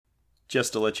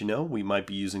Just to let you know, we might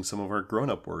be using some of our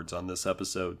grown-up words on this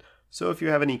episode, so if you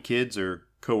have any kids or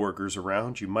coworkers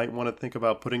around, you might want to think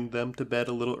about putting them to bed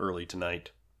a little early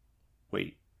tonight.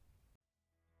 Wait.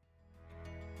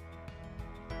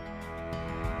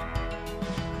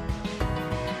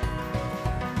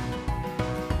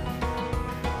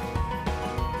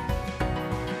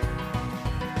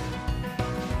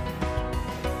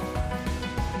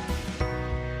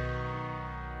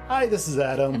 Hi, this is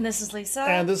Adam. And this is Lisa.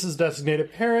 And this is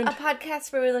Designated Parent. A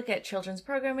podcast where we look at children's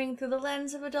programming through the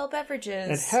lens of adult beverages.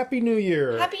 And Happy New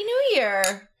Year. Happy New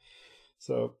Year!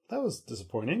 So, that was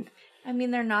disappointing. I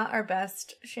mean, they're not our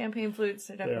best champagne flutes.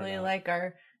 They're definitely like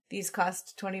our, these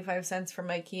cost 25 cents from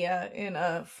IKEA in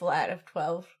a flat of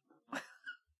 12.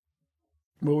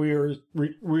 Well,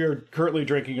 we are currently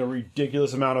drinking a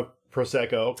ridiculous amount of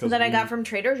Prosecco. That I got from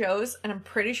Trader Joe's, and I'm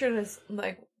pretty sure this,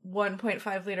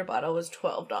 1.5 liter bottle was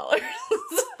 $12.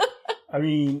 I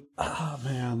mean, oh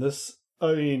man, I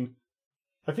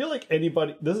feel like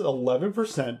this is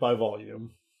 11% by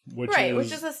volume.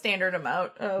 Which is a standard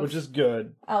amount of... Which is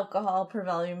good. Alcohol per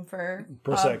volume for...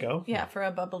 Prosecco. For a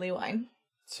bubbly wine.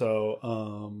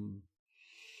 So,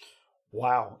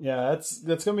 wow. Yeah, that's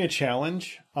going to be a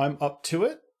challenge. I'm up to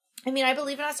it. I mean, I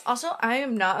believe in us. Also, I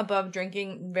am not above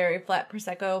drinking very flat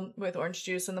Prosecco with orange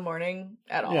juice in the morning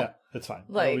at all. Yeah, it's fine.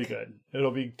 It'll be good.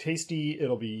 It'll be tasty.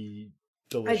 It'll be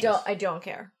delicious. I don't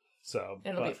care. So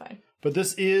it'll be fine. But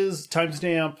this is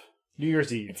timestamp New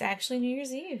Year's Eve. It's actually New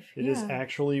Year's Eve. It is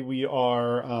actually. We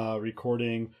are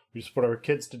recording. We just put our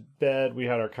kids to bed. We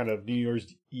had our kind of New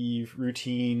Year's Eve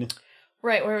routine.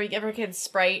 Right, where we give our kids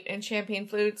Sprite and champagne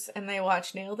flutes, and they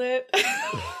watch Nailed It.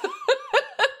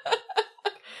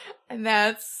 And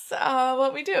that's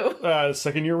what we do.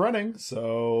 Second year running,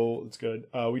 so it's good.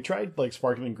 We tried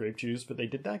sparkling grape juice, but they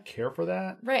did not care for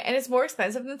that. Right, and it's more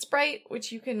expensive than Sprite,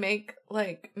 which you can make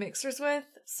mixers with.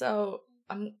 So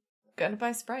I'm gonna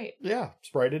buy Sprite. Yeah,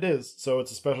 Sprite it is. So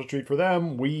it's a special treat for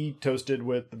them. We toasted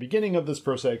with the beginning of this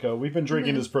Prosecco. We've been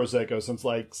drinking this Prosecco since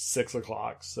 6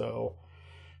 o'clock. So,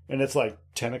 and it's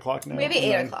 10 o'clock now. Maybe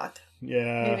 8 o'clock.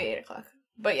 Yeah, maybe 8 o'clock.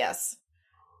 But yes,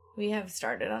 we have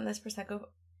started on this Prosecco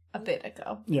a bit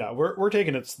ago. Yeah, we're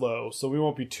taking it slow, so we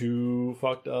won't be too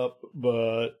fucked up,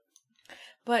 but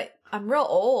I'm real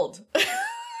old.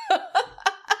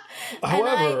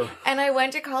 However, and I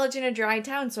went to college in a dry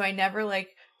town, so I never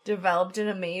developed an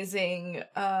amazing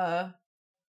not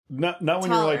when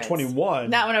tolerance. you're 21.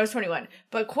 Not when I was 21,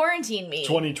 but quarantine me.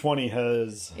 2020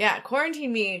 has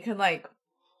quarantine me can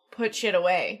put shit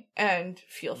away and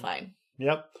feel fine.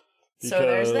 Yep. So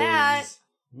there's that.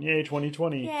 Yay,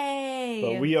 2020. Yay.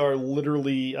 But we are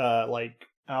literally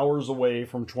hours away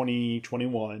from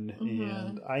 2021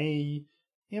 and I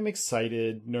am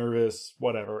excited, nervous,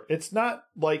 whatever. It's not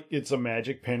like it's a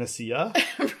magic panacea.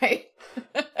 Right.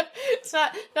 It's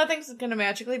not, nothing's gonna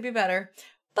magically be better.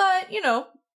 But,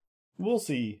 we'll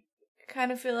see.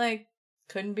 Kind of feel like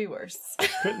couldn't be worse.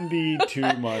 Couldn't be too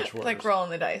much worse.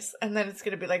 Rolling the dice. And then it's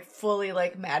gonna be fully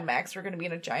Mad Max. We're gonna be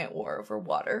in a giant war over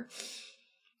water.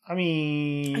 I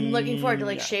mean, I'm looking forward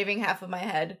to shaving half of my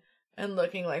head and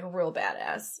looking real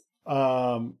badass.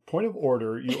 Point of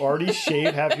order. You already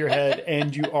shaved half your head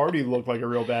and you already look like a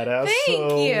real badass.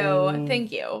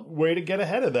 Thank you. Way to get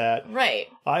ahead of that. Right.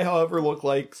 I, however, look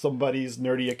like somebody's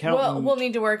nerdy accountant. We'll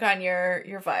need to work on your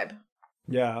vibe.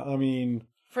 Yeah, I mean,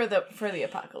 for the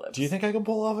apocalypse. Do you think I can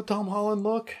pull off a Tom Holland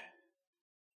look?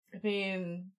 I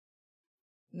mean,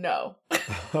 no.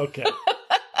 Okay.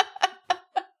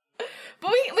 But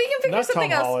we can figure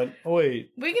something else. Holland. Oh, wait.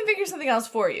 We can figure something else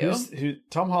for you.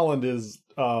 Tom Holland is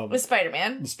with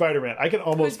Spider-Man. Spider-Man. I can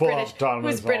almost pull off Tom Holland.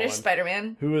 Who's British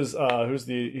Spider-Man? Who's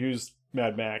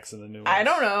Mad Max in the new one? I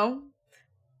don't know.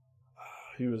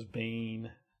 He was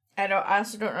Bane. I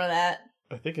also don't know that.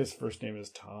 I think his first name is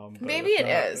Tom. Maybe it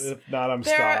is. If not, I'm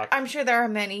stuck. I'm sure there are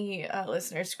many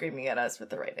listeners screaming at us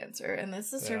with the right answer, and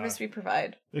this is a service we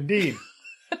provide. Indeed.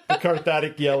 The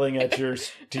Carthatic yelling at your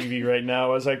TV right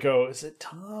now as I go, is it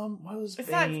Tom? What was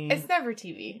Bane? It's never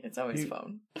TV. It's always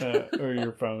phone. Or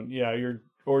your phone. Yeah, your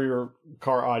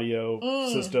car audio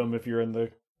system if you're in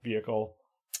the vehicle.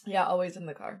 Yeah, always in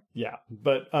the car. Yeah.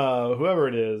 But whoever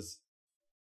it is.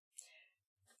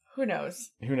 Who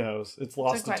knows? It's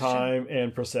lost to time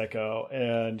and Prosecco,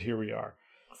 and here we are.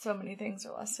 So many things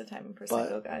are lost to time and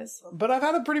Prosecco, guys. But I've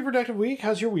had a pretty productive week.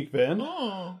 How's your week been?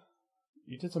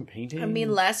 You did some painting? I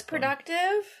mean, less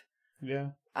productive.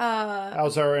 Yeah.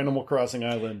 How's our Animal Crossing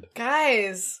island?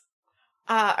 Guys,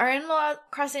 our Animal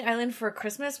Crossing island for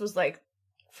Christmas was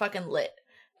fucking lit.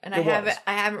 And I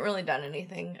haven't really done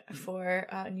anything for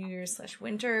New Year's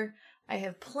 /winter. I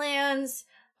have plans.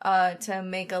 to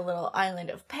make a little island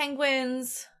of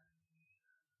penguins.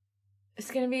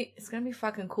 It's gonna be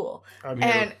fucking cool.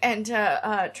 And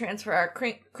to transfer our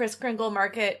Kris Kringle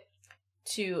market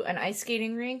to an ice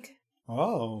skating rink.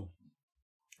 Oh.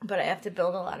 But I have to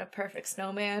build a lot of perfect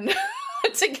snowman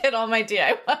to get all my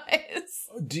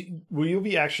DIYs. Will you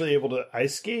be actually able to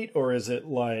ice skate, or is it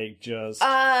like just...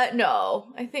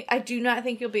 No. I do not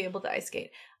think you'll be able to ice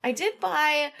skate. I did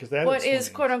buy what is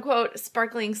quote-unquote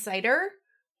sparkling cider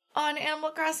on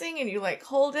Animal Crossing, and you like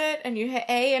hold it, and you hit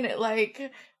A, and it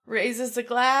like raises the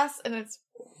glass, and it's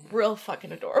real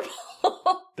fucking adorable.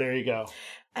 There you go.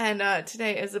 And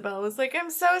today Isabel was like,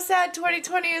 I'm so sad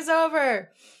 2020 is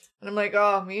over. And I'm like,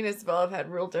 oh, me and Isabel have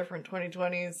had real different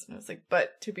 2020s. And I was like,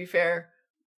 but to be fair,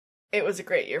 it was a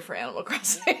great year for Animal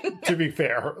Crossing. To be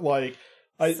fair, like...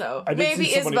 So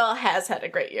maybe Isabel has had a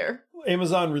great year.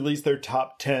 Amazon released their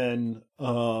top 10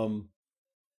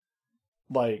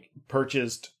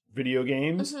 purchased video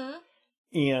games,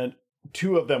 and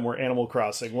 2 of them were Animal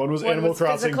Crossing. One was Animal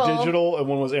Crossing Digital, and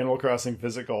one was Animal Crossing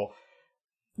Physical.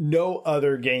 No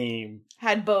other game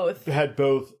had both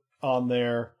on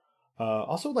there.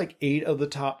 Also, like 8 of the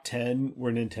top 10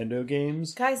 were Nintendo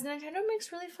games. Guys, Nintendo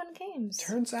makes really fun games.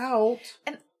 Turns out.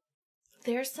 And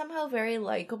they're somehow very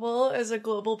likable as a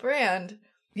global brand.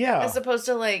 Yeah. As opposed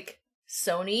to, like,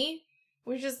 Sony,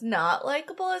 which is not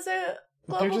likable as a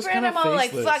global brand. I'm all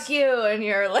like, fuck you, and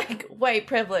you're like, white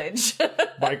privilege.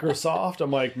 Microsoft,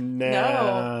 I'm like, nah.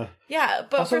 No. Yeah,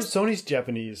 but also, Sony's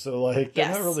Japanese, so, like, they're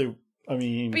not really... I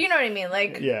mean... But you know what I mean,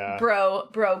 like, yeah.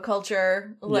 bro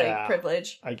culture, like,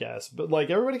 privilege. I guess. But, like,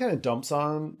 everybody kind of dumps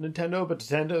on Nintendo, but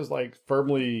Nintendo's, like,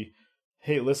 firmly,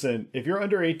 hey, listen, if you're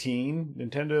under 18,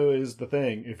 Nintendo is the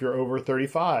thing. If you're over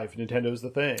 35, Nintendo's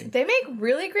the thing. They make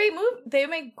really great They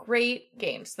make great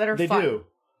games that are fun. They do.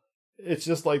 It's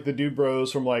just, like, the dude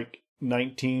bros from, like,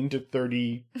 19 to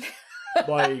 30,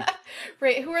 like...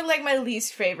 Right, who are, like, my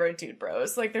least favorite dude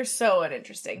bros. Like, they're so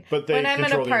uninteresting. But when I'm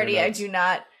at a party, I do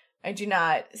not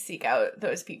seek out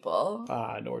those people.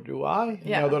 Nor do I.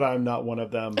 Yeah. Now that I'm not one of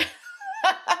them.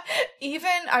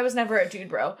 I was never a dude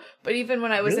bro, but even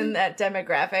when I was in that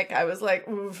demographic, I was like,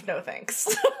 oof, no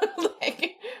thanks.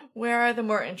 Like, where are the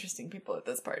more interesting people at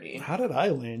this party? How did I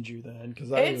land you then? Because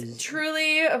it's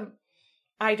truly,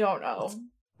 I don't know.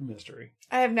 Mystery.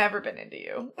 I have never been into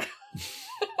you.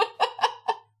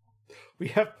 We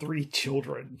have 3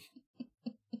 children.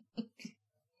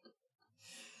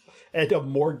 And a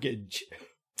mortgage.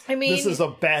 I mean... This is a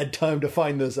bad time to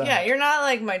find this out. Yeah, you're not,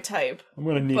 like, my type. I'm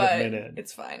going to need a minute.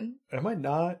 It's fine. Am I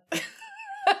not?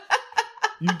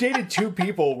 You dated 2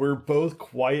 people. We're both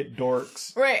quiet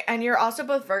dorks. Right, and you're also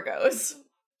both Virgos.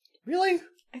 Really?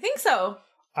 I think so.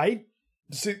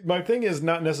 See, my thing is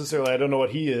not necessarily I don't know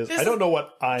what he is. I don't know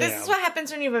what I am. This is what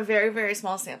happens when you have a very, very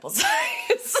small sample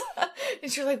size.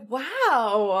 And you're like,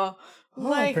 wow...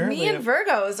 Like, me and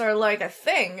Virgos are, like, a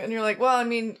thing. And you're like, well, I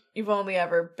mean, you've only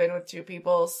ever been with 2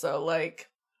 people, so, like...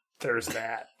 There's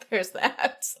that. There's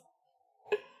that.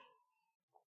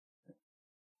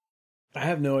 I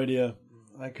have no idea.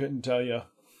 I couldn't tell you.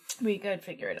 We could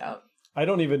figure it out. I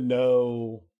don't even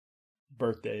know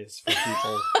birthdays for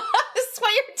people. This is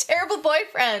why you're a terrible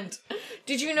boyfriend.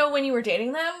 Did you know when you were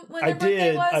dating them when their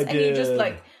birthday was? I did. And you just,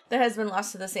 like, that has been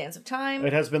lost to the sands of time?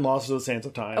 It has been lost to the sands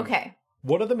of time. Okay.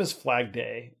 One of them is Flag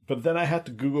Day, but then I have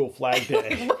to Google Flag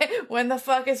Day. When the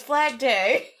fuck is Flag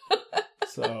Day?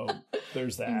 So,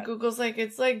 there's that. And Google's like,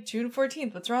 it's like June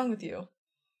 14th. What's wrong with you?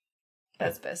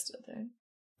 That's best of it.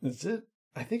 Is it?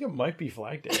 I think it might be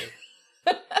Flag Day.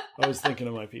 I was thinking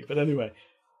it might be. But anyway.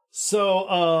 So,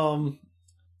 all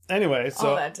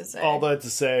that to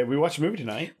say, we watched a movie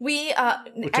tonight. We,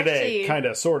 today, kind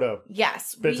of, sort of.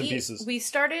 Yes. Bits and pieces.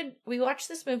 We watched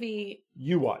this movie.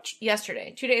 You watched.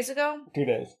 Yesterday. 2 days ago. 2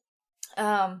 days.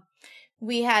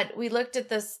 We looked at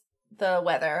the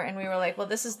weather, and we were like, well,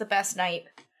 this is the best night,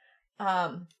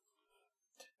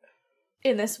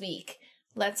 in this week.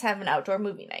 Let's have an outdoor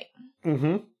movie night.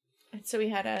 Mm-hmm. And so we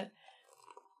had an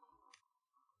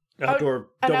outdoor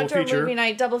movie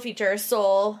night, double feature,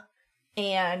 Soul,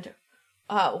 and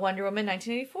Wonder Woman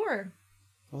 1984.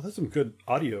 Well, that's some good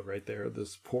audio right there,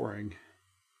 this pouring.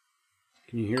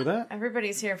 Can you hear that?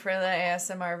 Everybody's here for the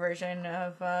ASMR version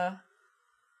of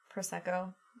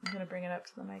Prosecco. I'm going to bring it up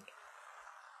to the mic.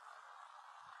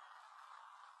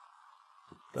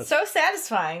 That's so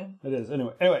satisfying. It is.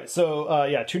 Anyway,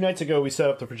 so 2 nights ago we set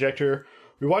up the projector.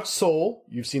 We watched Soul.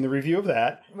 You've seen the review of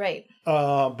that. Right.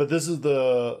 But this is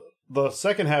the the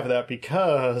second half of that,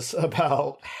 because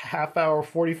about half hour,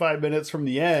 45 minutes from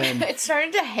the end, it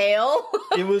started to hail.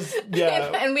 It was,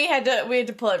 yeah. And we had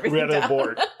to pull everything down. We had to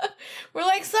abort. We're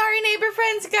like, sorry, neighbor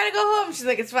friends, you gotta go home. She's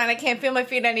like, it's fine, I can't feel my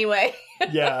feet ananyway.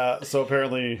 Yeah, so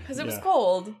apparently. Because it was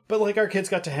cold. But, like, our kids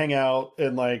got to hang out,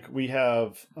 and, like, we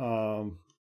have,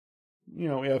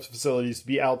 we have facilities to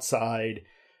be outside,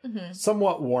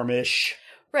 somewhat warmish.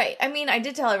 Right. I mean, I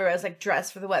did tell everyone, I was like,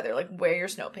 dress for the weather, like, wear your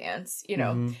snow pants,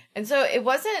 And so it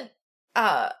wasn't,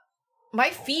 my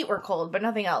feet were cold, but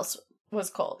nothing else was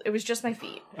cold. It was just my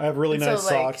feet. I have really nice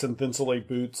socks and thin solate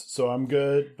boots, so I'm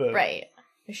good, but... Right.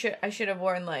 I should have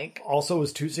worn, like... Also, it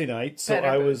was Tuesday night, so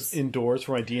I was indoors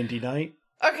for my D&D night.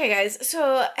 Okay, guys,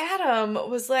 so Adam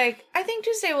was like, I think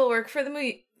Tuesday will work for the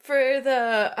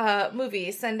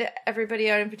movie. Send everybody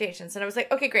out invitations. And I was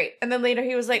like, okay, great. And then later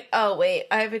he was like, oh, wait,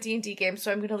 I have a D&D game,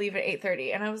 so I'm going to leave at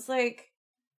 8:30. And I was like...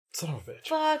 Son of a bitch.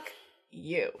 Fuck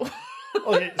you.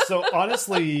 Okay, so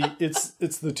honestly,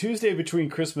 it's the Tuesday between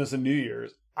Christmas and New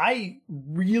Year's. I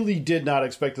really did not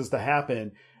expect this to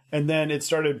happen. And then it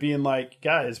started being like,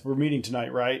 guys, we're meeting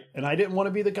tonight, right? And I didn't want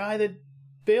to be the guy that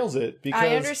bails it, because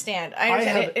I understand. I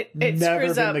have it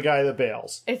never been the guy that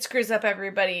bails. It screws up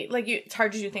everybody. Like, it's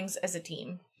hard to do things as a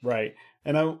team. Right.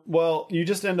 And you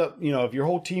just end up, if your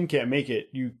whole team can't make it,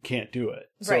 you can't do it.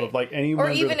 So right. If, like, any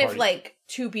or even if like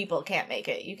 2 people can't make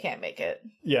it, you can't make it.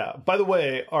 Yeah. By the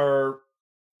way, our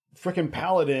freaking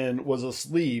paladin was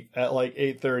asleep at like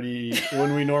 8:30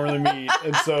 when we normally meet,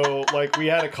 and so like we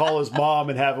had to call his mom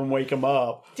and have him wake him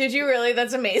up. Did you really?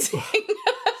 That's amazing.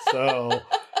 So,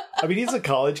 I mean, he's a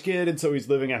college kid, and so he's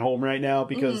living at home right now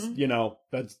because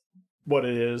that's what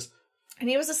it is. And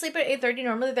he was asleep at 8:30.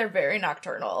 Normally, they're very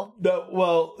nocturnal.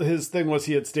 Well, his thing was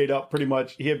he had stayed up pretty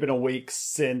much. He had been awake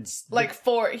since like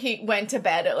 4. He went to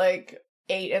bed at like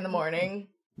 8 in the morning.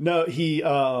 No, he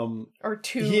or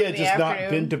 2. He had just afternoon.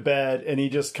 not been to bed, and he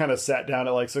just kind of sat down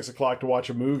at like 6 o'clock to watch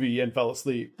a movie and fell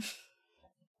asleep.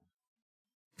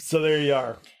 So there you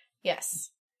are.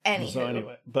 Yes. So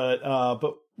anyway, but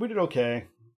we did okay.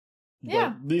 Yeah.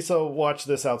 But Lisa watched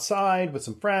this outside with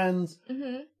some friends.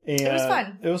 Mm-hmm. And it was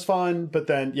fun. It was fun, but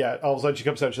then all of a sudden she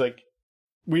comes out. She's like,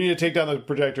 "We need to take down the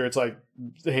projector. It's like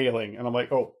hailing," and I'm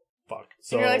like, "Oh." Fuck.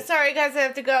 So and you're like, sorry guys, I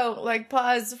have to go. Like,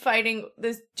 pause fighting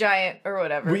this giant or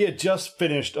whatever. We had just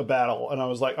finished a battle, and I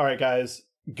was like, all right, guys,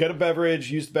 get a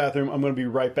beverage, use the bathroom. I'm going to be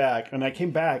right back. And I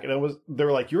came back, and they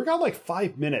were like, you were gone like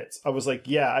 5 minutes. I was like,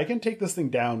 yeah, I can take this thing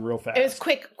down real fast. It was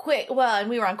quick. Well, and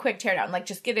we were on quick teardown. Like,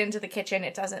 just get into the kitchen.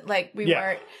 It doesn't, like, we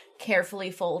weren't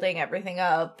carefully folding everything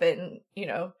up and,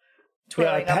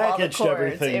 twirling up all the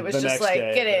cords. It was just like,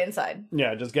 get it inside.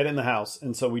 Yeah, just get it in the house.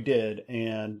 And so we did,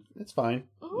 and it's fine.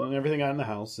 Mm-hmm. And everything got in the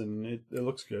house, and it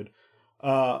looks good.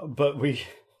 But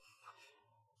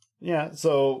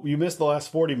so you missed the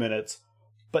last 40 minutes.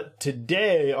 But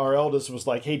today, our eldest was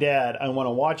like, hey, Dad, I want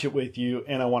to watch it with you,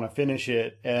 and I want to finish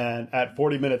it. And at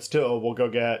 40 minutes till, we'll go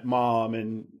get Mom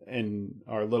and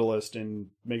our littlest and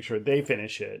make sure they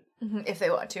finish it. Mm-hmm, if they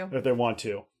want to. If they want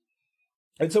to.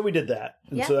 And so we did that.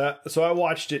 And so I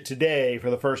watched it today for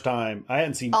the first time. I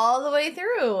hadn't seen all the way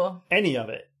through any of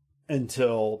it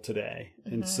until today.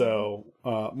 Mm-hmm. And so,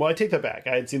 I take that back.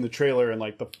 I had seen the trailer and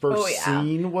like the first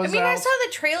scene was out. I saw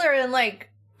the trailer and like,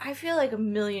 I feel like a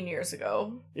million years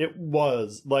ago. It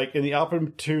was like in the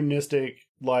opportunistic,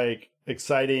 like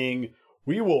exciting,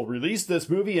 we will release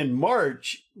this movie in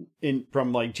March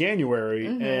from like January.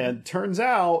 Mm-hmm. And turns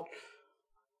out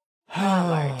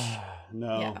March.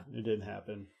 No, It didn't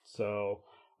happen. So,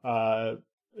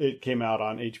 it came out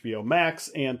on HBO Max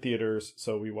and theaters,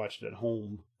 so we watched it at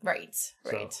home. Right.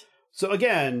 So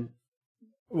again,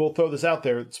 we'll throw this out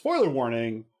there. Spoiler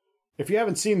warning. If you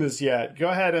haven't seen this yet, go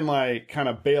ahead and like kind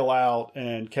of bail out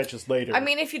and catch us later. I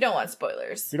mean, if you don't want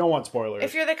spoilers. If you don't want spoilers.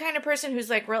 If you're the kind of person who's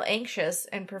like real anxious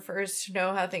and prefers to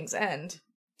know how things end,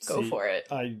 go for it.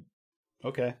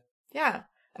 Okay. Yeah.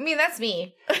 I mean, that's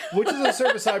me. Which is a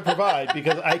service I provide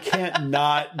because I can't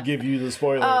not give you the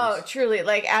spoilers. Oh, truly.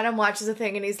 Like, Adam watches a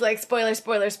thing and he's like, spoiler,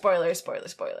 spoiler, spoiler, spoiler,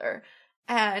 spoiler.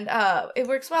 And it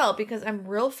works well because I'm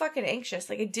real fucking anxious.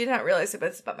 Like, I did not realize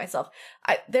this about myself.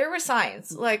 There were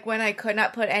signs, like when I could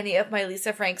not put any of my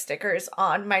Lisa Frank stickers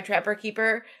on my Trapper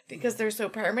Keeper because they're so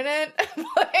permanent.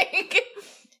 Like,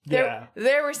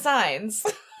 there were signs.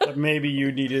 That maybe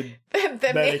you needed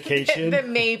medication. That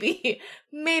maybe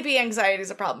anxiety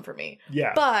is a problem for me.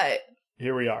 Yeah. But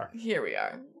here we are.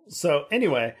 So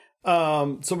anyway,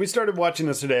 so we started watching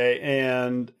this today,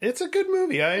 and it's a good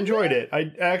movie. I enjoyed it.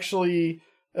 I actually,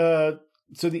 so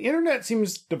the internet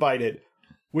seems divided,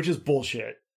 which is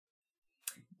bullshit.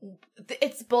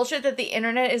 It's bullshit that the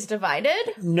internet is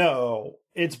divided? No,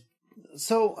 it's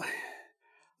So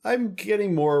I'm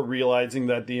getting more realizing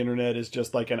that the internet is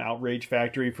just like an outrage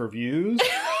factory for views.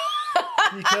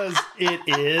 Because it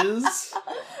is.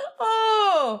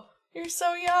 Oh, you're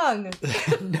so young.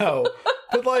 No,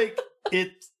 but like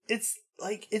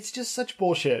it's just such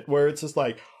bullshit where it's just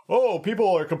like, oh,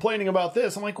 people are complaining about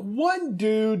this. I'm like, one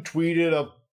dude tweeted a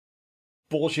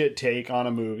bullshit take on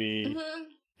a movie,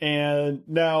 and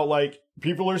now like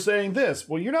people are saying this.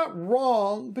 Well, you're not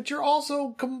wrong, but you're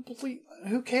also complete.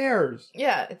 Who cares?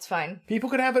 Yeah, it's fine. People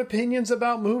could have opinions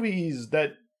about movies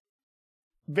that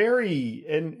vary,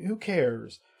 and who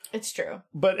cares? It's true.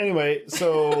 But anyway,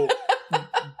 so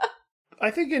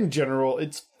I think in general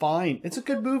it's fine. It's a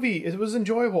good movie. It was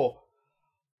enjoyable.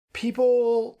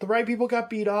 The right people got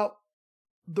beat up.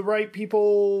 The right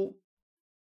people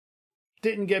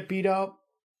didn't get beat up.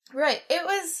 Right. It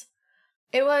was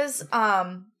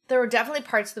there were definitely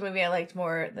parts of the movie I liked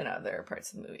more than other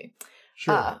parts of the movie.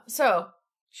 Sure. So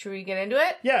should we get into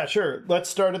it? Yeah, sure. Let's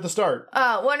start at the start.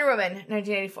 Wonder Woman,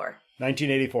 1984.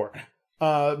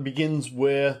 1984. Begins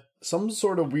with some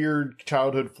sort of weird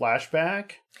childhood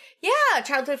flashback. Yeah,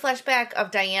 childhood flashback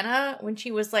of Diana when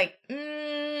she was like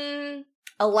 11.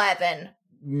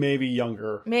 Maybe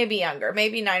younger. Maybe 9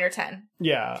 or 10.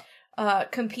 Yeah.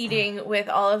 Competing with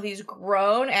all of these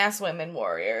grown-ass women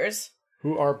warriors.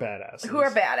 Who are badasses. Who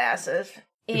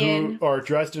are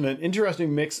dressed in an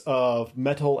interesting mix of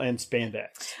metal and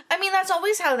spandex. I mean, that's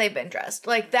always how they've been dressed.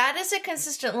 Like, that is a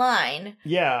consistent line.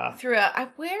 Yeah.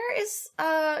 Throughout. Where is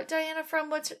Diana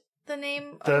from? What's the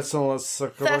name?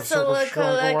 Thessalonica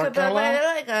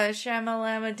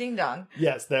Shamalama Ding Dong.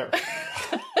 Yes, there.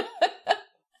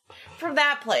 From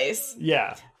that place.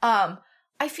 Yeah. I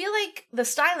feel like the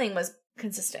styling was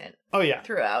consistent. Oh, yeah.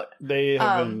 Throughout. They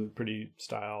have been pretty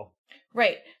style.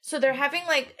 Right. So they're having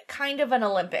like kind of an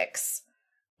Olympics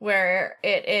where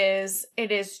it is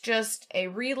just a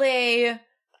relay.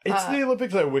 It's the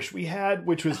Olympics I wish we had,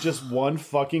 which was just one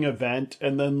fucking event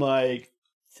and then like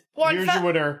here's your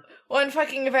winner. One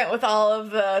fucking event with all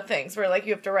of the things where like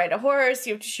you have to ride a horse,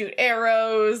 you have to shoot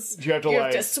arrows, you have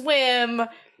to swim,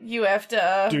 you have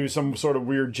to do some sort of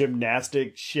weird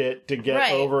gymnastic shit to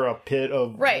get over a pit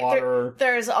of water.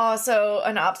 There's also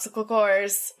an obstacle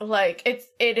course. Like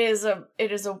it is a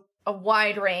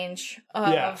wide range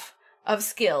of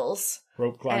skills,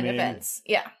 rope climbing, and events.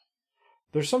 Yeah,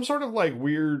 there's some sort of like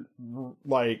weird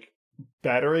like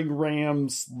battering ram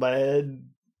sled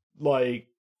like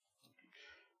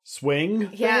swing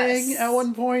thing at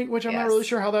one point, which I'm not really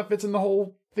sure how that fits in the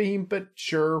whole theme, but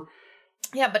sure.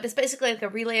 Yeah, but it's basically like a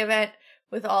relay event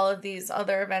with all of these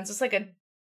other events. It's like a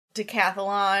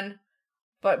decathlon,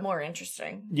 but more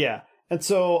interesting. Yeah. And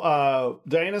so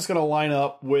Diana's going to line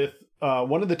up with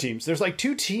one of the teams. There's like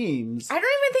two teams. I don't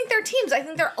even think they're teams. I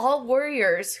think they're all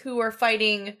warriors who are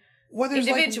fighting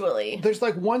individually. There's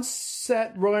like one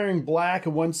set wearing black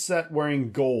and one set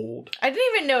wearing gold. I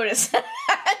didn't even notice that.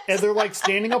 And they're like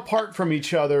standing apart from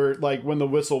each other like when the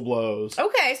whistle blows.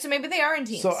 Okay, so maybe they are in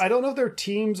teams. So I don't know if they're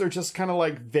teams or just kind of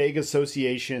like vague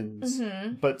associations,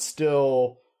 but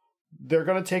still they're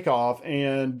going to take off.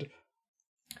 And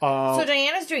so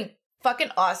Diana's doing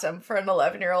fucking awesome for an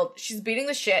 11-year-old. She's beating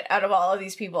the shit out of all of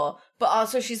these people, but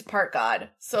also she's part god.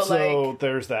 So like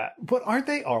there's that. But aren't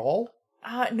they all?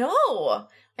 No.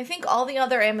 I think all the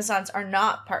other Amazons are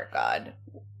not part god.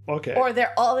 Okay. Or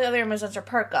all the other Amazons are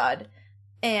part god.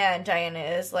 And Diana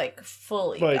is like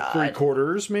fully like god.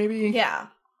 3/4 maybe? Yeah.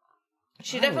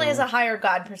 She definitely has a higher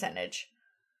god percentage.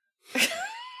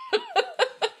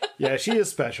 Yeah, she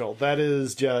is special. That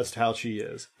is just how she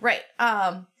is. Right.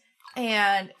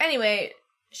 And anyway,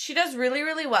 she does really,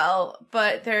 really well,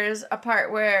 but there's a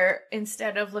part where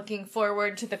instead of looking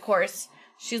forward to the course,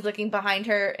 she's looking behind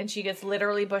her and she gets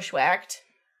literally bushwhacked.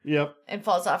 Yep. And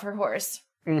falls off her horse.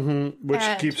 Which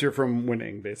keeps her from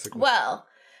winning, basically. Well,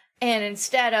 and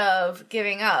instead of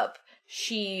giving up,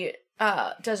 she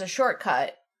does a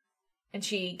shortcut and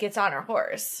she gets on her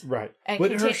horse. Right. And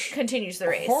continues the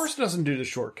race. Her horse doesn't do the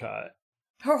shortcut.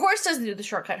 Her horse doesn't do the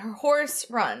shortcut. Her horse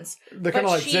runs. They're kind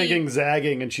of like zigging,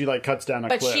 zagging, and she like cuts down a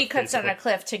cliff. But she cuts down a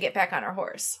cliff to get back on her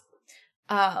horse.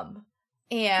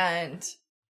 And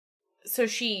so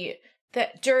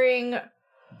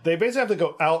they basically have to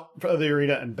go out of the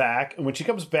arena and back, and when she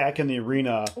comes back in the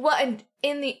arena... Well, and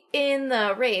in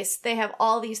the race, they have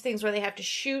all these things where they have to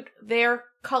shoot their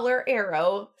color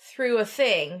arrow through a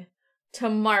thing to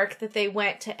mark that they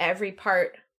went to every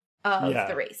part of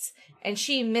the race. And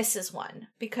she misses one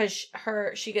because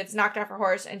she gets knocked off her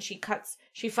horse and she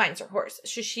finds her horse.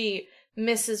 So she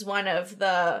misses one of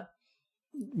the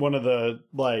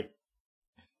like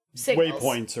signals.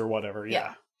 waypoints or whatever.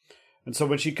 Yeah. And so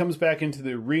when she comes back into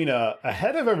the arena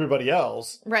ahead of everybody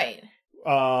else, right?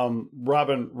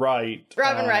 Robin Wright.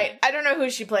 Wright. I don't know who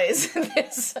she plays in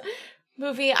this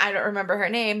movie. I don't remember her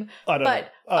name. I don't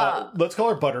know. Let's call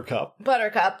her Buttercup.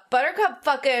 Buttercup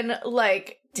fucking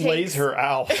lays her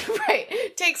out. Right.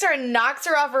 Takes her and knocks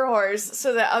her off her horse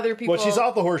so that other people... Well, she's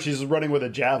off the horse. She's running with a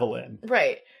javelin.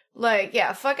 Right.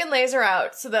 Fucking lays her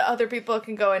out so that other people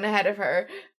can go in ahead of her.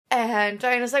 And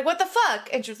Diana's like, what the fuck?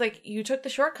 And she's like, you took the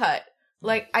shortcut.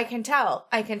 I can tell.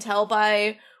 I can tell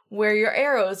by where your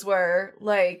arrows were.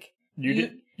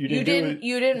 You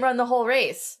didn't run the whole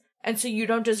race. And so you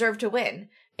don't deserve to win.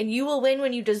 And you will win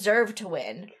when you deserve to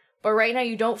win. But right now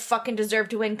you don't fucking deserve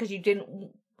to win because you didn't,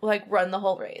 run the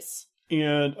whole race.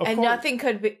 And of course,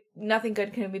 nothing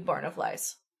good can be born of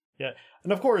lies. Yeah.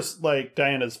 And of course,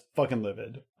 Diana's fucking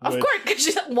livid. Of course,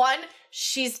 because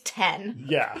she's 10.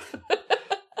 Yeah.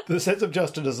 The sense of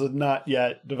justice is not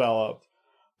yet developed.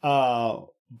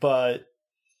 But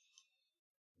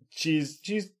she's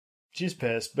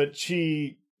pissed, but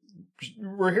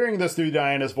we're hearing this through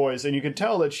Diana's voice, and you can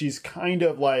tell that she's kind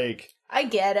of I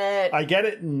get it. I get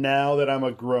it now that I'm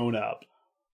a grown-up.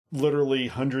 Literally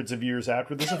hundreds of years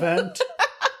after this event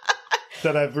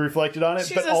that I've reflected on it.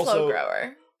 She's a slow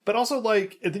grower. But also,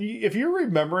 if you're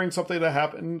remembering something that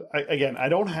happened, I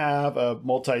don't have a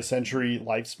multi-century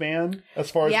lifespan, as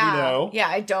far as we know. Yeah,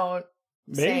 I don't.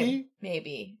 Maybe.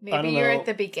 Maybe you're at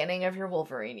the beginning of your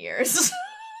Wolverine years.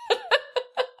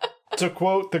 To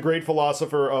quote the great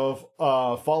philosopher of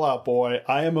Fallout Boy,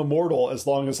 I am immortal as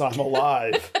long as I'm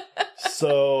alive.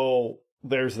 So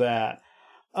there's that.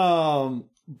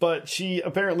 But she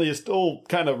apparently is still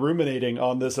kind of ruminating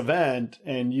on this event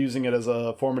and using it as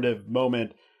a formative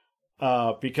moment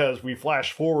because we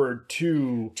flash forward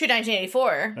to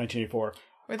 1984. 1984.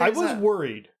 I was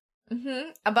worried. Mm-hmm.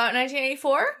 About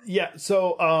 1984? Yeah,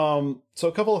 so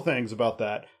a couple of things about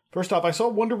that. First off, I saw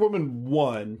Wonder Woman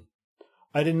 1.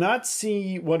 I did not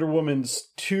see Wonder Woman's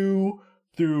 2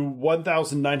 through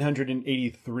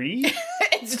 1983.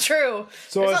 It's true.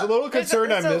 So I was a little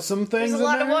concerned I missed some things. There's a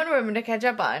lot of Wonder Woman to catch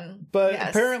up on. But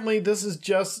apparently this is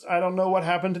just, I don't know what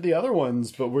happened to the other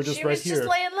ones, but we're just here. She was just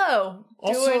laying low,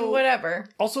 doing whatever.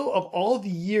 Also, of all the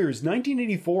years,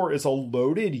 1984 is a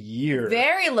loaded year.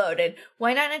 Very loaded.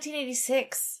 Why not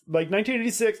 1986?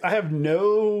 1986, I have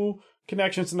no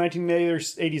connections to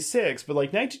 1986, but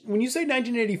when you say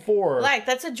 1984,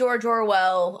 that's a George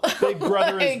Orwell. Big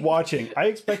Brother is watching. I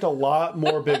expect a lot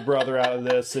more Big Brother out of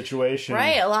this situation.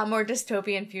 Right, a lot more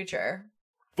dystopian future.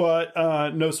 But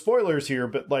no spoilers here,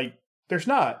 but there's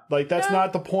not. That's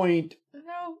not the point.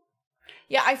 No.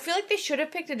 Yeah, I feel like they should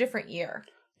have picked a different year.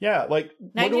 Yeah,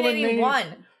 1981.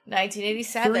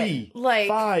 1987. 3,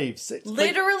 5, 6.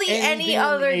 Literally any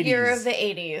other year of the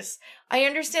 80s. I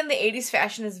understand the 80s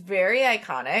fashion is very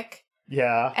iconic.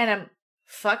 Yeah. And I'm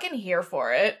fucking here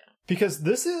for it. Because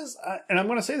this is, and I'm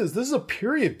going to say this is a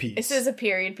period piece. This is a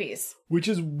period piece. Which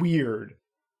is weird.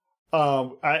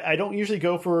 I don't usually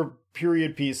go for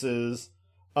period pieces.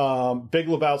 Big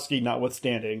Lebowski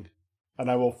notwithstanding. And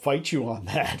I will fight you on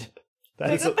that.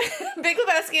 Big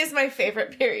Lebowski is my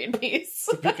favorite period piece.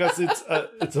 Because it's a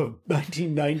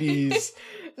 1990s.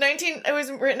 It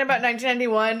was written about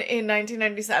 1991 in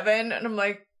 1997, and I'm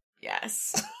like,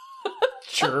 yes.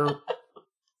 Sure.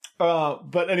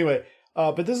 But anyway,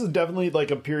 but this is definitely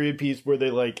a period piece where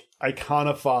they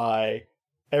iconify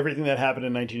everything that happened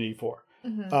in 1984.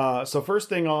 Mm-hmm. So first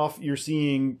thing off, you're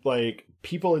seeing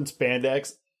people in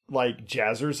spandex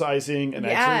jazzercising and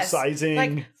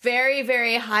exercising, very,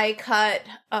 very high cut,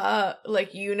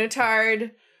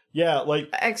 unitard. Yeah,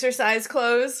 exercise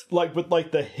clothes.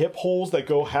 With the hip holes that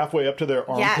go halfway up to their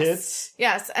armpits.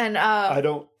 Yes, and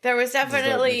there was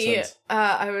definitely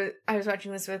I was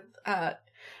watching this with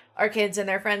our kids and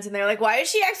their friends, and they're like, "Why is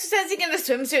she exercising in a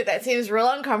swimsuit? That seems real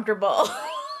uncomfortable."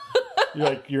 You're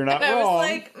like, you're not and wrong. I was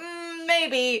like,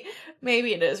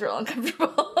 maybe it is real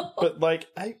uncomfortable. But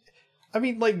I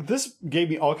mean, this gave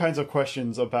me all kinds of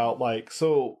questions about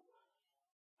so.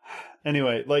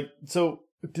 Anyway, so.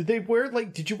 Did you wear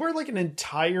an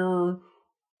entire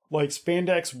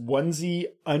spandex onesie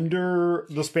under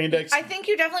the spandex? I think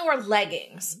you definitely wore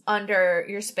leggings under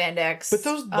your spandex. But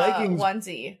those leggings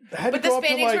onesie. But the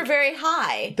spandex were very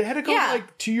high. They had to go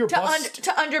to your bust.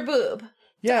 To under boob.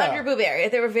 Yeah. To under boob area.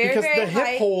 They were very, very high. Because the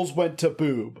hip holes went to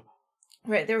boob.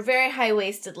 Right. They were very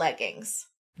high-waisted leggings.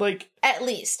 At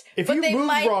least. If you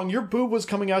moved wrong, your boob was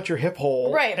coming out your hip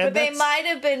hole. Right. But they might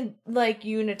have been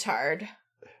unitard.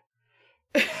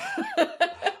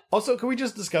 Also, can we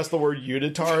just discuss the word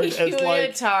unitard as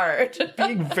unitard.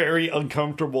 Being very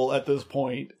uncomfortable at this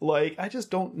point? I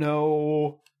just don't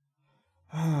know.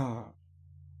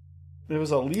 It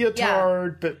was a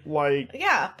leotard, but like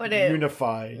but it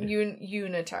unified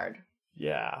unitard.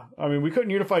 Yeah, I mean, we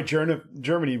couldn't unify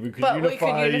Germany. We could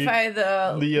unify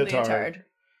the leotard.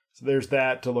 So there's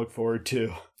that to look forward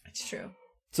to. It's true.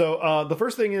 So the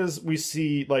first thing is we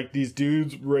see like these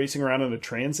dudes racing around in a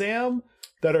Trans Am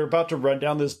that are about to run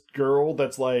down this girl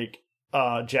that's like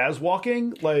jazz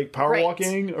walking, like power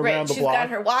walking around the block. She's got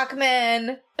her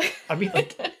Walkman. I mean,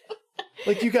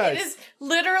 like you guys. It is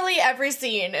literally every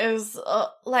scene is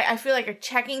like I feel like a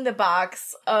checking the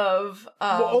box of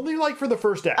only like for the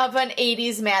first act of an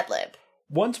 80s Mad Lib.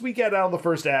 Once we get out of the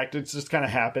first act, it just kind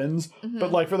of happens. Mm-hmm.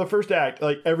 But like for the first act,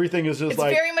 like everything is just it's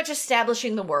very much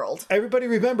establishing the world. Everybody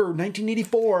remember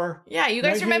 1984. Yeah, you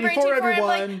guys remember 1984?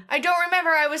 I'm like, I don't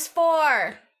remember. I was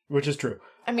 4. Which is true.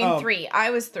 I mean, 3. I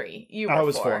was 3. You were 4. I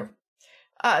was 4.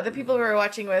 The people we were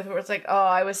watching with were like, oh,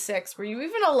 I was 6. Were you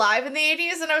even alive in the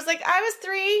 80s? And I was like, I was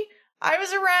 3. I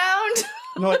was around.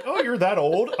 And they're like, oh, you're that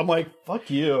old? I'm like, fuck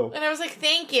you. And I was like,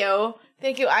 thank you.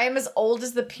 Thank you. I am as old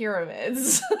as the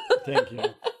pyramids. Thank you.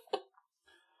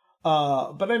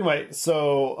 But anyway,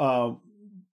 so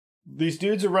these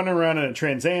dudes are running around in a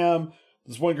Trans Am.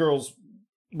 This one girl's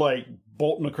like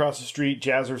bolting across the street,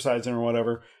 jazzercising or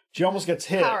whatever. She almost gets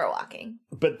hit. Power walking.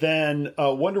 But then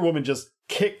Wonder Woman just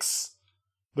kicks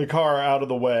the car out of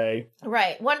the way.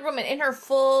 Right. Wonder Woman in her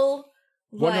full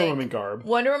Wonder Woman garb.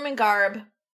 Wonder Woman garb.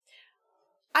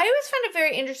 I always found it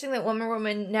very interesting that Wonder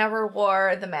Woman never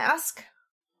wore the mask.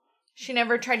 She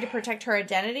never tried to protect her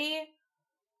identity.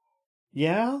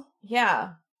 Yeah?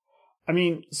 Yeah. I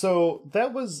mean, so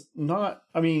that was not...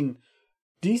 I mean,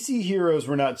 DC heroes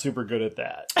were not super good at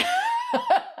that.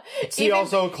 See,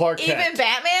 also Clark Kent. Even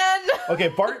Batman?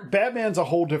 Okay, Batman's a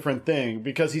whole different thing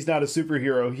because he's not a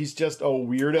superhero. He's just a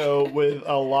weirdo with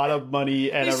a lot of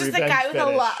money and he's a revenge fetish. He's just a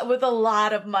fetish. guy with a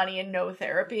lot of money and no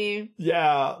therapy.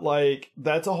 Yeah, like,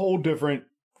 that's a whole different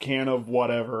can of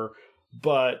whatever.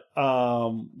 But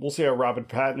we'll see how Robert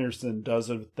Pattinson does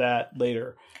with that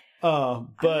later. But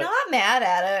I'm not mad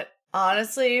at it.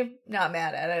 Honestly, not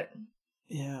mad at it.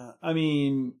 Yeah, I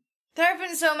mean... There have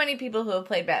been so many people who have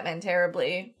played Batman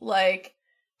terribly. Like,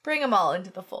 bring them all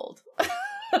into the fold.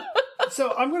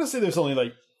 So I'm going to say there's only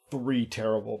like 3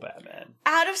 terrible Batman.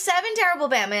 Out of 7 terrible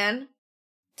Batman.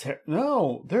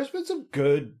 No, there's been some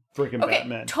good freaking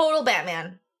Batman. Total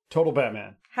Batman. Total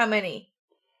Batman. How many?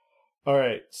 All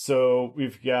right, so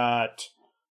we've got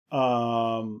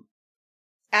Adam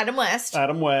West.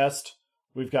 Adam West.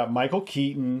 We've got Michael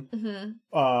Keaton.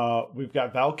 Mm-hmm. We've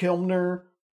got Val Kilmer.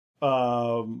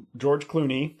 George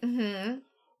Clooney. Mm-hmm.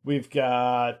 We've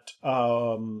got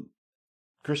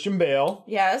Christian Bale.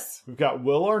 Yes. We've got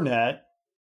Will Arnett.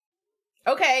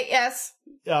 Okay, yes.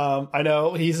 I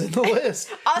know, he's in the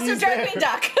list. Also Darkwing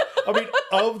Duck. I mean,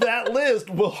 of that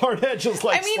list, Will Arnett just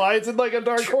slides in like a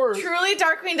dark horse. Truly,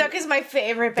 Darkwing Duck is my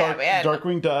favorite Batman.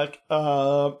 Darkwing Duck.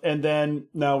 And then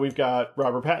now we've got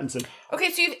Robert Pattinson. Okay,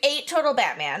 so you have 8 total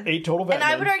Batman. 8 total Batman.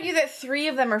 And I would argue that 3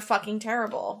 of them are fucking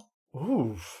terrible.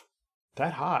 Oof.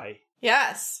 That high.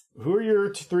 Yes. Who are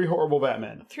your 3 horrible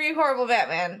Batmen? 3 horrible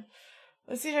Batman.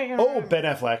 Let's see if I can remember. Ben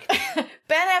Affleck.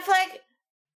 Ben Affleck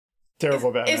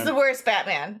terrible Batman. Is the worst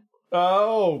Batman.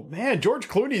 Oh, man. George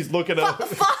Clooney's looking up.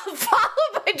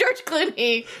 Followed by George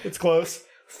Clooney. It's close.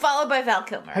 Followed by Val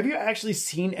Kilmer. Have you actually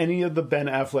seen any of the Ben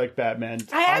Affleck Batman?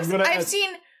 I've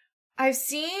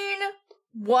seen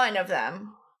one of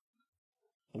them.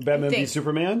 Batman v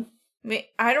Superman?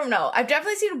 I don't know. I've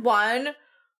definitely seen one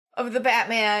of the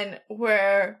Batman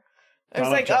where I was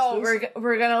like,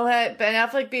 we're gonna let Ben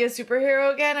Affleck be a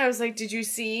superhero again. I was like, did you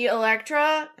see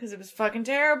Elektra? Because it was fucking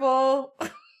terrible.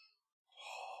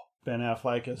 Ben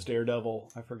Affleck as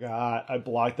Daredevil. I forgot. I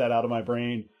blocked that out of my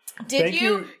brain. Did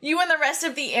you and the rest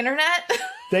of the internet?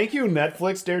 Thank you,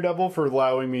 Netflix Daredevil, for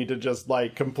allowing me to just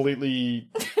like completely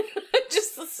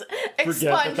just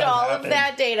expunge all of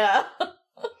that data.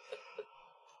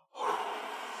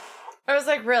 I was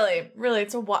like, really,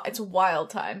 it's a wild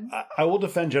time. I will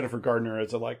defend Jennifer Gardner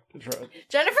as Elektra.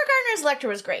 Jennifer Gardner's Elektra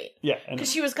was great. Yeah.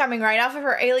 Because she was coming right off of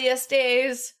her Alias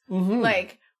days. Mm-hmm.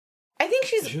 Like, I think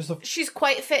she's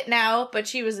quite fit now, but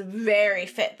she was very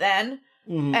fit then.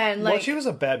 Mm-hmm. And like, she was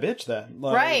a bad bitch then.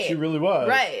 Like, right. She really was.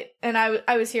 Right. And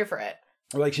I was here for it.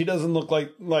 Like, she doesn't look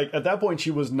like at that point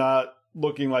she was not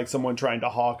looking like someone trying to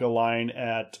hawk a line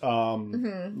at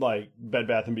like Bed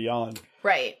Bath & Beyond.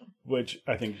 Right. Which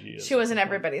I think she is. She wasn't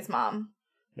everybody's mom.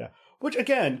 Yeah. Which,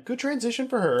 again, good transition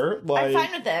for her. Like, I'm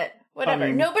fine with it. Whatever. I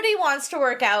mean, nobody wants to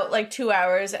work out like 2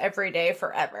 hours every day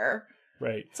forever.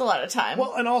 Right. It's a lot of time.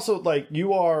 Well, and also, like,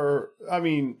 you are, I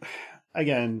mean,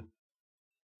 again,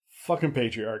 fucking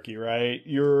patriarchy, right?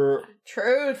 You're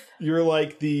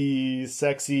like the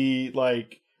sexy,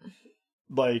 like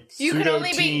you can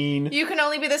only teen. You can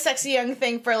only be the sexy young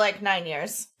thing for like 9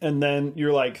 years. And then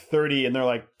you're like 30 and they're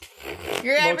like,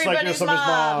 you're everybody's like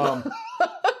mom.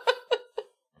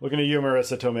 Looking at you,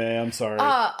 Marissa Tomei. I'm sorry.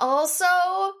 Also,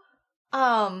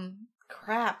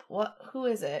 crap. Who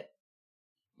is it?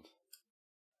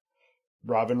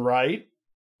 Robin Wright?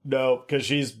 No, because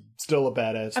she's still a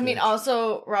badass. I mean,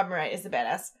 also Robin Wright is a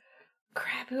badass.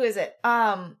 Crap, who is it?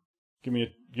 Give me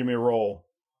a role.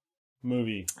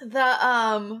 Movie.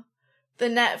 The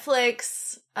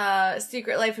Netflix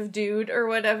Secret Life of Dude or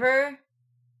whatever,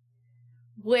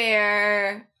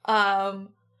 where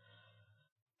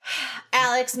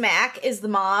Alex Mack is the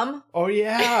mom. Oh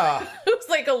yeah. Who's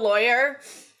like a lawyer.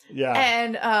 Yeah.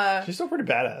 And she's still pretty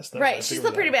badass though. Right, she's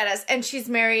still pretty badass. And she's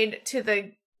married to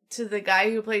the guy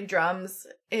who played drums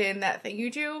in That Thing You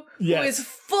Do, who is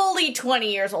fully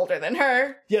 20 years older than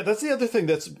her. Yeah, that's the other thing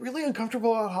that's really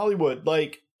uncomfortable about Hollywood.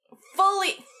 Like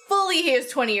fully he is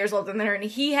 20 years older than her, and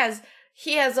he has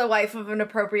a wife of an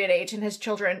appropriate age and has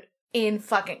children in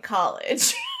fucking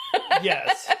college.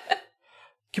 Yes.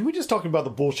 Can we just talk about the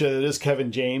bullshit that is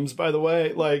Kevin James, by the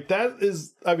way? Like, that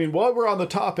is, I mean, while we're on the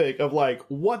topic of, like,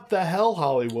 what the hell,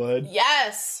 Hollywood?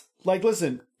 Yes! Like,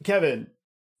 listen, Kevin,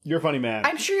 you're a funny man.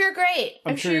 I'm sure you're great.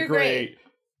 I'm sure you're great.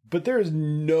 But there is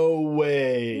no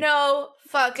way. No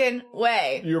fucking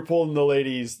way. You're pulling the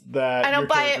ladies that I don't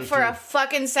buy it for a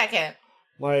fucking second.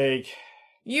 Like.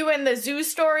 You in the Zoo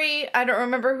Story, I don't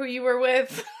remember who you were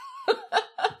with.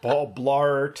 Paul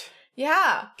Blart.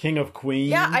 Yeah. King of Queens.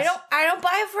 Yeah, I don't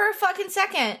buy it for a fucking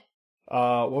second.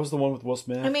 What was the one with Will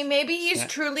Smith? I mean, maybe he's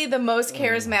truly the most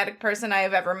charismatic person I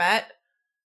have ever met.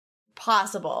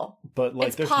 Possible. But,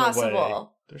 like, there's no way.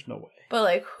 There's no way. But,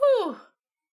 like, whew.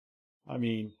 I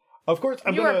mean, of course,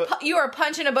 you are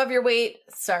punching above your weight,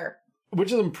 sir.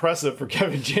 Which is impressive for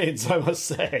Kevin James, I must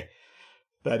say.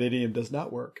 That idiom does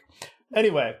not work.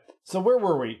 Anyway, so where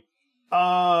were we?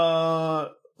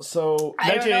 So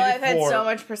I don't know. I've had so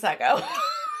much Prosecco.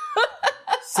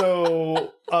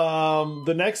 So,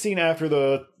 the next scene after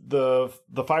the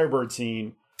Firebird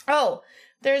scene. Oh,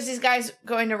 there's these guys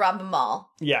going to rob a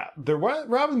mall. Yeah, they're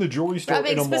robbing the jewelry store in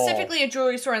a mall. Specifically a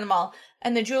jewelry store in the mall.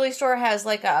 And the jewelry store has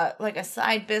like a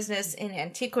side business in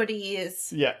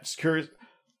antiquities. Yeah, just curious.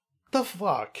 The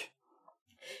fuck?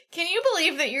 Can you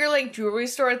believe that your like jewelry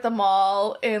store at the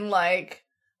mall in like,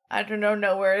 I don't know,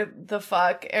 nowhere the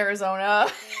fuck, Arizona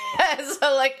has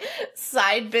a like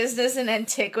side business in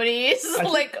antiquities?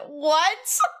 Like,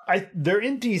 what? They're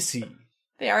in DC.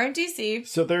 They are in DC.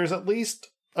 So there's at least,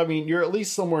 I mean, you're at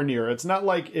least somewhere near. It's not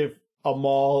like if a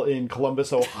mall in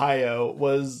Columbus, Ohio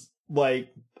was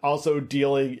like also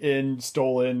dealing in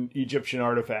stolen Egyptian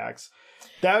artifacts.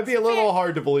 That would be a little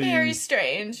hard to believe. Very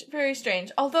strange. Very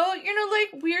strange. Although, you know,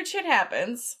 like, weird shit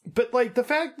happens. But, like, the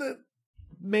fact that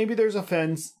maybe there's a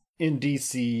fence in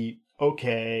DC,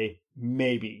 okay,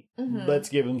 maybe. Mm-hmm. Let's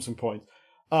give them some points.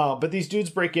 But these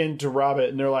dudes break in to rob it,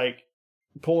 and they're, like,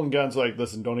 pulling guns, like,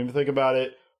 listen, don't even think about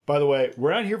it. By the way,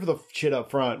 we're not here for the shit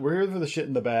up front. We're here for the shit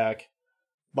in the back.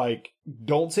 Like,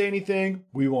 don't say anything.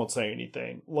 We won't say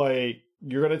anything. Like,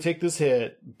 you're going to take this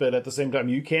hit, but at the same time,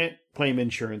 you can't claim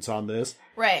insurance on this.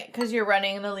 Right, because you're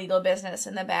running an illegal business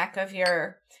in the back of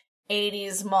your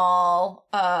 80s mall,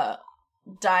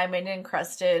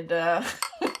 diamond-encrusted,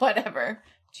 whatever.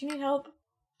 Do you need help?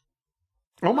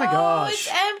 Oh my gosh. It's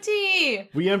empty!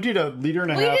 We emptied a liter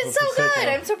and a half. We did so good!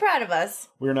 I'm so proud of us.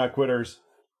 We're not quitters.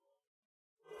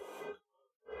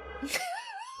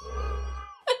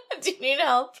 Do you need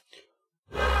help?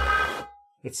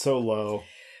 It's so low.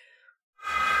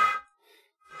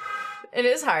 It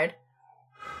is hard.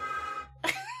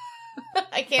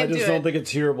 I can't do it. I just don't think it's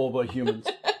hearable by humans.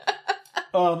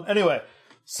 Anyway,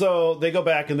 so they go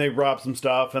back and they rob some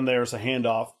stuff, and there's a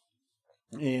handoff.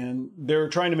 And they're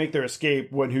trying to make their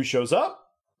escape when who shows up?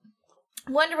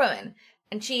 Wonder Woman.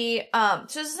 And she, so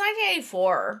this is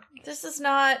 1984. This is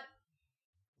not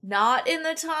in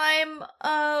the time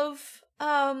of,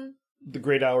 the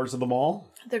great hours of the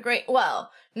mall?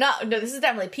 No, this is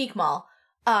definitely peak mall.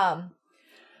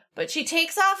 But she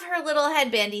takes off her little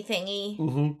headbandy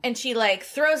thingy, and she, like,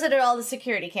 throws it at all the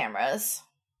security cameras.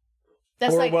 There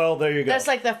you go. That's,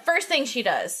 like, the first thing she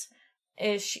does,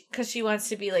 is because she wants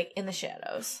to be, like, in the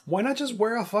shadows. Why not just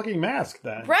wear a fucking mask,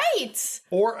 then? Right!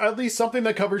 Or at least something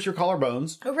that covers your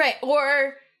collarbones. Right,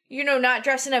 or, you know, not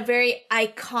dress in a very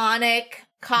iconic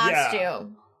costume. Yeah.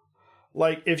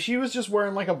 Like, if she was just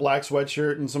wearing, like, a black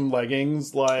sweatshirt and some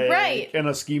leggings, like, and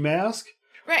a ski mask...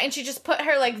 Right, and she just put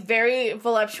her, like, very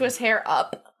voluptuous hair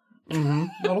up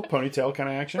Little ponytail kind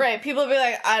of action. Right. People be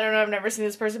like, I don't know, I've never seen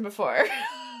this person before.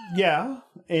 Yeah.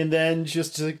 And then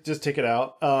just take it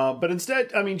out. But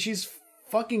instead, I mean, she's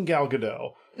fucking Gal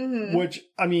Gadot. Which,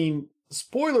 I mean,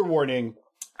 spoiler warning.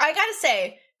 I gotta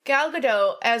say, Gal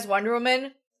Gadot as Wonder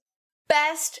Woman,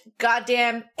 best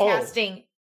goddamn casting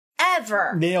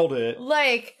ever. Nailed it.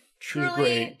 Like,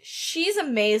 truly, she's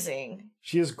amazing.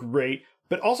 She is great.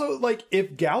 But also, like,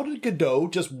 if Gal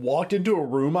Gadot just walked into a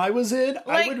room I was in,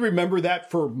 I would remember that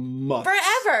for months.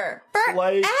 Forever.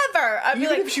 I'd be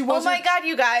like, oh my god,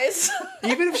 you guys.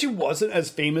 Even if she wasn't as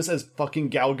famous as fucking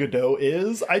Gal Gadot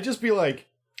is, I'd just be like...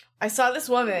 I saw this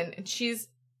woman, and she's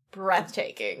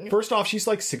breathtaking. First off, she's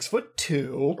like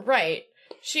 6'2". Right.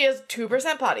 She has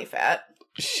 2% body fat.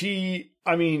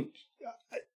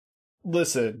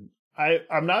 Listen,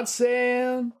 I'm not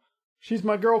saying... She's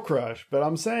my girl crush, but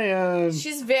I'm saying...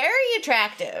 She's very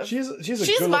attractive. She's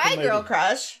my girl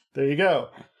crush. There you go.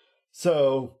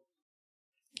 So...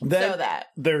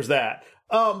 There's that.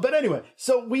 But anyway,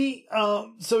 so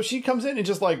she comes in and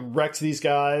just, like, wrecks these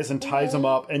guys and ties them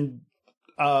up. And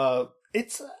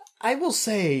it's, I will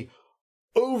say,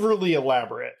 overly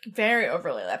elaborate. Very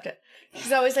overly elaborate.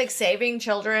 She's always, like, saving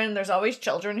children. There's always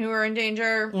children who are in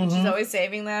danger. She's always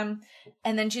saving them.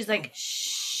 And then she's like,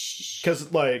 shh.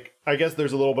 Because, like, I guess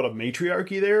there's a little bit of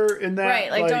matriarchy there in that.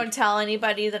 Right, like don't tell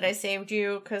anybody that I saved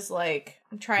you, because, like,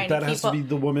 I'm trying to keep... That has to be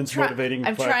the woman's motivating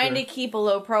factor. I'm trying to keep a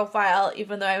low profile,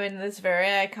 even though I'm in this very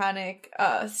iconic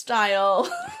style.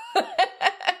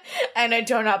 And I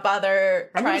do not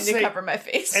bother trying to cover my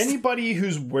face. Anybody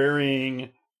who's wearing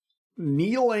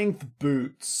knee-length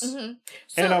boots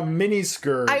and a mini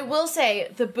skirt... I will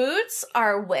say, the boots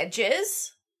are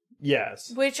wedges.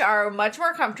 Yes. Which are much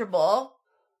more comfortable.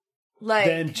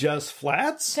 Than just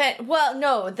flats?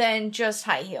 Than just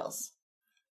high heels.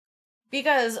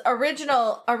 Because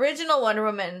original Wonder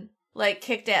Woman, like,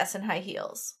 kicked ass in high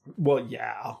heels. Well,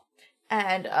 yeah.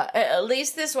 And at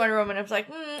least this Wonder Woman is like,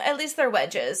 at least they're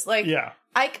wedges. Like, yeah.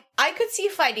 I could see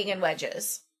fighting in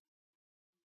wedges.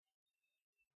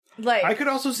 Like, I could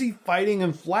also see fighting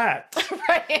in flat.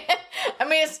 Right? I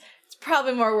mean, it's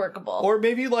probably more workable. Or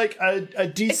maybe, like, a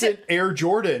decent Air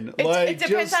Jordan. It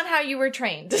depends on how you were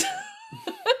trained.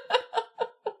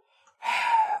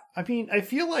 I mean, I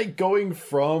feel like going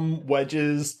from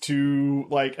wedges to,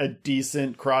 like, a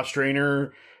decent cross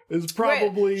trainer is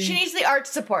probably... Right. She needs the arch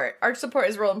support. Arch support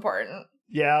is real important.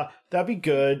 Yeah, that'd be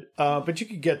good. But you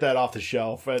could get that off the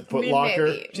shelf at Foot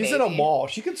Locker. She's in a mall.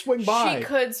 She could swing by. She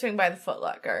could swing by the Foot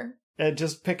Locker. And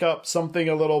just pick up something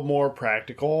a little more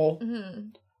practical.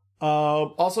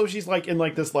 Also, she's, like, in,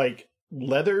 like, this, like,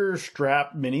 leather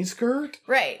strap miniskirt.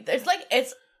 Right.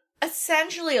 It's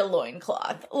essentially a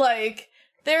loincloth. Like,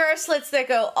 there are slits that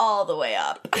go all the way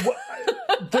up.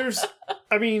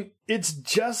 It's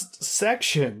just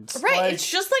sections. Right, like, it's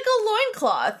just like a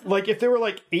loincloth. Like, if there were,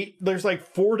 like, there's, like,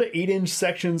 4 to 8 inch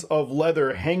sections of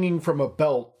leather hanging from a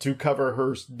belt to cover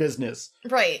her business.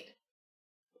 Right.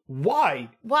 Why?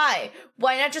 Why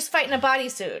not just fight in a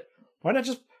bodysuit? Why not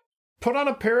just put on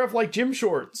a pair of, like, gym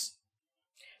shorts?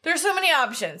 There's so many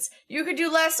options. You could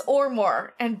do less or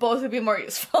more, and both would be more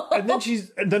useful. And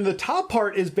then the top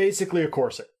part is basically a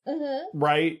corset.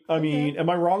 Right? I mean, am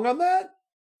I wrong on that?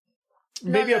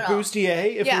 Maybe a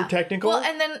bustier, if you're technical. Well,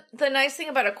 and then the nice thing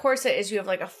about a corset is you have,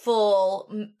 like, a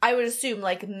full, I would assume,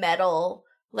 like, metal,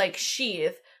 like,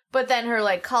 sheath. But then her,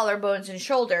 like, collarbones and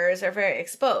shoulders are very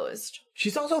exposed.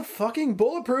 She's also fucking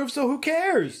bulletproof, so who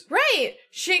cares? Right.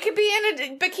 She could be in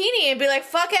a bikini and be like,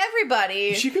 fuck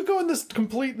everybody. She could go in this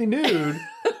completely nude.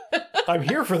 I'm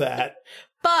here for that.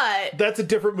 But... that's a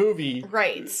different movie.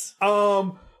 Right.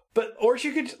 Or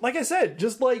she could, like I said,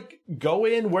 just, like, go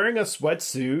in wearing a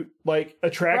sweatsuit, like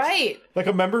a like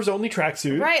a members only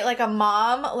tracksuit. Right, like a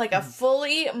mom, like a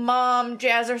fully mom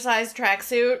jazzercise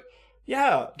tracksuit.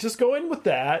 Yeah, just go in with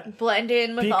that. Blend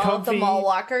in with all of the mall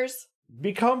walkers.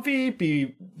 Be comfy,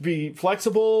 be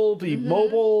flexible, be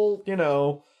mobile, you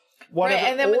know, whatever. Right,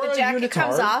 and then when the jacket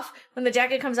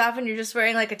comes off and you're just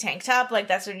wearing, like, a tank top, like,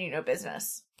 that's when you know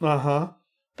business. Uh-huh.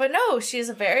 But no, she has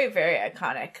a very, very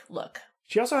iconic look.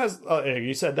 She also has,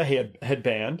 you said, the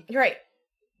headband. Right.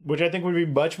 Which I think would be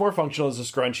much more functional as a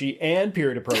scrunchie and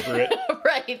period appropriate.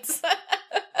 Right.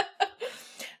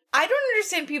 I don't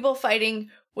understand people fighting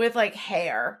with, like,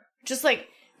 hair. Just, like,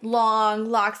 long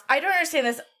locks. I don't understand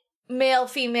this male,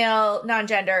 female,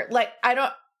 non-gender. Like,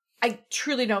 I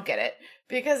truly don't get it.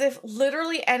 Because if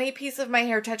literally any piece of my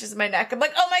hair touches my neck, I'm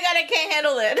like, oh my god, I can't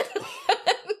handle it.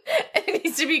 It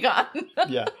needs to be gone.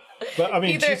 Yeah. But, I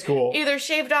mean, she's cool. Either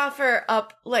shaved off or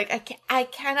up. Like, I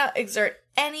cannot exert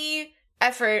any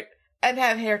effort and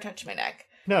have hair touch my neck.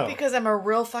 No. Because I'm a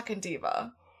real fucking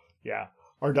diva. Yeah.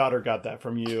 Our daughter got that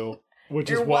from you, which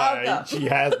You're is why welcome. she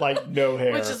has, like, no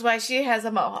hair. Which is why she has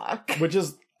a mohawk. Which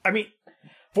is, I mean,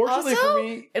 fortunately also, for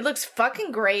me... it looks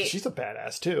fucking great. She's a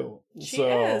badass, too. She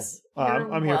is.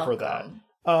 I'm here for that.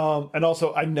 And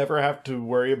also, I never have to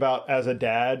worry about, as a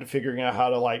dad, figuring out how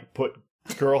to, like, put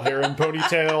girl hair in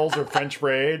ponytails or French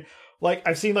braid. Like,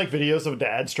 I've seen, like, videos of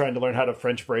dads trying to learn how to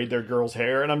French braid their girl's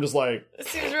hair, and I'm just like... It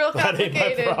seems real complicated.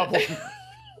 That ain't my problem.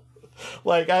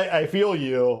 Like, I feel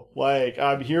you. Like,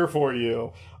 I'm here for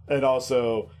you. And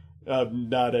also, I'm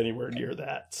not anywhere near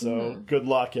that. So, good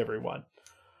luck, everyone.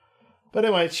 But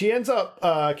anyway, she ends up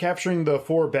capturing the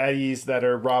 4 baddies that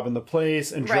are robbing the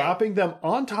place and dropping them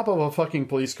on top of a fucking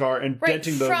police car and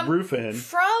denting the roof in.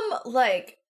 From,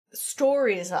 like,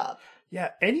 stories up. Yeah,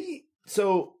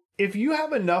 so... If you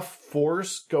have enough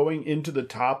force going into the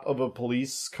top of a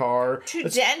police car... To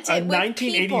dent it with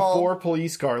 1984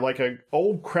 police car, like an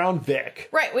old Crown Vic.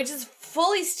 Right, which is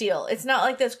fully steel. It's not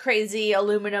like this crazy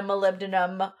aluminum,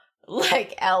 molybdenum,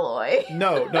 like, alloy.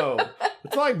 No.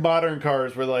 It's like modern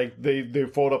cars where, like, they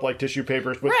fold up like tissue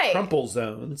papers with crumple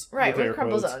zones. Right, with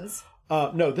crumple zones.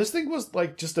 No, this thing was,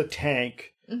 like, just a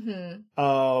tank.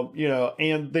 Mm-hmm. You know,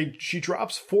 and she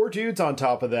drops 4 dudes on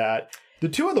top of that. The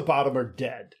 2 at the bottom are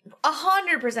dead.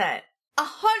 100%.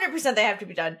 100% they have to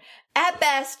be done. At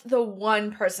best, the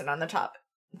 1 person on the top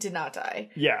did not die.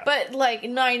 Yeah. But, like,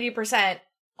 90%,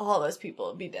 all those people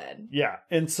would be dead. Yeah.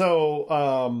 And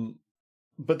so,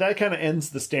 but that kind of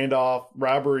ends the standoff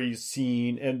robbery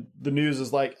scene, and the news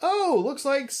is like, oh, looks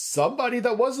like somebody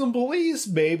that wasn't police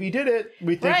maybe did it.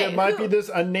 We think it might be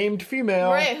this unnamed female.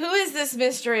 Right. Who is this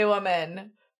mystery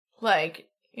woman? Like,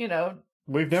 you know...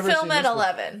 We've never film seen at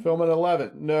 11. Film at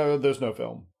 11. No, there's no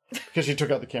film. Because she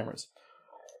took out the cameras.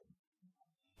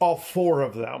 All 4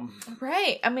 of them.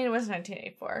 Right. I mean, it was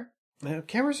 1984.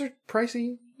 Cameras are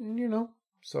pricey, you know.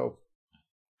 So,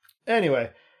 anyway.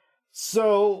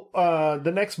 So,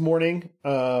 the next morning,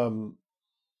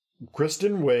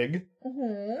 Kristen Wiig,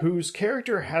 whose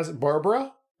character has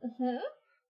Barbara,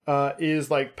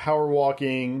 is like power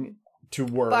walking to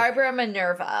work. Barbara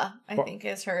Minerva, I think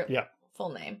is her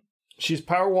full name. She's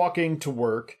power walking to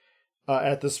work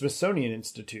at the Smithsonian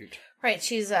Institute. Right.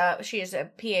 She is a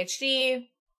PhD.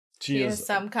 She is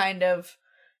some kind of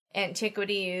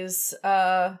antiquities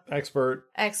expert.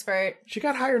 She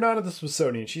got hired on at the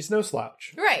Smithsonian. She's no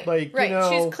slouch. Right. Like, right. You know,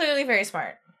 she's clearly very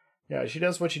smart. Yeah, she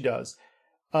does what she does.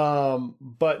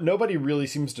 But nobody really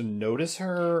seems to notice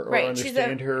her or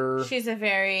understand her. She's a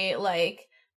very, like,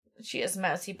 she has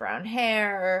mousy brown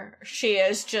hair. She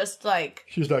is just, like...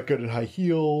 She's not good at high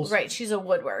heels. Right, she's a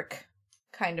woodwork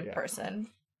kind of person.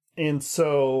 And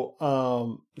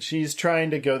so, she's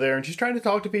trying to go there, and she's trying to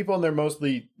talk to people, and they're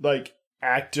mostly, like,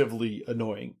 actively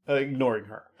ignoring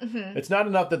her. Mm-hmm. It's not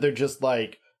enough that they're just,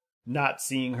 like, not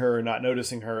seeing her, not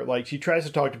noticing her. Like, she tries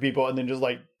to talk to people, and then just,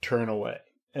 like, turn away.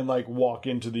 And, like, walk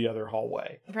into the other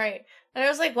hallway. Right. And I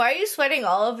was like, why are you sweating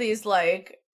all of these,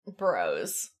 like,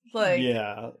 bros? Like,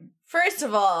 yeah. First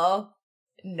of all,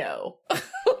 no.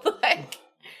 Like,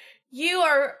 you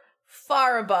are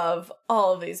far above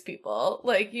all of these people.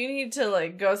 Like, you need to,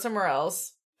 like, go somewhere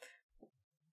else.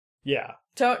 Yeah.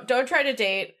 Don't try to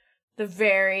date the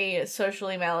very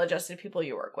socially maladjusted people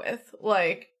you work with.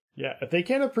 Like... Yeah, if they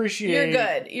can't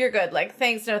appreciate... You're good. Like,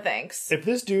 thanks, no thanks. If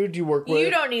this dude you work with... You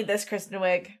don't need this, Kristen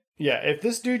Wiig. Yeah, if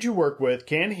this dude you work with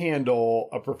can handle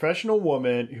a professional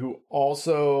woman who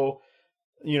also,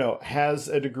 you know, has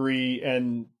a degree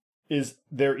and is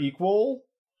their equal...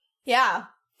 Yeah.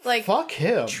 Like... Fuck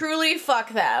him. Truly fuck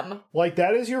them. Like,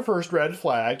 that is your first red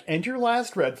flag and your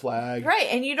last red flag. Right,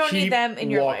 and you don't need them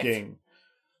in your life.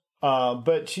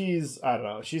 But she's... I don't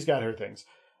know. She's got her things.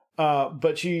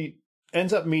 But she...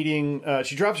 ends up meeting,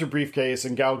 she drops her briefcase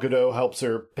and Gal Gadot helps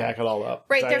her pack it all up.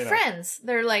 Right, they're friends.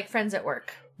 They're like friends at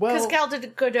work. Because Gal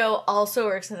Gadot also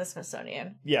works in the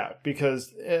Smithsonian. Yeah,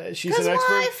 because she's an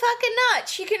expert. Why fucking not?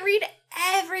 She can read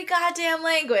every goddamn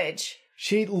language.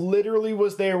 She literally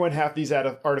was there when half these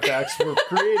artifacts were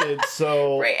created,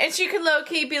 so... Right, and she could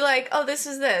low-key be like, oh, this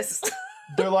is this.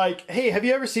 They're like, hey, have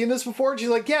you ever seen this before? And she's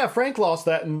like, yeah, Frank lost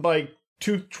that in, like,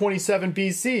 227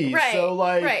 BC. Right, so,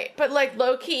 like... Right, but, like,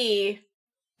 low-key...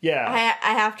 Yeah.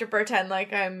 I have to pretend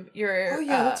like I'm your... Oh,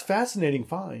 yeah, that's fascinating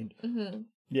find. Mm-hmm.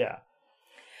 Yeah.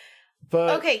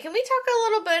 But... Okay, can we talk a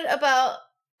little bit about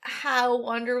how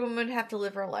Wonder Woman would have to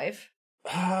live her life?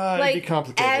 It'd be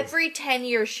complicated. Every 10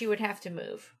 years she would have to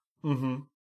move. Mm-hmm.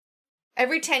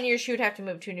 Every 10 years she would have to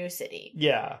move to a new city.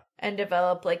 Yeah. And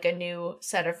develop, like, a new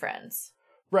set of friends.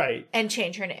 Right. And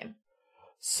change her name.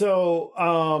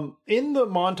 So, in the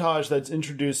montage that's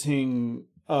introducing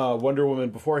Wonder Woman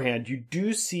beforehand, you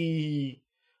do see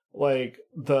like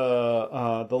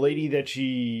the lady that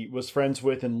she was friends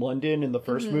with in London in the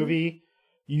first movie.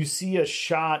 You see a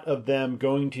shot of them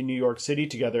going to New York City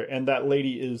together, and that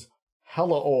lady is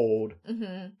hella old.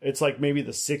 It's like maybe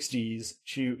the 60s.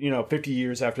 She, 50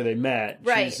 years after they met.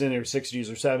 Right. She's in her 60s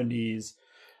or 70s.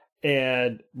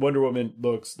 And Wonder Woman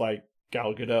looks like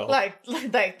Gal Gadot. Like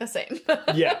the same.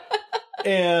 Yeah.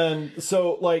 And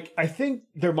so, like, I think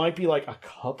there might be, like, a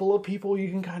couple of people you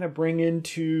can kind of bring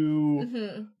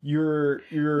into your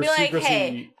be secrecy. Like,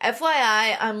 hey,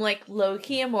 FYI, I'm, like,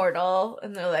 low-key immortal.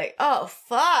 And they're like, oh,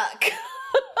 fuck.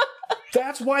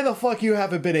 That's why the fuck you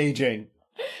haven't been aging.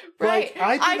 Right.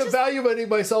 Like, I've been evaluating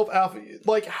myself after,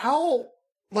 like, how,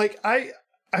 like, I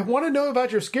want to know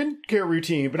about your skincare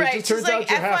routine, but it just turns out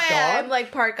you're half god. I'm,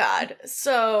 like, part god.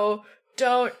 So,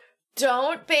 don't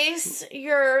base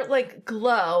your, like,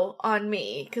 glow on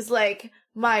me. Because, like,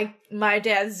 my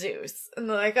dad's Zeus. And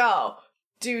they're like, oh,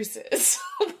 deuces.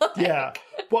 Like, yeah.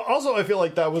 Well, also, I feel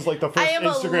like that was, like, the first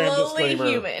Instagram disclaimer.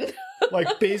 Human.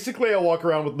 Like, basically, I walk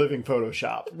around with living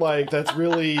Photoshop. Like, that's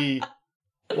really...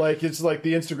 Like, it's like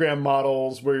the Instagram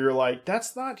models where you're like,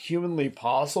 that's not humanly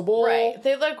possible. Right.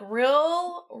 They look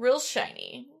real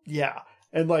shiny. Yeah.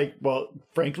 And, like, well,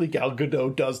 frankly, Gal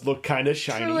Gadot does look kind of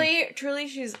shiny. Truly,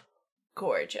 she's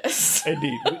gorgeous.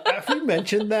 Indeed. Have we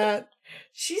mentioned that?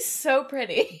 She's so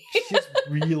pretty. She's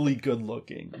really good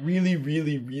looking. Really,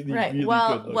 really, really, right. really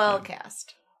good looking. Well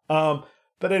cast.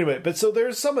 But anyway, so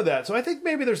there's some of that. So I think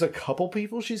maybe there's a couple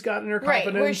people she's got in her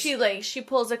confidence. Right, where she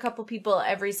pulls a couple people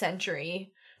every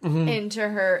century into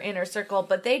her inner circle,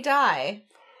 but they die.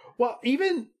 Well,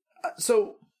 even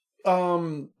so,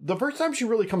 the first time she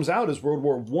really comes out is World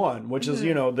War I, which is,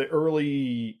 the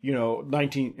early,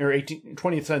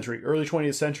 20th century, early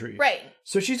 20th century. Right.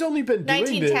 So she's only been doing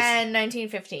 1910,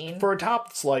 1915. For a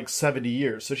top, like, 70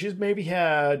 years. So she's maybe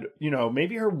had,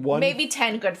 maybe her one... Maybe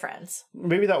 10 good friends.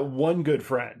 Maybe that one good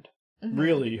friend.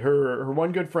 Really. Her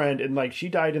one good friend. And, like, she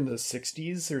died in the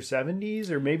 60s or 70s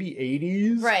or maybe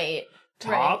 80s. Right.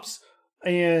 Tops.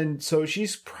 Right. And so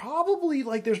she's probably,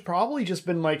 like, there's probably just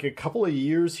been, like, a couple of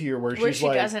years here where she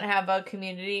doesn't have a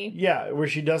community. Yeah, where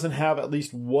she doesn't have at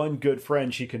least one good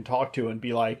friend she can talk to and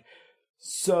be like,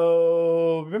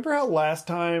 so, remember how last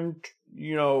time,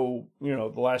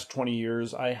 the last 20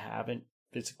 years, I haven't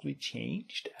physically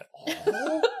changed at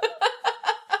all?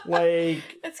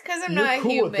 Like, it's because I'm not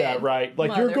cool human. With that, right?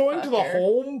 Like, you're going to the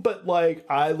home, but, like,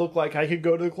 I look like I could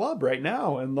go to the club right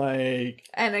now and, like...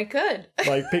 And I could.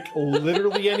 Like, pick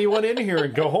literally anyone in here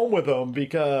and go home with them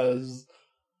because,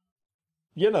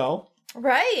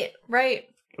 Right.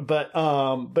 But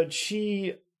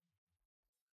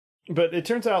it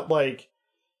turns out, like,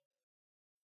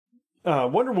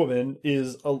 Wonder Woman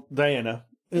Diana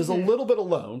is a little bit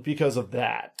alone because of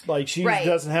that. Like, she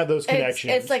doesn't have those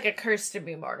connections. It's like a curse to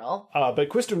be mortal. But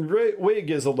Kristen Wiig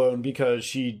is alone because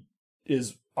she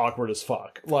is awkward as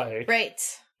fuck. Like, right.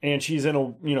 And she's in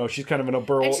a, she's kind of in a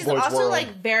boys' and she's also world.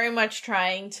 like very much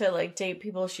trying to like date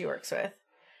people she works with.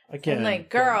 Again, and like,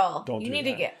 girl, don't you do need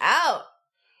that. to get out.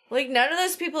 Like, none of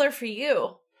those people are for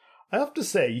you. I have to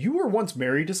say, you were once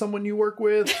married to someone you work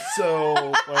with,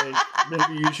 so like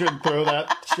maybe you shouldn't throw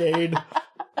that shade.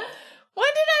 When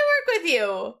did I work with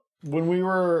you? When we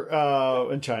were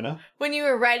in China. When you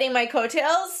were riding my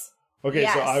coattails? Okay,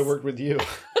 yes. So I worked with you.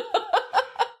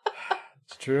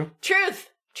 It's true. Truth.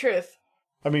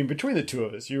 I mean, between the two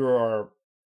of us, you are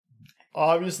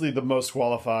obviously the most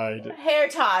qualified. Hair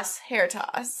toss. You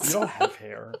don't have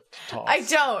hair to toss. I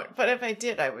don't, but if I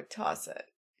did, I would toss it.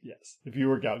 Yes, if you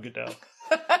were Gal Gadot.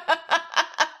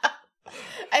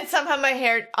 And somehow my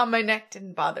hair on my neck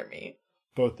didn't bother me.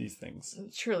 Both these things.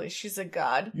 Truly, she's a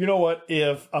god. You know what?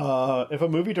 If a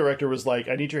movie director was like,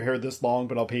 I need your hair this long,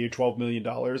 but I'll pay you $12 million,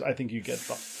 I think you get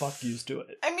the fuck used to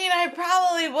it. I mean, I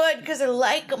probably would, because I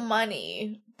like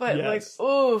money. But, yes. like,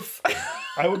 oof.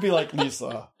 I would be like,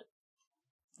 Lisa,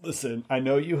 listen, I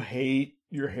know you hate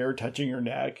your hair touching your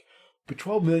neck, but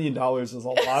 $12 million is a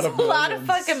lot of a lot of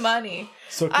fucking money.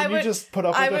 So can you just put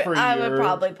up with it for a year? I would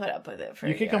probably put up with it for a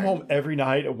year. You can come home every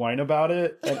night and whine about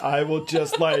it, and I will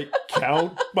just, like,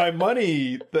 count my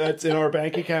money that's in our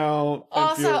bank account.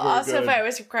 Also, if I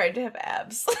was required to have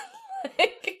abs.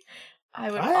 Like,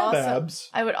 I have abs.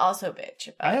 I would also bitch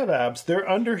about I have abs. They're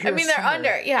under here. I mean, they're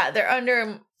under. Yeah, they're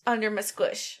under my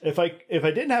squish. If I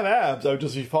didn't have abs, I would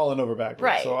just be falling over backwards.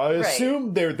 Right. So I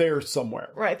assume they're there somewhere.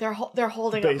 Right. They're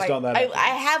holding based up my, on that. I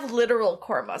have literal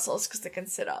core muscles because they can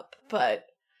sit up, but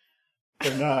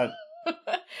they're not.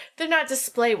 They're not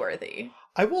display worthy.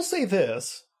 I will say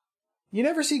this: you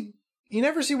never see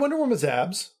Wonder Woman's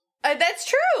abs. That's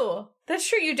true.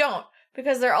 You don't.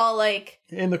 because they're all like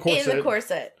in the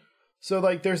corset. So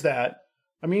like there's that.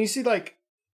 I mean, you see like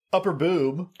upper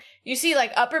boob. You see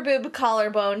like upper boob,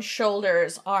 collarbone,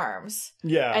 shoulders, arms.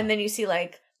 Yeah. And then you see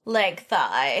like leg,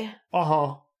 thigh.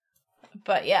 Uh-huh.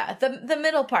 But yeah, the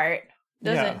middle part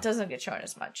doesn't get shown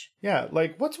as much. Yeah,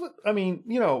 like I mean,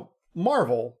 you know,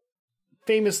 Marvel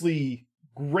famously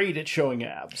great at showing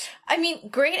abs. I mean,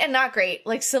 great and not great.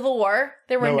 Like Civil War,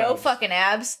 there were no fucking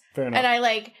abs. Fair enough. And I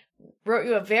like wrote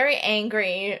you a very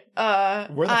angry where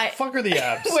the fuck are the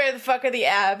abs? Where the fuck are the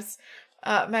abs?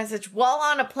 Message while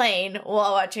on a plane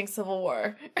while watching Civil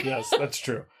War. Yes, that's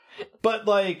true. But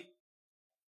like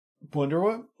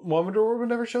Wonder Woman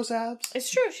never shows abs.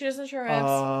 It's true, she doesn't show her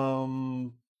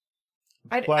abs.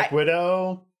 Black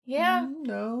Widow? Yeah.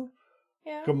 No.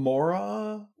 Yeah.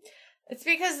 Gamora? It's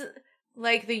because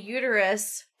like the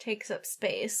uterus takes up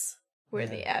space where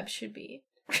the abs should be.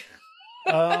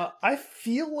 I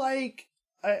feel like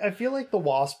the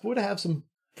Wasp would have some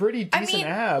pretty decent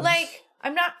abs. Like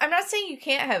I'm not saying you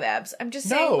can't have abs. I'm just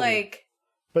saying like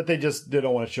but they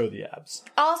don't want to show the abs.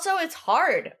 Also, it's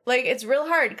hard. Like it's real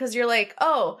hard because you're like,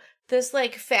 "Oh, this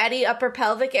like fatty upper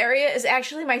pelvic area is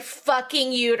actually my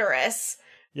fucking uterus."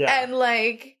 Yeah. And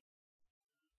like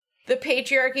the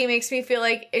patriarchy makes me feel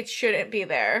like it shouldn't be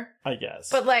there. I guess.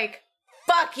 But like,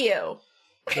 fuck you.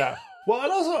 Yeah. Well,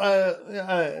 and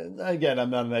also, again,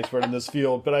 I'm not an expert in this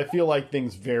field, but I feel like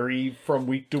things vary from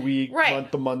week to week,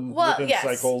 month to month, within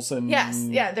cycles, and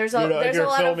there's a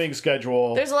lot filming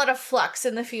schedule. There's a lot of flux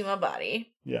in the female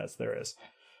body. Yes, there is,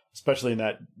 especially in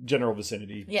that general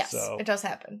vicinity. Yes, so. It does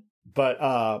happen.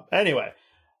 But anyway,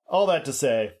 all that to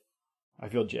say, I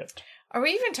feel gypped. Are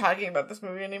we even talking about this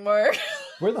movie anymore?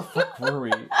 Where the fuck were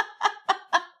we?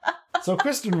 So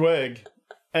Kristen Wiig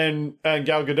and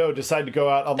Gal Gadot decide to go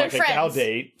out on like a gal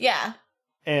date. Yeah.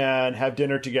 And have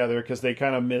dinner together because they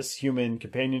kind of miss human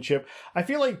companionship. I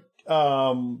feel like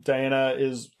Diana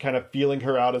is kind of feeling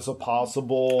her out as a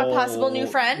possible new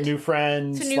friend. New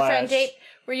friend. It's a new friend date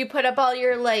where you put up all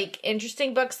your like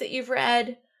interesting books that you've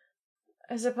read.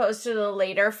 As opposed to the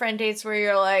later friend dates where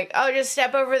you're like, oh, just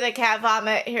step over the cat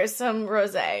vomit. Here's some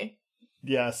rosé.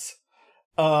 Yes.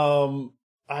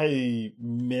 I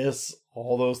miss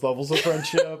all those levels of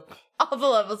friendship. All the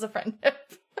levels of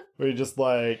friendship. Where you're just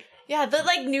like... Yeah, the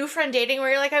like new friend dating where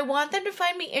you're like, I want them to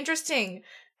find me interesting.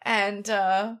 And,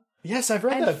 yes, I've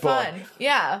read that fun. Book.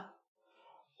 Yeah.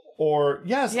 Or,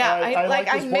 yes, yeah,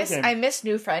 I miss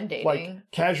new friend dating.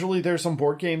 Like, casually there's some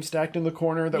board games stacked in the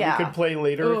corner that we could play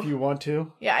later if you want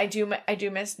to. Yeah, I do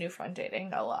miss new friend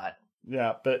dating a lot.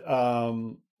 Yeah, but,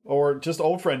 or just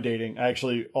old friend dating,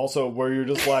 actually, also, where you're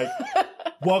just like,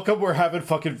 welcome, we're having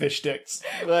fucking fish sticks.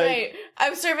 Like, right.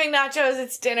 I'm serving nachos,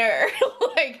 it's dinner.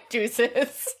 Like,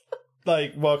 deuces.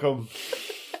 Like, welcome.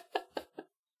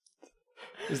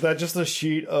 Is that just a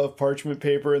sheet of parchment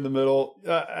paper in the middle?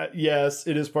 Yes,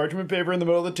 it is parchment paper in the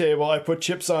middle of the table. I put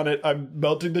chips on it. I'm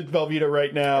melting the Velveeta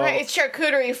right now. Right, it's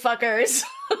charcuterie, fuckers.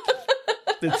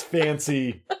 It's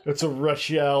fancy. It's a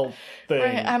Rochelle thing.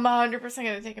 Right, I'm 100% going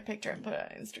to take a picture and put it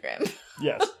on Instagram.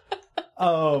 Yes.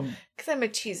 Because I'm a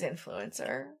cheese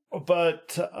influencer.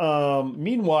 But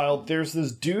meanwhile, there's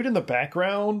this dude in the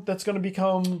background that's going to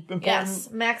become important. Yes,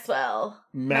 Maxwell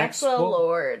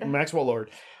Lord. Maxwell Lord.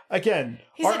 Again,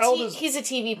 he's a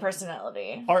TV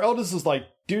personality. Our eldest is like,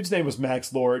 dude's name was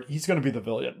Max Lord. He's going to be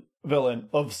the villain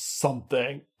of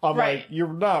something. I'm like,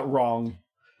 you're not wrong.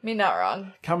 I mean, not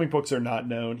wrong. Comic books are not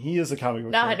known. He is a comic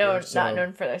book not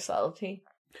known for their subtlety.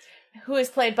 Who is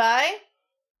played by?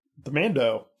 The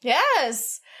Mando.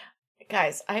 Yes.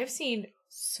 Guys, I have seen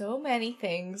so many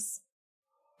things.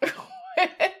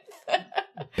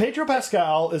 Pedro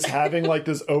Pascal is having like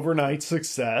this overnight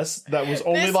success that was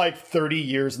only like 30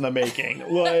 years in the making.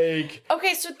 Like,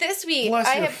 okay, so this week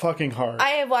bless your fucking heart. I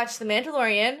have watched The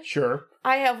Mandalorian. Sure.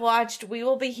 I have watched We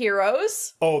Will Be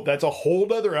Heroes. Oh, that's a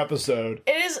whole other episode.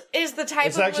 It is the type of movie.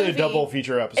 It's actually a double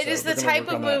feature episode. It is the type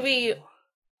of movie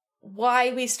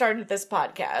why we started this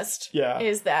podcast. Yeah.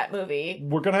 Is that movie.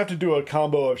 We're going to have to do a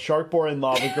combo of Shark Boy and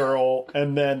Lava Girl,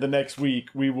 and then the next week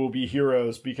We Will Be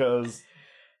Heroes because...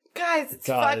 Guys, it's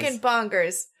fucking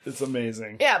bonkers. It's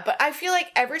amazing. Yeah, but I feel like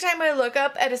every time I look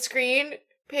up at a screen,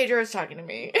 Pedro's talking to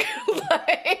me.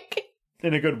 Like...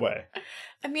 In a good way.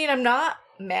 I mean, I'm not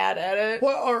mad at it.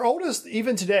 Well, our oldest,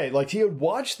 even today, like, he had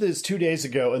watched this 2 days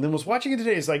ago and then was watching it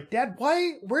today. He's like, Dad,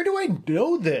 where do I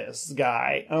know this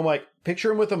guy? And I'm like,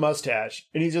 picture him with a mustache.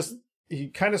 And he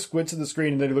kind of squints at the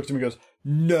screen and then he looks at me and goes,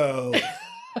 no.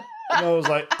 And I was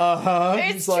like, uh-huh.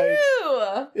 It's true.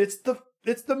 Like, it's the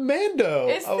it's the Mando.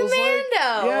 It's the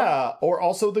Mando. Yeah. Or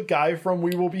also the guy from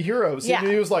We Will Be Heroes. Yeah. And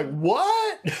he was like,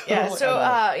 what? Yeah,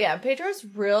 so, Pedro's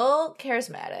real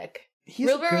charismatic. He's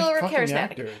real charismatic.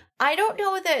 Actor. I don't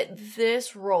know that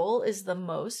this role is the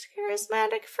most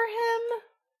charismatic for him.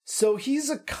 So he's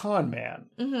a con man.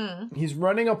 Mm-hmm. He's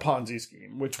running a Ponzi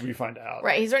scheme, which we find out.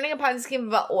 Right, he's running a Ponzi scheme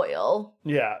about oil.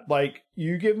 Yeah, like,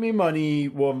 you give me money,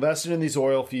 we'll invest it in these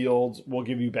oil fields, we'll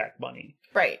give you back money.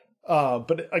 Right.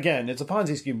 But again, it's a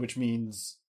Ponzi scheme, which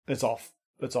means it's all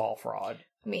fraud.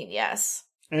 I mean, yes.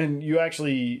 And you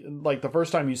actually, like, the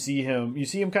first time you see him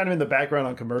kind of in the background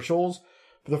on commercials,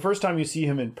 but the first time you see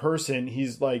him in person,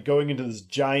 he's, like, going into this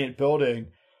giant building,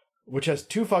 which has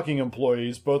 2 fucking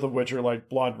employees, both of which are, like,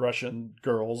 blonde Russian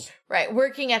girls. Right,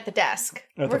 working at the desk.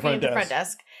 At the front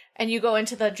desk. And you go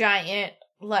into the giant,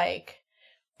 like,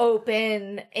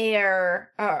 open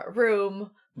air room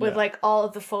with, like, all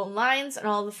of the phone lines, and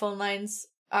all the phone lines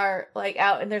are, like,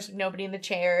 out, and there's nobody in the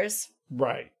chairs.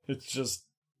 Right. It's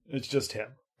just him.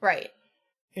 Right.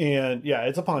 And yeah,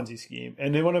 it's a Ponzi scheme.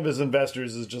 And then one of his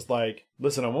investors is just like,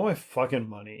 listen, I want my fucking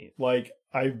money. Like,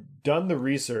 I've done the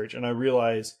research and I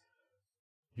realize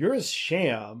you're a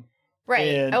sham. Right.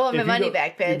 And I want my money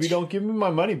back, bitch. If you don't give me my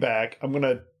money back, I'm going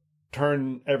to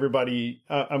turn everybody,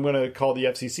 I'm going to call the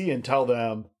FCC and tell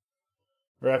them,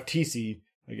 or FTC,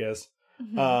 I guess,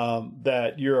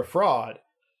 that you're a fraud.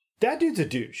 That dude's a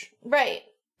douche. Right.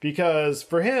 Because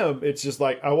for him, it's just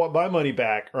like, I want my money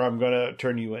back or I'm going to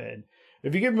turn you in.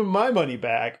 If you give me my money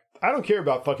back, I don't care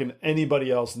about fucking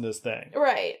anybody else in this thing.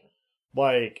 Right.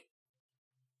 Like,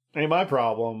 ain't my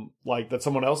problem, like, that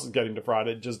someone else is getting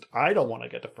defrauded. Just, I don't want to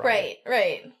get defrauded.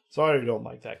 Right. So I don't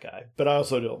like that guy. But I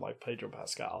also don't like Pedro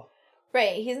Pascal.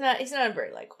 Right. He's not a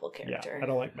very likable character. Yeah, I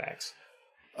don't like Max.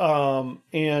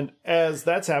 And as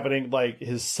that's happening, like,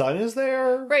 his son is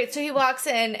there. Right, so he walks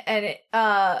in and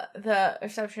the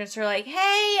receptionists are like,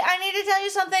 hey, I need to tell you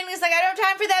something. And he's like, I don't have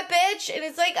time for that, bitch. And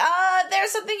it's like,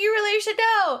 there's something you really should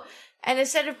know. And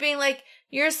instead of being like,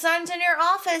 your son's in your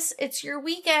office, it's your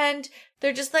weekend,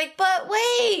 they're just like, but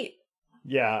wait.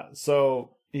 Yeah,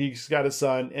 so he's got his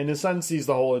son, and his son sees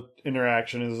the whole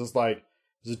interaction and is just like,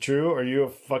 is it true? Are you a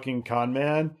fucking con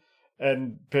man?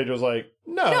 And Pedro's like,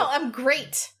 no, I'm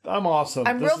great. I'm awesome.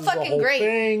 I'm real fucking great.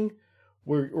 Thing.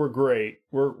 We're great.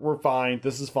 We're fine.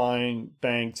 This is fine.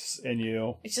 Thanks, and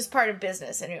you. It's just part of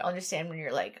business, and you understand when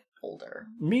you're like older.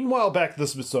 Meanwhile, back at the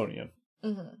Smithsonian,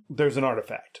 there's an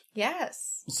artifact.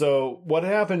 Yes. So what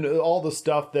happened? All the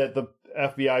stuff that the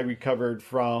FBI recovered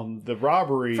from the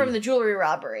robbery, from the jewelry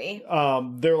robbery.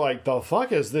 They're like, the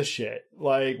fuck is this shit?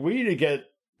 Like, we need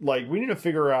to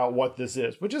figure out what this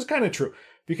is, which is kind of true.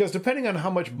 Because depending on how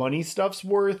much money stuff's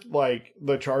worth, like,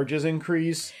 the charges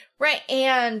increase. Right,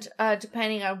 and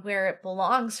depending on where it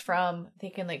belongs from,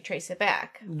 they can, like, trace it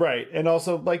back. Right, and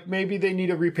also, like, maybe they need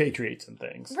to repatriate some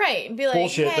things. Right, and be like,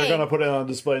 bullshit, hey. They're gonna put it on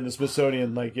display in the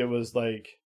Smithsonian like it was,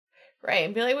 like... Right,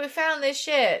 and be like, we found this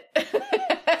shit. It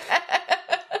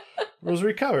was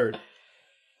recovered.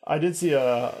 I did see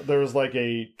there was, like,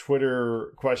 a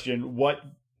Twitter question, what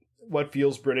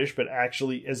feels British but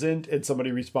actually isn't, and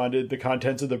somebody responded, the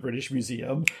contents of the British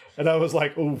Museum, and I was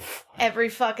like, oof. Every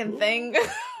fucking thing.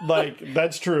 Like,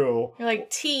 that's true. You're like,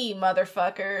 tea,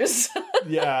 motherfuckers.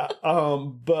 Yeah,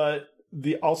 but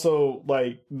also,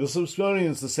 like, the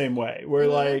Smithsonian's the same way, where,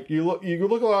 like, you look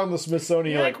around the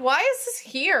Smithsonian, you're like, why is this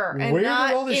here and where not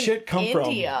did all this shit come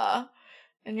India?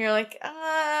 And you're like,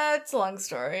 it's a long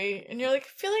story. And you're like, I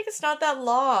feel like it's not that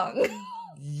long.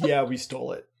 Yeah, we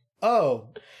stole it. Oh.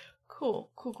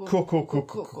 Cool.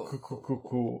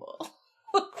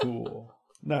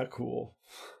 Not cool.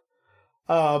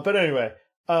 But anyway,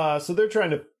 so they're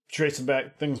trying to trace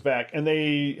things back, and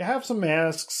they have some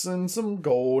masks and some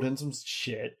gold and some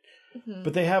shit,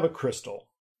 but they have a crystal.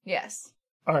 Yes.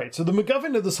 All right, so the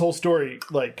MacGuffin of this whole story,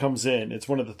 like, comes in. It's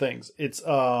one of the things. It's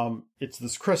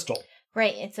this crystal.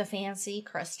 Right, it's a fancy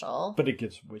crystal. But it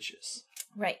gives wishes.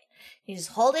 Right. You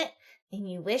just hold it,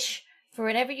 and you wish for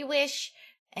whatever you wish,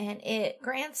 and it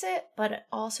grants it, but it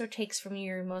also takes from you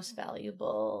your most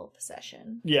valuable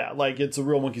possession. Yeah, like, it's a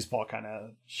real monkey's paw kind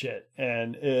of shit,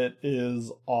 and it is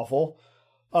awful.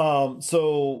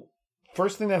 So,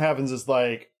 first thing that happens is,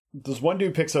 like, this one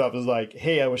dude picks it up and is like,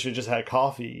 hey, I wish I just had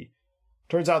coffee.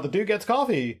 Turns out the dude gets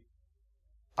coffee.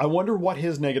 I wonder what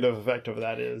his negative effect of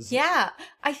that is. Yeah,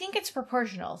 I think it's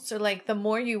proportional. So, like, the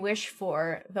more you wish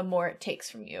for, the more it takes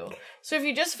from you. So if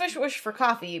you just wish for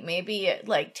coffee, maybe it,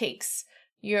 like, takes...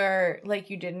 you're like,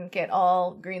 you didn't get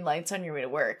all green lights on your way to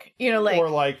work. You know, like, or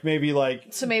like maybe like,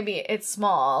 so maybe it's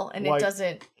small and like, it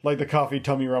doesn't, like the coffee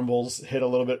tummy rumbles hit a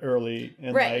little bit early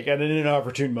and like at an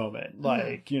inopportune moment,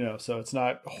 like, you know, so it's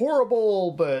not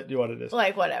horrible, but what it is,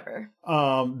 like, whatever.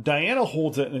 Diana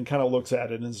holds it and kind of looks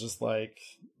at it and is just like,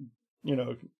 you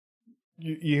know,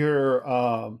 you hear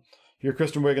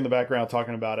Kristen Wiig in the background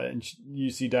talking about it, and you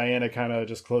see Diana kind of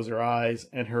just close her eyes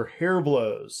and her hair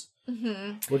blows.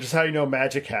 Which is how you know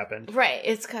magic happened. Right.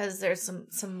 It's because there's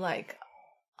some like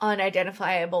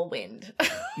unidentifiable wind.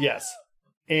 Yes.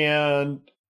 And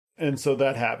so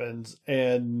that happens,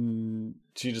 and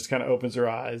she just kind of opens her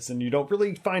eyes, and you don't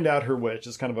really find out her wish.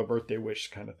 It's kind of a birthday wish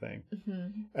kind of thing.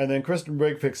 And then Kristen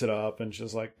Wiig picks it up, and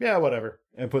she's like, yeah, whatever,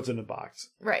 and puts it in a box.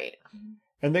 Right.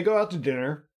 And they go out to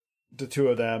dinner, the two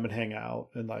of them, and hang out,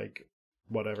 and like,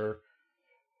 whatever.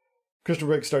 Kristen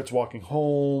Wiig starts walking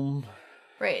home.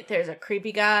 Right, there's a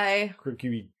creepy guy.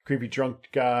 Creepy drunk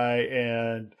guy,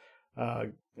 and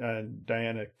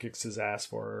Diana kicks his ass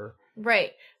for her.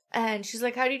 Right. And she's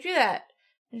like, how do you do that?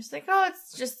 And she's like, oh,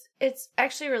 it's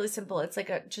actually really simple. It's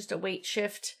like just a weight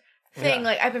shift thing. Yeah.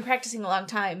 Like, I've been practicing a long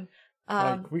time.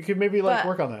 Like, we could maybe like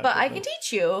work on that. But I can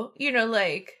teach you, you know,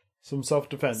 like some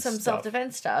self-defense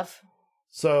stuff.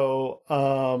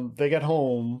 So, they get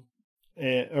home,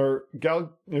 or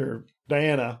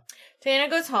Diana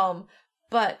goes home.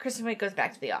 But Kristen Wiig goes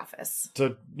back to the office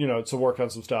to work on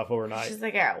some stuff overnight. She's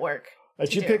like at work. And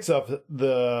she picks up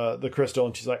the crystal,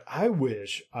 and she's like, I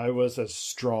wish I was as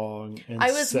strong and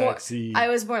sexy. I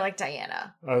was more like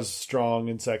Diana. I was strong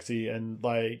and sexy, and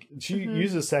like she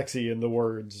uses sexy in the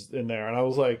words in there, and I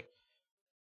was like,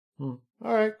 all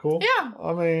right, cool. Yeah.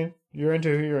 I mean, you're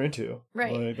into who you're into.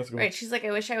 Right. Like, that's cool. Right. She's like,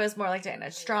 I wish I was more like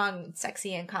Diana, strong,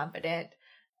 sexy, and confident.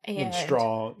 And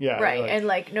strong, yeah, right, and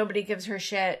like nobody gives her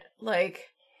shit. Like,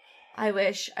 I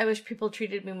wish people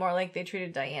treated me more like they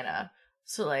treated Diana.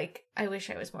 So like, I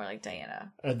wish I was more like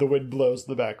Diana. And the wind blows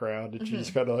in the background, and she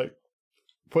just kind of like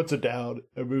puts it down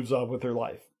and moves on with her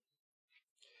life.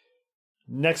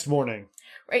 Next morning,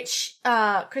 right?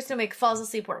 Kristen Wiig falls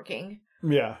asleep working.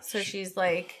 Yeah, so she's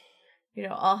like, you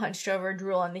know, all hunched over,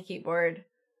 drool on the keyboard,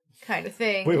 kind of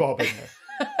thing. We've all been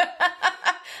there.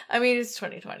 I mean, it's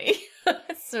 2020.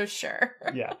 So sure.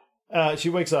 Yeah. She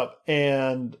wakes up,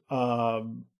 and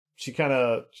she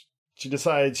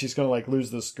decides she's going to like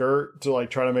lose the skirt to like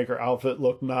try to make her outfit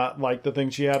look not like the thing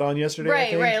she had on yesterday.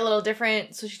 Right, a little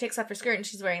different. So she takes off her skirt, and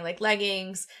she's wearing like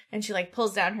leggings, and she like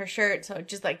pulls down her shirt so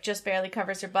it just barely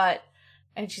covers her butt,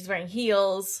 and she's wearing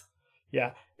heels.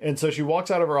 Yeah. And so she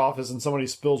walks out of her office, and somebody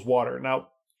spills water. Now,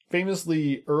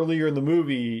 famously earlier in the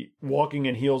movie, walking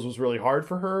in heels was really hard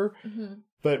for her.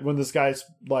 But when this guy's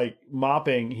like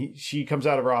mopping, she comes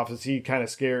out of her office. He kind of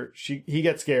scared. He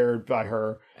gets scared by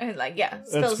her, and like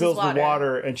spills the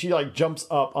water, and she like jumps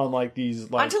up on like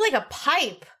these like onto like a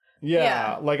pipe.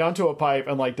 Yeah, like onto a pipe,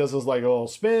 and like does this like a little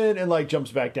spin and like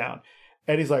jumps back down.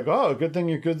 And he's like, "Oh, good thing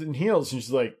you're good in heels." And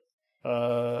she's like,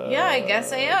 "Yeah, I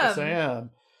guess I am."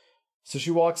 So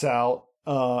she walks out.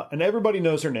 And everybody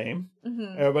knows her name.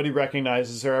 Everybody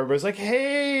recognizes her. Everybody's like,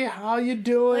 "Hey, how you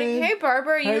doing?" Like, "Hey,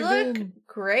 Barbara, you look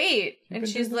great." And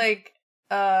she's like,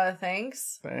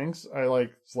 thanks. Thanks. I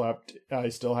like slept. I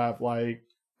still have like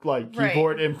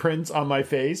keyboard imprints on my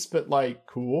face, but like,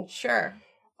 cool. Sure.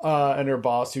 And her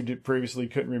boss, who previously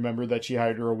couldn't remember that she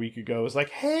hired her a week ago, is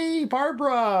like, "Hey,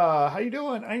 Barbara, how you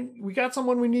doing? We got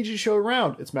someone we need you to show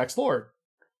around. It's Max Lord."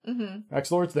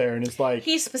 Max Lord's there, and it's like,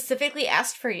 he specifically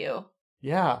asked for you.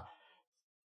 Yeah.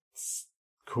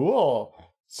 Cool.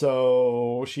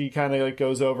 So she kind of like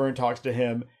goes over and talks to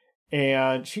him,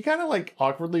 and she kind of like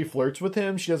awkwardly flirts with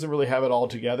him. She doesn't really have it all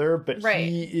together, but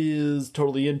he is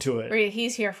totally into it. Right.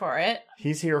 He's here for it.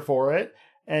 He's here for it,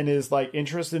 and is like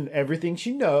interested in everything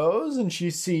she knows and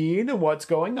she's seen and what's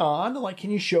going on. Like, can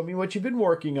you show me what you've been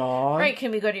working on? Right. Can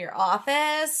we go to your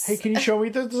office? Hey, can you show me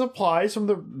the supplies from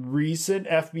the recent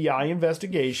FBI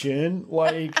investigation?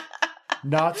 Like,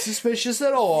 not suspicious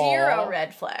at all. 0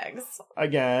 red flags.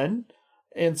 Again.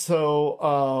 And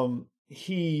so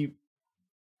he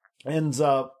ends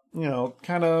up,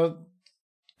 kind of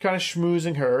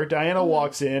schmoozing her. Diana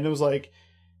walks in and was like,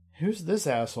 "Who's this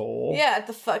asshole?" Yeah, what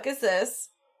the fuck is this?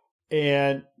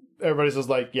 And everybody's just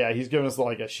like, "Yeah, he's giving us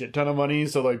like a shit ton of money,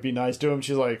 so like be nice to him."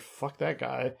 She's like, "Fuck that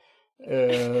guy."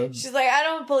 She's like, "I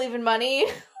don't believe in money."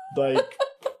 Like,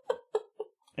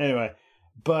 anyway.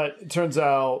 But it turns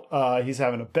out he's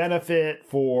having a benefit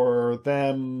for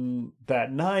them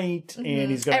that night,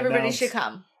 and he's going to Everybody should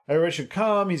come. everybody should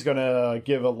come. He's going to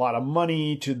give a lot of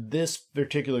money to this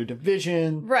particular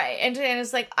division. Right. And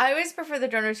Diana's like, I always prefer the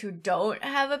donors who don't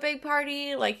have a big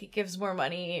party. Like, he gives more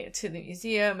money to the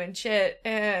museum and shit.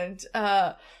 And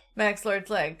Max Lord's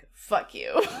like, fuck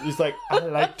you. He's like, I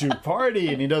like to party.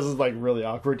 And he does this, like, really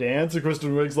awkward dance. And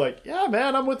Kristen Wiig's like, yeah,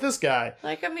 man, I'm with this guy.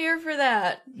 Like, I'm here for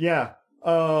that. Yeah.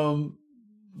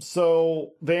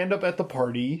 So they end up at the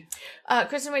party.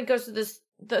 Kristen Wiig goes to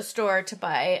the store to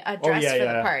buy a dress for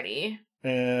the party.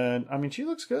 And, I mean, she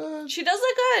looks good. She does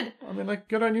look good. I mean, like,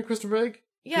 good on you, Kristen Wiig.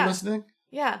 Yeah. You listening?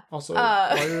 Yeah. Also,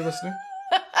 while you're listening.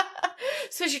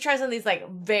 So she tries on these, like,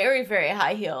 very, very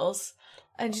high heels.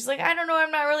 And she's like, I don't know, I'm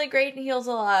not really great in heels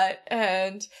a lot.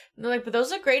 And they're like, but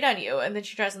those look great on you. And then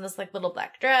she tries on this, like, little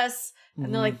black dress.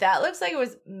 And they're like, that looks like it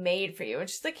was made for you. And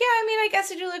she's like, yeah, I mean, I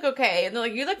guess I do look okay. And they're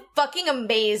like, you look fucking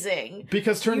amazing.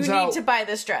 Because you need to buy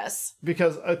this dress.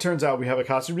 Because it turns out we have a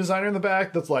costume designer in the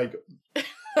back that's like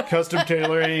custom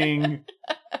tailoring,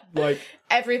 like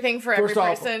everything for every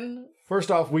person. First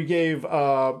off, we gave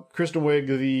Kristen Wiig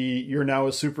the "You're Now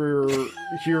a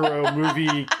Superhero"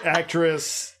 movie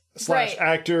actress /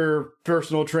 actor,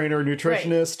 personal trainer,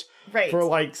 nutritionist for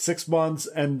like 6 months,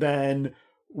 and then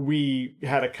we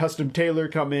had a custom tailor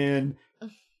come in.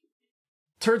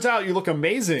 Turns out you look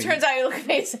amazing.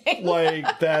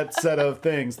 Like that set of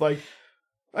things. Like,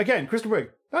 again, Kristen Wiig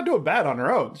not doing bad on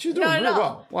her own. She's doing really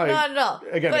well. Like, not at all.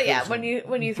 Again, but yeah, when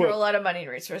you throw a lot of money and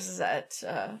resources at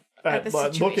the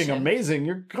situation, looking amazing,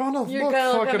 you're gonna look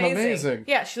fucking amazing.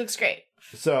 Yeah, she looks great.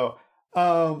 So,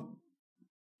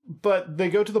 but they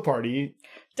go to the party.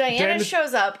 Diana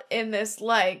shows up in this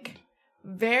like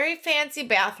very fancy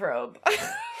bathrobe.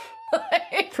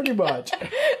 Like, pretty much.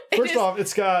 First off,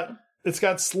 it's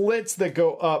got slits that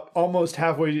go up almost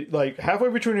halfway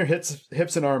between her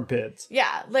hips and armpits.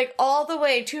 Yeah, like all the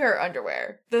way to her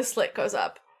underwear. The slit goes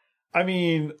up. I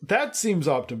mean, that seems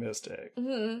optimistic.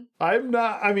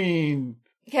 Mm-hmm.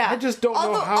 Yeah, I just don't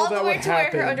know how that would happen. All the way to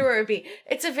where her underwear would be.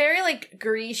 It's a very like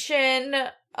Grecian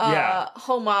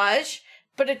homage,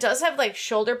 but it does have like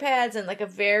shoulder pads and like a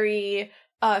very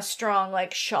strong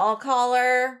like shawl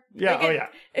collar. Yeah, like,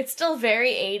 it's still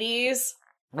very 80s.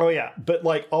 Oh yeah, but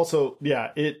like also,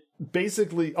 yeah, it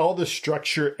basically all the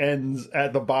structure ends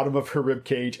at the bottom of her rib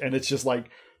cage, and it's just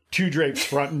like two drapes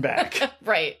front and back.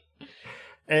 Right.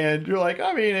 And you're like,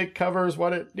 I mean, it covers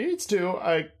what it needs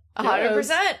to.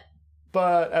 100%.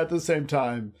 But at the same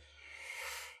time,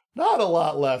 not a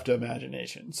lot left of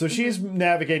imagination. So she's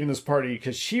navigating this party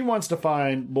because she wants to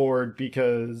find Lord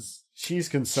because she's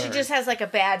concerned. She just has like a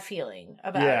bad feeling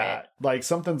about it. Yeah, like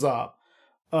something's up.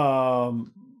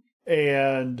 And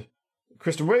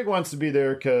Kristen Wiig wants to be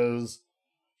there because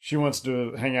she wants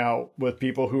to hang out with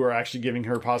people who are actually giving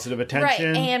her positive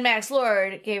attention. Right, and Max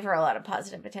Lord gave her a lot of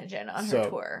positive attention on her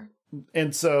tour.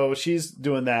 And so she's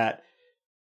doing that.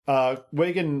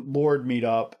 Wiig and Lord meet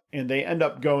up, and they end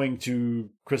up going to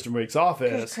Kristen Wiig's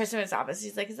office.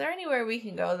 He's like, is there anywhere we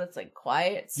can go that's like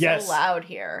quiet? It's so loud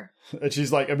here. And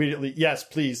she's like, immediately, yes,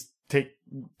 please,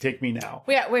 take me now.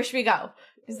 Yeah, where should we go?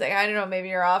 He's like, I don't know, maybe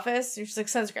your office? And she's like,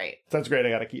 sounds great. Sounds great, I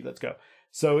got a key, let's go.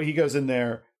 So he goes in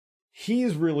there.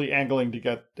 He's really angling to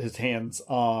get his hands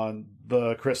on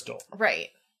the crystal. Right.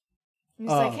 He's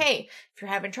like, hey, if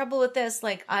you're having trouble with this,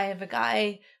 like, I have a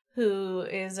guy who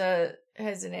has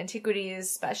an antiquities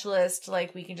specialist,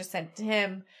 like, we can just send it to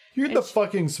him. You're the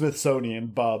fucking Smithsonian,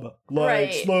 bub.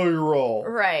 Like, slow your roll.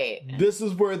 Right. This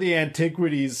is where the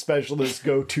antiquities specialists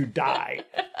go to die.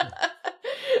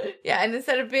 Yeah, and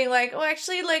instead of being like, oh,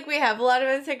 actually, like, we have a lot of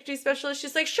antiquity specialists,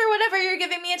 she's like, sure, whatever, you're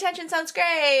giving me attention, sounds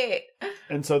great.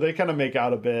 And so they kind of make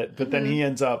out a bit, but then he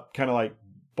ends up kind of like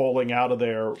bowling out of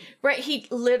there. Right, he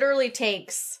literally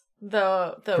takes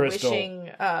the wishing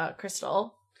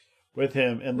crystal with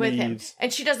him and leaves.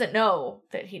 And she doesn't know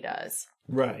that he does.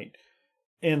 Right.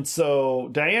 And so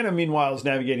Diana, meanwhile, is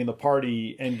navigating the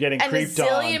party and getting creeped on.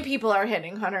 And a zillion people are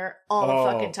hitting on her all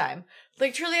the fucking time.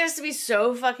 Like, truly has to be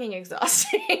so fucking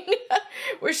exhausting.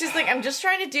 Where she's like, I'm just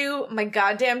trying to do my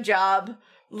goddamn job.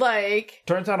 Like...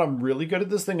 Turns out I'm really good at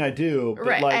this thing I do. But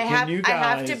right. Like, I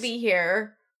have to be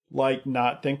here. Like,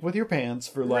 not think with your pants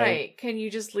for like... Right. Can you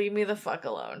just leave me the fuck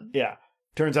alone? Yeah.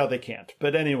 Turns out they can't.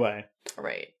 But anyway.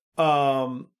 Right.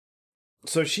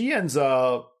 So she ends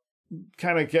up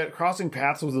kind of crossing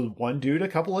paths with this one dude a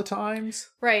couple of times.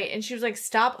 Right. And she was like,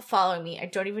 stop following me. I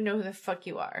don't even know who the fuck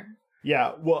you are.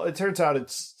 Yeah. Well, it turns out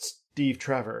it's Steve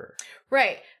Trevor.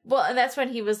 Right. Well, and that's when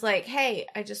he was like, hey,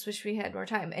 I just wish we had more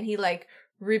time. And he like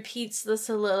repeats the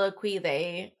soliloquy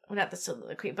not the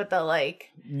soliloquy, but the like...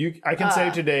 I can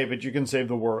save today, but you can save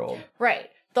the world.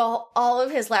 Right. All of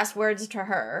his last words to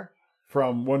her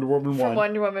from Wonder Woman 1. From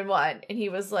Wonder Woman 1. And she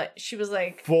was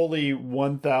like... Fully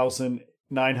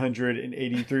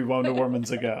 1,983 Wonder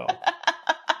Womans ago.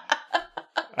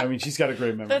 I mean, she's got a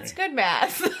great memory. That's good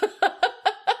math.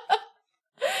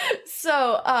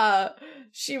 So,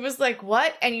 she was like,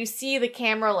 what? And you see the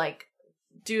camera, like,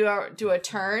 do a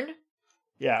turn.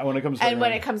 Yeah, when it comes back. And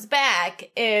when it comes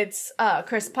back, it's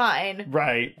Chris Pine.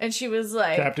 Right. And she was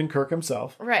like... Captain Kirk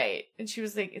himself. Right. And she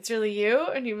was like, it's really you?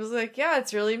 And he was like, yeah,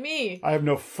 it's really me. I have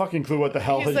no fucking clue what the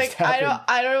hell has like, happened.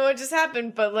 I don't know what just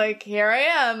happened, but, like, here I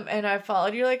am, and I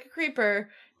followed you like a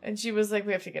creeper. And she was like,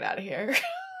 we have to get out of here.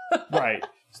 Right.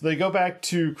 So they go back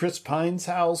to Chris Pine's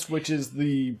house, which is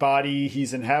the body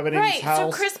he's inhabiting. His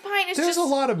house. So Chris Pine is There's a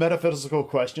lot of metaphysical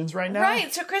questions right now.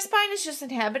 Right, so Chris Pine is just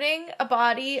inhabiting a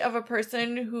body of a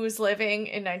person who is living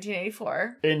in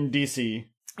 1984. In D.C.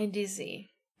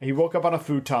 He woke up on a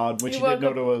futon, which he didn't know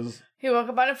it was. He woke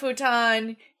up on a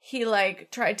futon. He,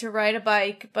 like, tried to ride a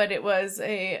bike, but it was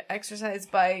a exercise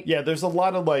bike. Yeah, there's a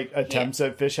lot of, like, attempts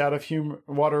at fish out of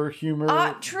water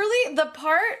humor. Truly, the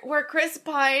part where Chris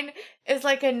Pine is,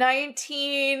 like, a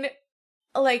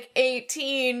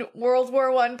 18 World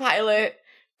War I pilot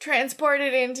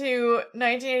transported into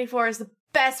 1984 is the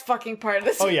best fucking part of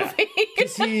this movie. Yeah.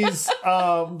 Because he's,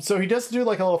 so he does do,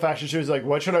 like, a little fashion show. He's like,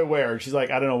 what should I wear? And she's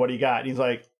like, I don't know, what do you got? And he's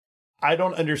like, I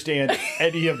don't understand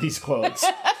any of these clothes.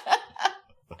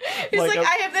 He's like,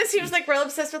 I have this. He was like real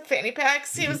obsessed with fanny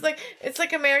packs. He was like, it's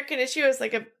like American issue. It's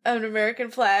like an American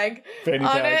flag fanny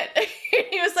on bag. it.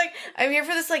 He was like, I'm here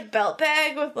for this like belt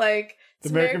bag with like the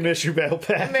American issue belt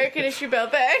bag. American issue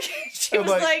belt bag. She was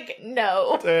like,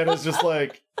 no. And it's just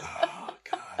like, oh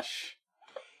gosh,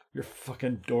 you're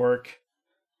fucking dork.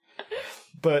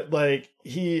 But, like,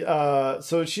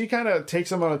 so she kind of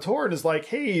takes him on a tour and is like,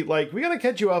 hey, like, we gotta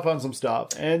catch you up on some stuff.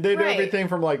 And they do everything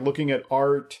from, like, looking at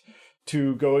art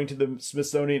to going to the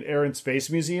Smithsonian Air and Space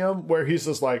Museum, where he's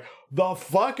just like, the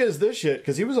fuck is this shit?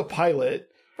 Because he was a pilot.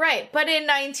 Right, but in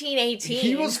 1918...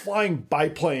 He was flying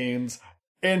biplanes,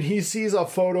 and he sees a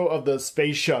photo of the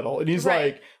space shuttle, and he's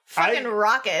like... Fucking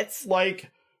rockets.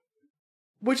 Like,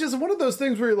 which is one of those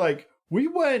things where you're like, we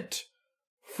went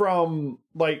from,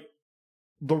 like,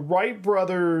 the Wright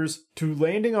brothers to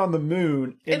landing on the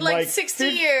moon in like 60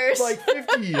 years. Like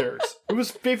 50 years. It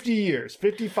was 50 years.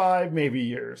 55 maybe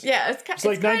years. Yeah, it's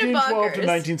like 1912 to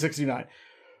 1969.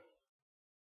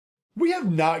 We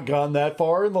have not gone that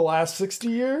far in the last 60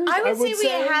 years. I would say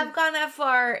we have gone that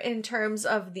far in terms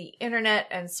of the internet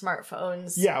and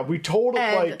smartphones. Yeah, we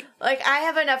totally like I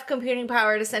have enough computing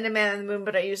power to send a man on the moon,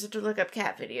 but I use it to look up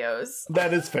cat videos.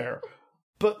 That is fair.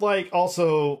 But like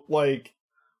also like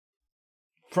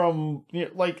from, you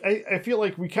know, like, I feel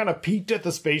like we kind of peaked at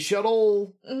the space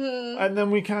shuttle, and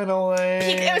then we kind of like...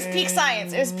 It was peak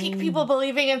science. It was peak people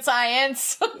believing in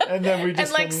science. And then we just...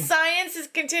 And, like, science is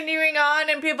continuing on,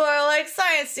 and people are like,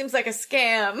 science seems like a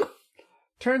scam.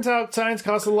 Turns out science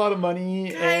costs a lot of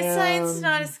money, Guys, science is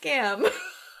not a scam.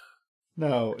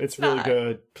 No, it's really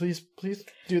good. Please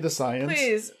do the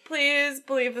science. Please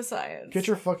believe the science. Get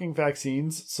your fucking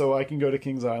vaccines so I can go to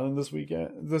Kings Island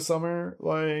this summer.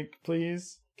 Like,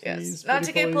 please. Yes, not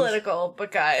to get political,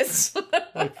 but guys.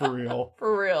 Like, for real.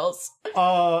 For reals.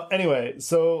 Anyway,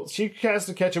 so she has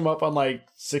to catch him up on, like,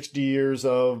 60 years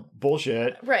of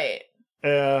bullshit. Right.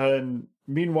 And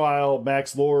meanwhile,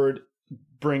 Max Lord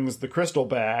brings the crystal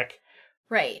back.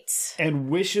 Right. And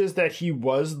wishes that he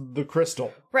was the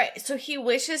crystal. Right, so he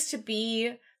wishes to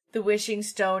be the wishing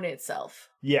stone itself.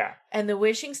 Yeah. And the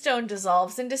wishing stone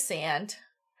dissolves into sand.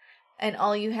 And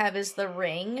all you have is the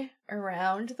ring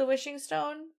around the wishing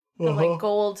stone. The like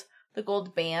gold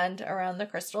band around the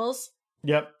crystals.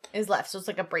 Yep. Is left. So it's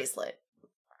like a bracelet.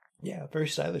 Yeah, very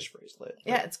stylish bracelet.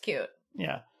 Yeah, it's cute.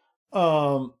 Yeah.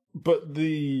 But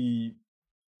the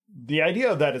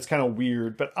idea of that is kind of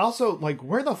weird, but also, like,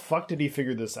 where the fuck did he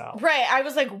figure this out? Right, I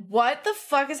was like, what the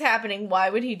fuck is happening? Why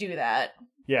would he do that?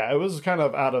 Yeah, it was kind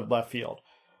of out of left field.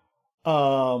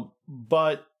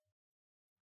 But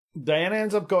Diana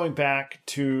ends up going back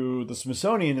to the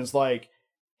Smithsonian and is like,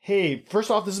 hey,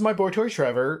 first off, this is my boy Toy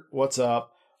Trevor. What's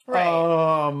up?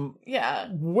 Right. Yeah.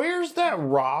 Where's that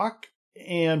rock?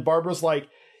 And Barbara's like,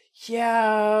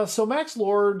 yeah, so Max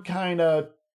Lord kind of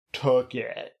took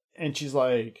it. And she's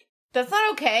like, that's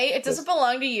not okay. It doesn't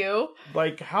belong to you.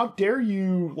 Like, how dare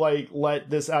you, like, let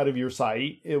this out of your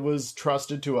sight? It was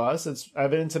trusted to us. It's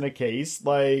evidence in a case.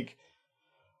 Like,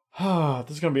 this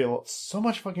is going to be so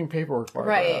much fucking paperwork,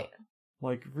 Barbara. Right.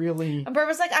 Like, really? And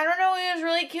Barbara's like, I don't know, he was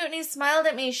really cute and he smiled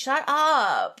at me. Shut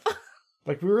up.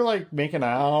 Like, we were, like, making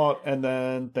out, and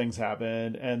then things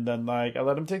happened, and then, like, I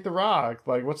let him take the rock.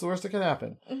 Like, what's the worst that could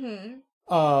happen? Mm-hmm.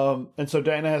 And so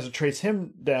Diana has to trace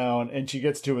him down, and she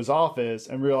gets to his office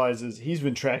and realizes he's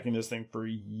been tracking this thing for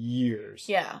years.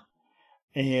 Yeah.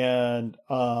 And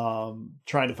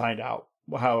trying to find out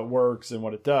how it works and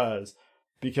what it does.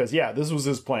 Because, yeah, this was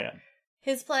his plan.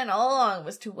 His plan all along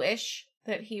was to wish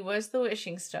that he was the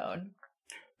wishing stone.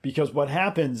 Because what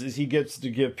happens is he gets to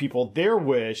give people their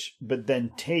wish, but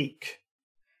then take...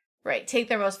 Right, take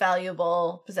their most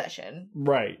valuable possession.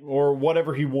 Right, or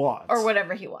whatever he wants.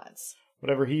 Whatever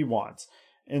he wants.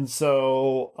 And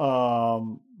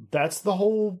so, that's the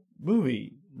whole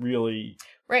movie, really.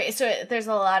 Right, so there's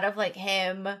a lot of, like,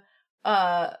 him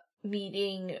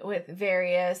meeting with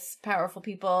various powerful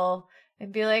people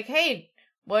and be like, hey,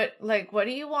 what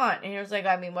do you want? And he was like,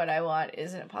 I mean, what I want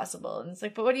isn't possible. And it's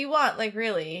like, but what do you want? Like,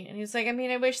 really? And he was like, I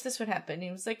mean, I wish this would happen. And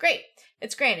he was like, great,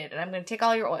 it's granted, and I'm going to take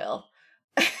all your oil.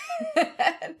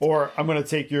 Or I'm going to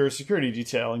take your security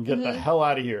detail and get the hell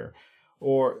out of here.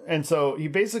 And so he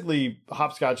basically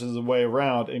hopscotches his way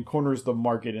around and corners the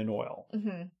market in oil.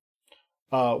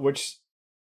 Which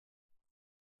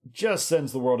just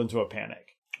sends the world into a panic.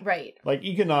 Right. Like,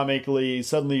 economically,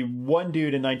 suddenly one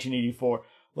dude in 1984,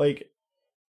 like,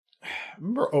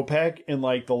 remember OPEC in,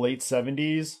 like, the late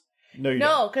 70s?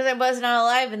 No, because I was not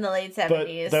alive in the late 70s.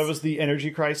 But that was the energy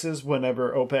crisis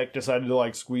whenever OPEC decided to,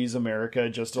 like, squeeze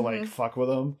America just to, like, fuck with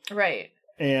them. Right.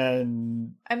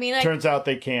 And I mean, turns out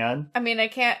they can. I mean, I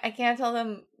can't tell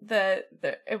them that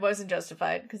it wasn't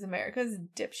justified because America's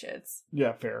dipshits.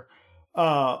 Yeah, fair.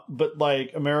 But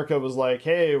like America was like,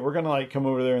 hey, we're gonna like come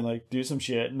over there and like do some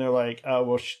shit, and they're like,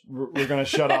 well, we're gonna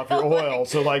shut off your oil.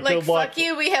 So like fuck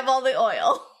you, we have all the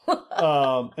oil.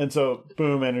 And so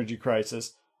boom, energy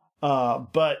crisis.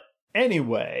 But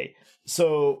anyway,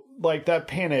 so like that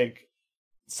panic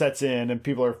sets in and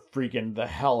people are freaking the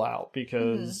hell out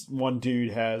because one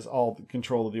dude has all the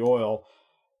control of the oil,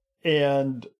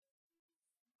 and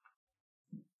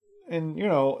you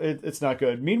know, it's not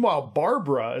good. Meanwhile,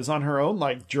 Barbara is on her own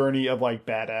like journey of like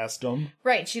badassdom.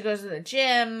 Right, she goes to the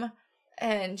gym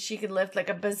and she can lift like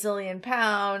a bazillion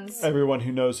pounds. Everyone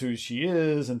who knows who she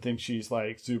is and thinks she's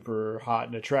like super hot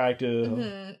and attractive.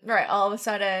 Right, all of a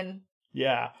sudden.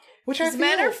 Yeah. Which These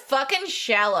men are fucking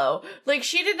shallow. Like,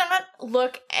 she did not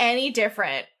look any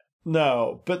different.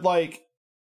 No, but like,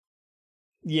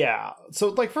 yeah. So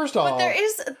like, first off,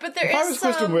 if I was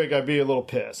Kristen Wiig, I'd be a little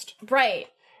pissed. Right.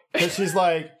 Because she's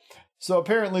like, so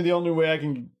apparently the only way I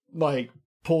can like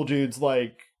pull dudes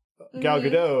like Gal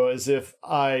Gadot is if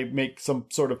I make some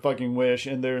sort of fucking wish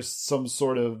and there's some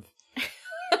sort of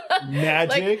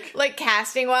magic. like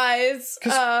casting wise.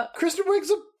 Because Kristen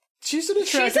Wiig's she's an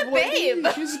attractive babe.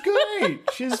 Lady. She's great.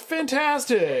 She's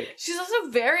fantastic. She's also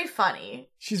very funny.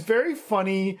 She's very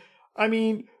funny.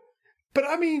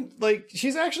 Like,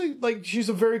 she's actually, like, she's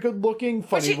a very good-looking,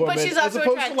 funny woman. But she's also as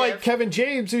opposed attractive. To, like, Kevin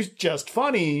James, who's just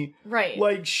funny. Right.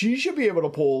 Like, she should be able to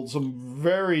pull some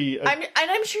very...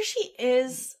 I'm sure she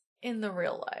is in the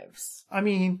real lives. I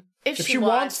mean, if she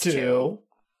wants to.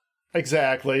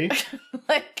 Exactly.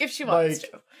 Like, if she wants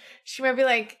to. She might be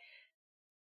like,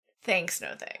 thanks, no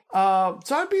thanks.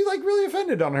 So I'd be, like, really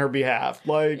offended on her behalf.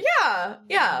 Like... Yeah.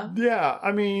 Yeah,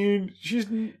 I mean, she's...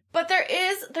 But there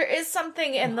is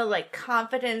something in the, like,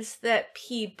 confidence that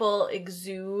people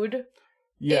exude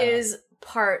is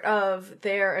part of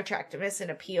their attractiveness and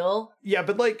appeal. Yeah,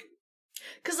 but, like...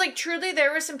 Because, like, truly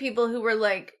there were some people who were,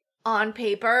 like, on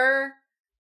paper,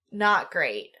 not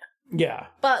great. Yeah.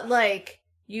 But, like,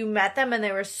 you met them and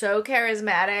they were so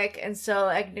charismatic and so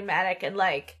enigmatic and,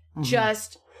 like,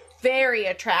 just very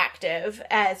attractive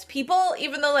as people,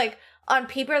 even though, like, on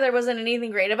paper there wasn't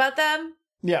anything great about them.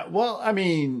 Yeah, well, I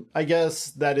mean, I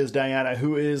guess that is Diana,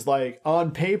 who is, like,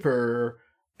 on paper,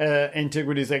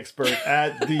 antiquities expert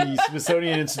at the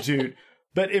Smithsonian Institute,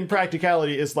 but in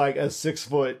practicality is, like, a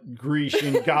 6-foot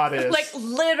Grecian goddess. Like,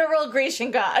 literal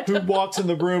Grecian god. Who walks in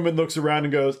the room and looks around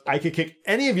and goes, I could kick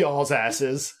any of y'all's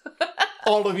asses.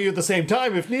 All of you at the same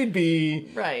time, if need be.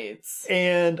 Right.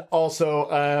 And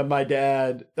also, my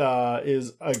dad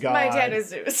is a god. My dad is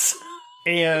Zeus.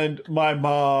 And my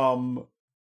mom...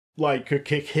 like, could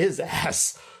kick his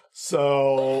ass.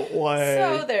 So, like...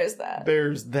 So, there's that.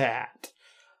 There's that.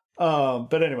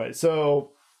 But anyway,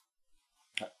 so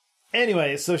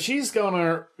she's going on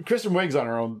her... Kristen Wiig's on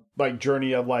her own, like,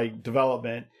 journey of, like,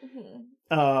 development.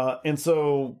 And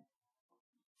so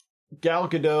Gal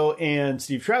Gadot and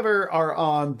Steve Trevor are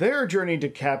on their journey to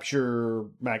capture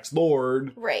Max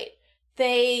Lord. Right.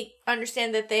 They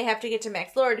understand that they have to get to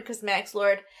Max Lord because Max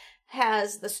Lord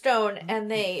has the stone, and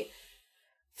they...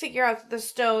 figure out that the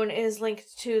stone is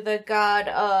linked to the god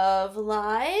of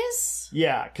lies.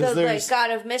 Yeah, because there's... like,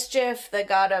 god of mischief, the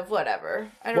god of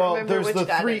whatever. I don't remember which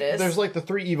god it is. There's, like, the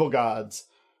three evil gods,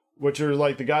 which are,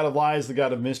 like, the god of lies, the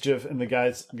god of mischief, and the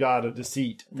god of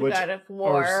deceit. God of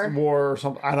war. Or war or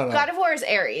something. I don't know. God of war is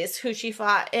Ares, who she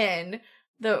fought in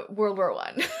the World War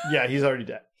I. Yeah, he's already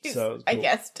dead. Cool. I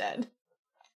guess dead.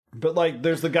 But, like,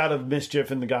 there's the god of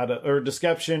mischief and the god of... or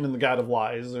deception and the god of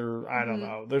lies, or I don't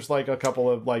know. There's, like, a couple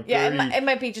of, like... Yeah, it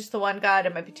might be just the one god.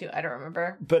 It might be two. I don't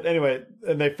remember. But anyway,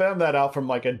 and they found that out from,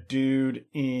 like, a dude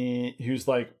who's,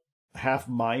 like, half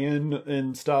Mayan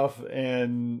and stuff,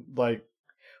 and, like...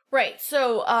 Right,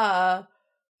 so,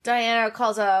 Diana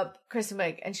calls up Kristen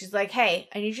Wiig, and she's like, hey,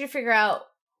 I need you to figure out...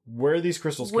 where these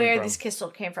crystals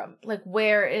came from. Like,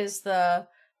 where is the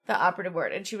operative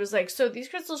word? And she was like, so these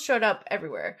crystals showed up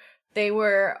everywhere. They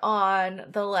were on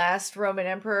the last Roman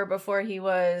emperor before he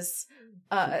was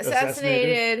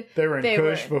assassinated. They were in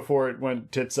Kush before it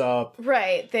went tits up.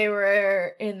 Right. They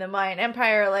were in the Mayan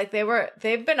Empire. Like,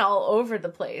 they've been all over the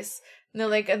place. And they're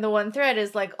like, and the one thread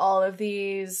is like all of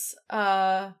these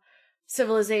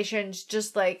civilizations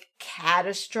just like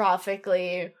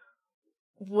catastrophically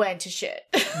went to shit.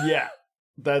 Yeah.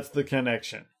 That's the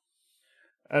connection.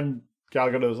 And Gal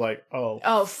Gadot's like,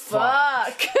 oh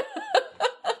fuck.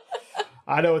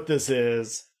 I know what this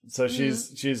is. So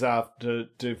she's off to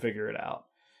figure it out.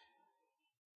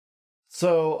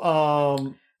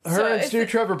 So, her and Stu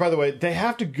Trevor, by the way, they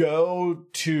have to go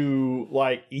to,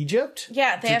 like, Egypt?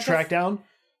 Yeah, they have to track down.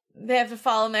 They have to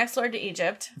follow Max Lord to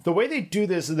Egypt. The way they do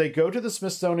this is they go to the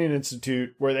Smithsonian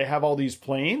Institute where they have all these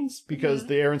planes because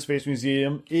the Air and Space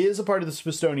Museum is a part of the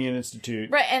Smithsonian Institute.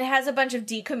 Right, and it has a bunch of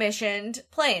decommissioned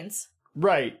planes.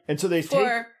 Right, and so they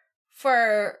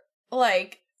for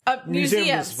like a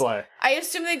museum display. I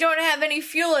assume they don't have any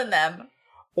fuel in them.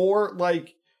 Or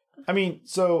like, I mean,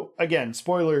 so again,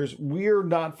 spoilers. We're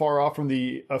not far off from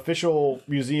the official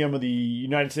museum of the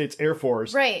United States Air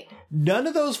Force. Right. None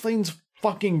of those planes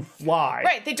fucking fly.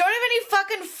 Right. They don't have any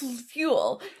fucking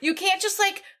fuel. You can't just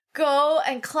like go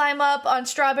and climb up on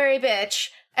Strawberry Bitch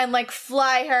and like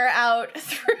fly her out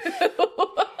through.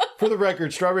 For the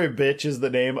record, Strawberry Bitch is the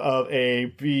name of a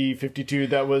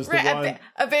B-52 that was the one...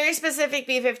 A very specific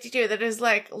B-52 that is,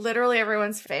 like, literally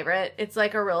everyone's favorite. It's,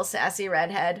 like, a real sassy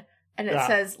redhead. And it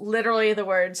says literally the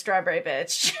word Strawberry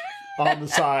Bitch. On the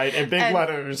side, in big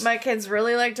letters. My kids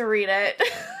really like to read it.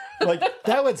 Like,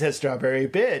 that one says Strawberry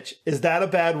Bitch. Is that a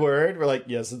bad word? We're like,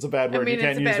 yes, it's a bad word. You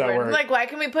can't use that word. I'm like, why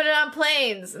can we put it on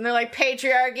planes? And they're like,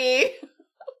 patriarchy.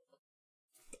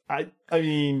 I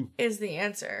mean... is the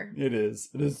answer. It is.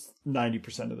 It is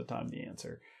 90% of the time the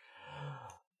answer.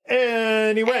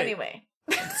 Anyway.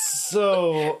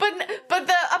 So... But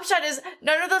the upshot is,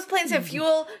 none of those planes have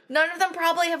fuel. None of them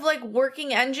probably have, like,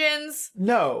 working engines.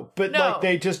 No, but, like,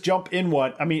 they just jump in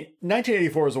one. I mean,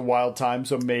 1984 was a wild time,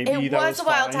 so maybe that was It was a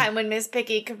wild time when Miss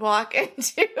Piggy could walk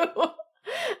into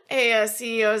a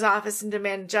CEO's office and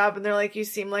demand a job, and they're like, you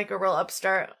seem like a real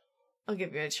upstart. I'll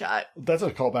give you a shot. That's a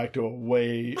callback to a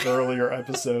way earlier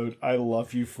episode. I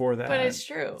love you for that. But it's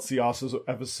true. See also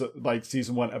episode, like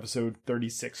season 1, episode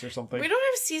 36 or something. We don't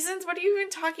have seasons? What are you even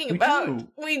talking about?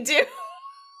 We do.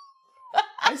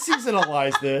 I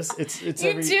seasonalize this. It's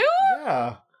you do?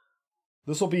 Yeah.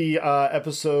 This will be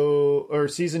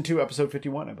season 2, episode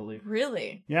 51, I believe.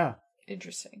 Really? Yeah.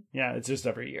 Interesting. Yeah, it's just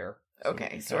every year.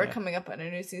 Okay, so we're coming up on a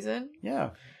new season?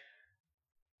 Yeah.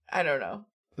 I don't know.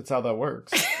 That's how that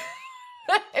works.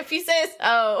 If you say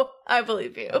so, I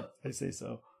believe you. I say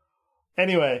so.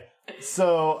 Anyway,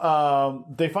 so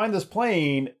they find this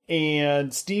plane,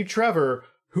 and Steve Trevor,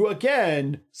 who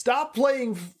again stopped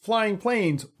flying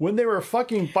planes when they were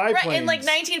fucking biplanes. Right, in like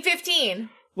 1915.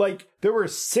 Like, there were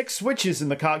 6 switches in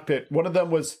the cockpit. One of them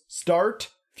was start,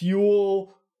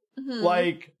 fuel,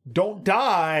 like, don't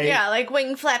die. Yeah, like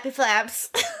wing flappy flaps.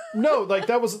 No, like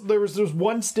there was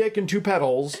 1 stick and 2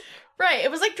 pedals. Right,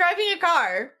 it was like driving a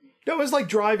car. It was like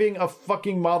driving a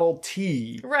fucking Model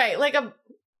T. Right, like a...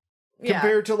 Yeah.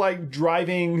 Compared to like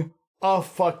driving a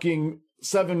fucking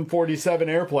 747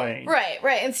 airplane. Right.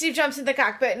 And Steve jumps in the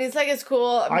cockpit and he's like, it's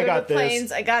cool. I'm good with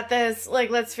planes. I got this. Like,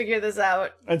 let's figure this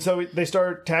out. And so they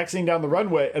start taxiing down the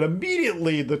runway, and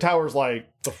immediately the tower's like,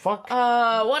 the fuck?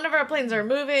 One of our planes are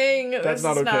moving. That's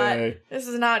not okay. This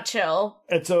is not chill.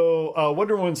 And so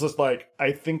Wonder Woman's just like,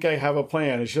 I think I have a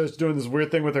plan. And she's doing this weird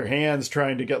thing with her hands,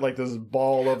 trying to get like this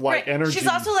ball of like energy. She's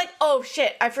also like, oh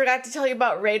shit, I forgot to tell you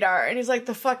about radar. And he's like,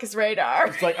 the fuck is radar?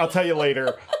 It's like, I'll tell you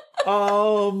later.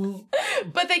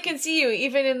 But they can see you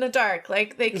even in the dark.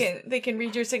 Like they can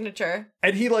read your signature.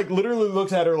 And he like literally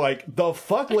looks at her like, the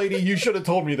fuck, lady, you should have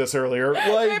told me this earlier. Like,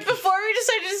 right before we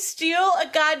decided to steal a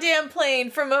goddamn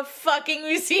plane from a fucking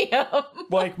museum.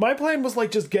 Like, my plan was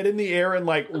like, just get in the air and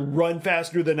like run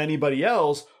faster than anybody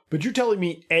else. But you're telling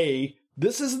me, A,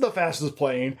 this isn't the fastest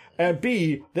plane, and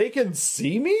B, they can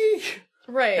see me?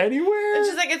 Right. Anywhere? It's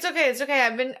just like, it's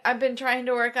okay. I've been trying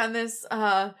to work on this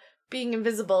being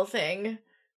invisible thing.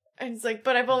 And it's like,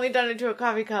 but I've only done it to a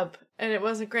coffee cup, and it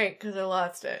wasn't great because I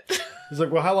lost it. He's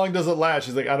like, well, how long does it last?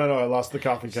 She's like, I don't know, I lost the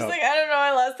coffee cup. She's like, I don't know,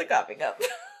 I lost the coffee cup.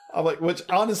 I'm like, which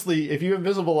honestly, if you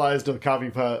invisibilized a coffee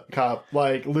cup,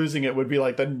 like losing it would be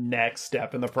like the next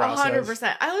step in the process.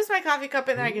 100%. I lose my coffee cup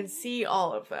and then I can see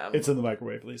all of them. It's in the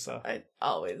microwave, Lisa. It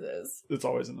always is. It's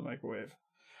always in the microwave.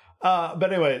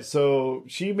 But anyway, so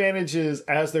she manages,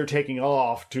 as they're taking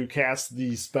off, to cast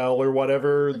the spell or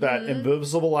whatever that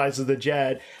invisibilizes the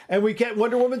jet, and we get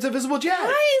Wonder Woman's invisible jet.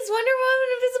 Nice! Wonder Woman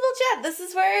invisible jet. This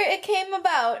is where it came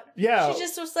about. Yeah. She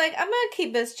just was like, I'm gonna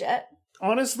keep this jet.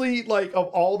 Honestly, like, of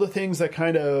all the things that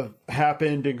kind of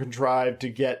happened and contrived to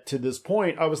get to this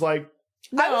point, I was like,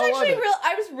 no,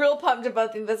 I was real pumped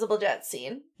about the invisible jet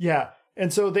scene. Yeah.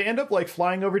 And so they end up like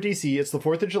flying over DC. It's the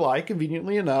 4th of July,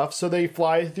 conveniently enough. So they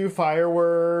fly through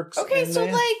fireworks. Okay, so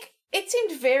like, it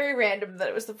seemed very random that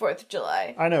it was the 4th of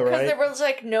July. I know, right? Because there was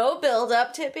like no build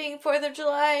up to it being 4th of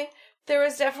July. There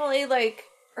was definitely like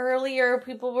earlier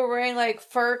people were wearing like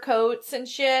fur coats and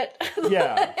shit.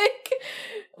 Yeah.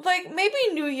 like maybe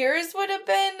New Year's would have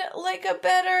been like a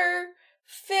better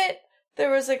fit. There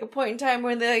was like a point in time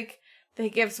where they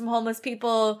give some homeless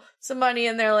people some money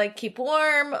and they're like, keep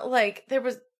warm. Like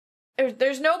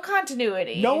there's no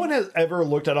continuity. No one has ever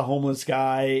looked at a homeless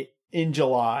guy in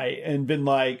July and been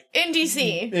like, in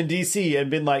DC and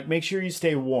been like, make sure you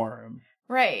stay warm.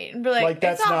 Right. And be like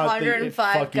that's it's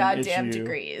 105 goddamn issue.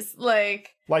 Degrees.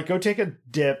 Like go take a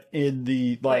dip in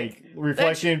the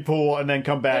reflection pool and then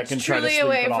come back and try to sleep it off.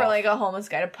 Truly a way for like a homeless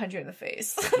guy to punch you in the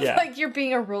face. Yeah. Like you're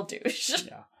being a real douche.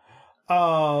 Yeah.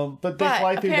 But they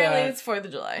fly through apparently it's 4th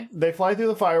of July. They fly through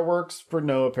the fireworks for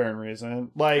no apparent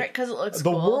reason. Like, because it looks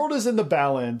the cool. world is in the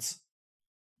balance.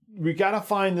 We gotta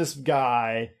find this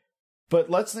guy, but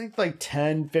let's think like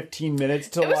 10, 15 minutes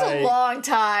to It was a long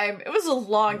time. It was a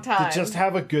long time. To just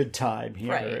have a good time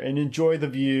here and enjoy the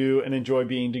view and enjoy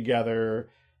being together.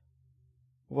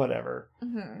 Whatever.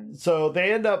 Mm-hmm. So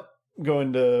they end up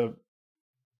going to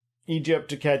Egypt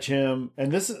to catch him, and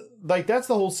this is like that's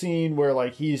the whole scene where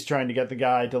like he's trying to get the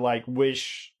guy to like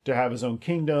wish to have his own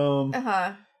kingdom,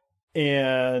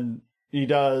 and he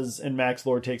does, and Max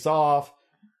Lord takes off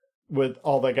with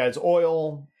all that guy's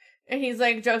oil, and he's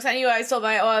like, "Joke's on you! I sold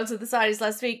my oil to the Saudis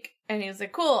last week," and he was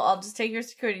like, "Cool, I'll just take your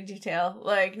security detail.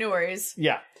 Like, no worries."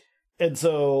 Yeah, and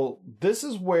so this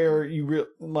is where you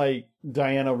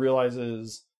Diana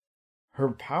realizes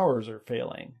her powers are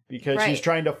failing because she's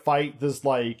trying to fight this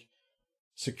like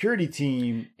security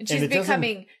team, and she's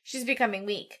becoming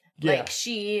weak. Yeah. Like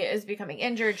she is becoming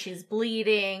injured, she's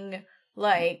bleeding,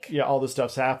 like all this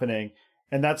stuff's happening,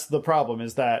 and that's the problem,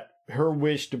 is that her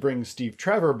wish to bring Steve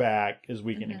Trevor back is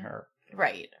weakening her.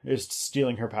 Right. It's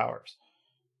stealing her powers.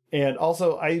 And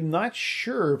also, I'm not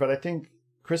sure, but I think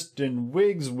Kristen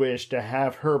Wiig's wish to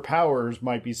have her powers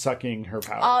might be sucking her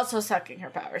powers. Also sucking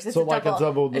her powers. It's so a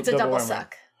double. It's a double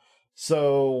suck.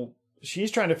 So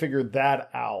she's trying to figure that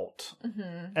out,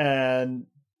 and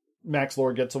Max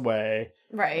Lord gets away,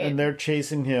 right? And they're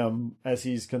chasing him as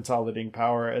he's consolidating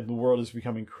power, and the world is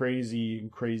becoming crazy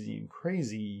and crazy and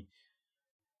crazy,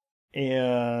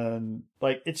 and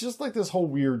like it's just like this whole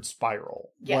weird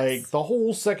spiral. Yes. Like the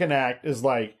whole second act is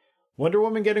like Wonder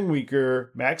Woman getting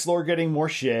weaker, Max Lord getting more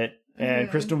shit, and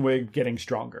Kristen Wiig getting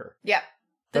stronger. Yeah.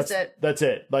 That's it. That's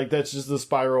it. Like, that's just the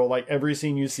spiral. Like, every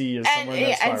scene you see is somewhere in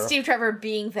that spiral. And Steve Trevor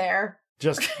being there.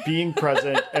 Just being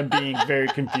present and being very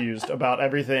confused about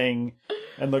everything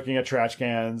and looking at trash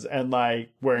cans and,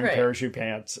 like, wearing parachute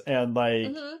pants and,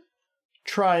 like,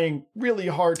 trying really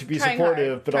hard to be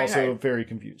supportive, but also very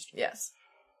confused. Yes.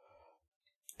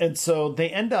 And so they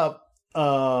end up,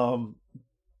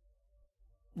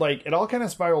 like, it all kind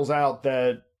of spirals out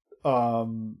that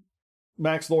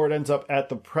Max Lord ends up at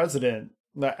the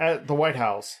White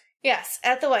House. Yes,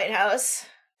 at the White House,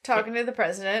 talking to the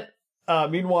president.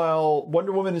 Meanwhile,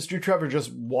 Wonder Woman and Steve Trevor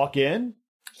just walk in.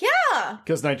 Yeah.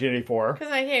 Because 1984. Because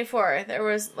 1984. There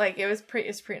was, like, it was pre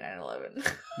 9/11.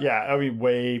 Yeah, I mean,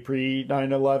 way pre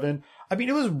 9/11. I mean,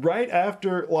 it was right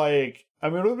after, like,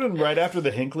 it would have been right after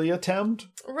the Hinckley attempt.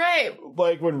 Right.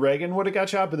 Like, when Reagan would have got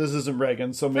shot, but this isn't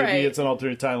Reagan, so maybe it's an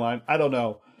alternate timeline. I don't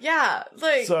know. Yeah,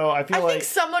 like so I think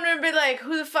someone would be like,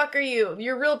 "Who the fuck are you?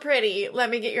 You're real pretty. Let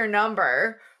me get your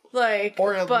number." Like,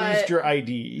 or at least your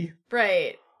ID,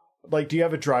 right? Like, do you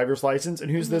have a driver's license?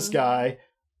 And who's this guy?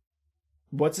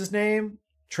 What's his name?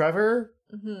 Trevor.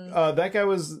 That guy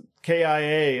was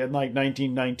KIA in like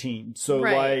 1919. So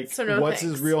like, so what's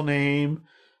his real name?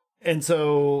 And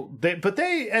so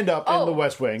they end up in the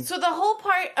West Wing. So the whole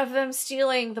part of them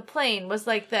stealing the plane was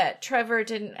like that Trevor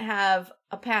didn't have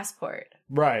a passport.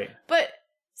 Right. But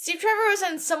Steve Trevor was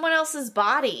in someone else's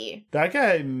body. That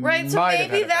guy right, so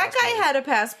maybe that guy had a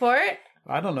passport.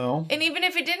 I don't know. And even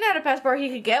if he didn't have a passport, he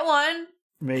could get one.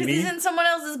 Maybe. Because he's in someone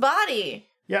else's body.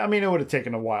 Yeah, I mean, it would have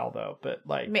taken a while, though. But,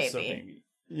 like, maybe. So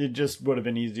it just would have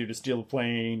been easier to steal a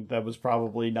plane that was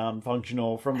probably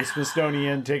non-functional from the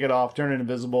Smithsonian, take it off, turn it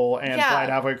invisible, and fly it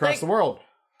halfway across the world.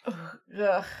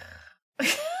 Ugh.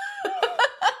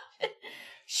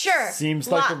 Sure.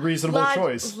 Seems like a reasonable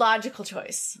choice. Logical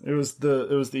choice. It was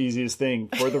the easiest thing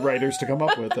for the writers to come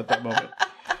up with at that moment.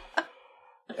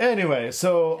 Anyway,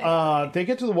 so they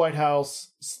get to the White House.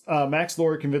 Max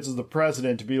Lord convinces the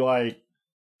president to be like,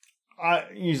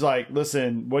 he's like,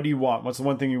 listen, what do you want? What's the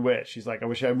one thing you wish? He's like, I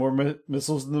wish I had more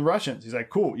missiles than the Russians. He's like,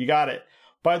 cool, you got it.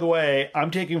 By the way, I'm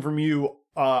taking from you,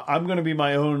 I'm going to be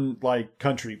my own, like,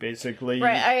 country, basically.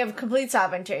 Right, I have complete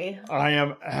sovereignty.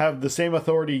 I have the same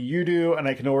authority you do, and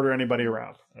I can order anybody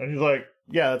around. And he's like,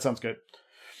 yeah, that sounds good.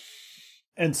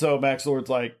 And so Max Lord's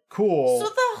like, cool. So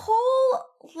the whole,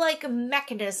 like,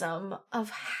 mechanism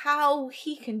of how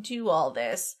he can do all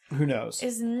this... Who knows?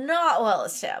 ...is not well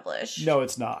established. No,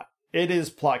 it's not. It is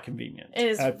plot convenient. It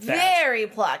is very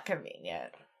plot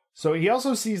convenient. So he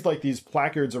also sees, like, these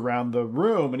placards around the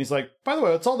room, and he's like, by the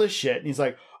way, what's all this shit? And he's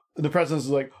like, the president is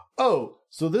like, oh,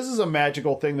 so this is a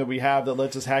magical thing that we have that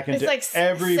lets us hack into like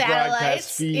every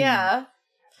broadcast feed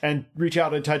and reach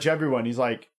out and touch everyone. He's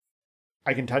like,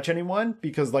 I can touch anyone?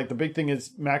 Because, like, the big thing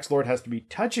is Max Lord has to be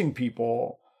touching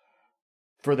people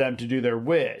for them to do their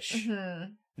wish. Mm-hmm.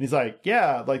 And he's like,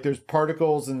 yeah, like, there's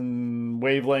particles and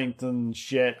wavelength and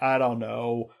shit. I don't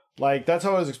know. Like, that's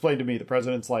how it was explained to me. The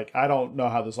president's like, I don't know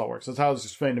how this all works. That's how it was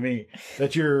explained to me.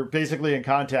 That you're basically in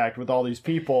contact with all these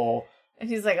people. And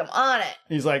he's like, I'm on it.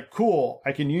 He's like, cool,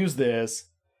 I can use this.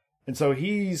 And so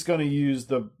he's going to use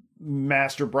the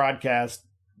master broadcast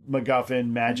MacGuffin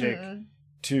magic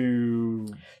to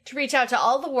reach out to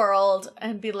all the world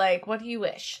and be like, what do you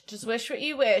wish? Just wish what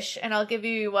you wish, and I'll give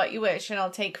you what you wish, and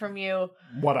I'll take from you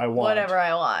what I want. Whatever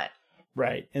I want.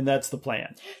 Right, and that's the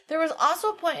plan. There was also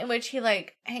a point in which he,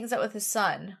 like, hangs out with his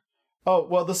son. Oh,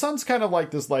 well, the son's kind of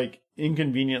like this, like,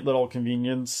 inconvenient little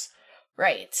convenience.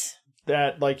 Right.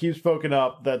 That, like, you've spoken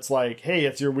up that's like, hey,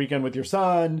 it's your weekend with your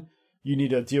son. You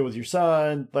need to deal with your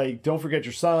son. Like, don't forget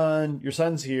your son. Your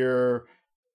son's here.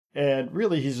 And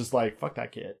really, he's just like, fuck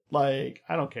that kid. Like,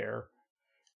 I don't care.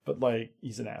 But, like,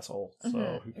 he's an asshole.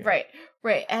 So who cares?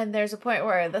 Right. And there's a point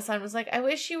where the son was like, I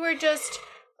wish you were just,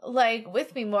 like,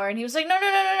 with me more. And he was like, no.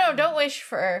 Don't wish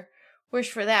for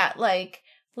that. Like,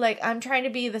 I'm trying to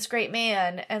be this great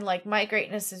man. And, like, my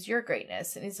greatness is your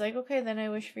greatness. And he's like, okay, then I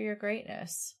wish for your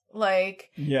greatness. Like,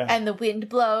 yeah. And the wind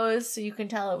blows. So you can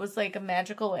tell it was, like, a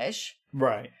magical wish.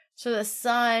 Right. So the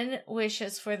son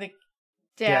wishes for the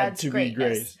dad's to greatness. Be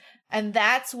great. And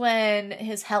that's when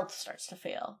his health starts to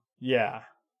fail. Yeah.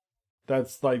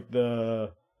 That's like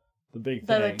the big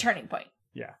thing. The turning point.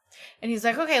 Yeah. And he's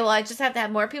like, okay, well, I just have to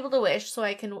have more people to wish so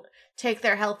I can take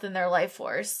their health and their life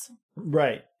force.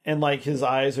 Right. And like his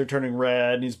eyes are turning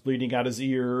red and he's bleeding out his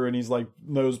ear and he's like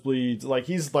nosebleeds. Like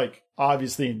he's like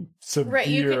obviously in severe right.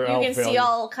 You can failure. See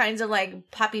all kinds of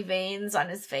like poppy veins on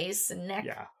his face and neck.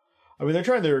 Yeah. I mean, they're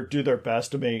trying to do their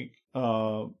best to make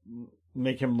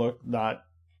him look not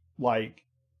like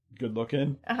good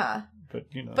looking. Uh-huh. But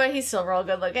you know. But he's still real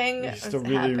good looking. He's still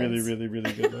really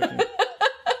good looking.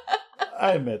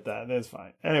 I admit that. That's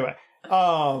fine. Anyway,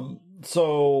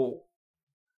 so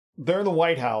they're in the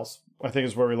White House, I think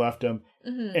is where we left him.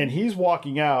 Mm-hmm. And he's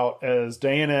walking out as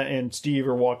Diana and Steve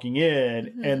are walking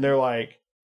in, and they're like,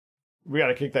 we got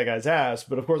to kick that guy's ass.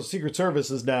 But of course, the Secret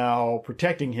Service is now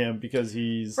protecting him because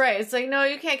he's... Right. It's like, no,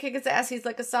 you can't kick his ass. He's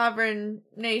like a sovereign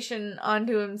nation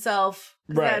unto himself.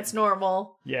 Right. That's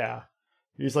normal. Yeah.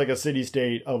 He's like a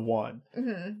city-state of one.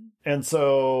 Mm-hmm. And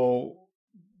so,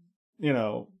 you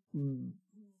know,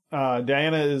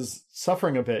 Diana is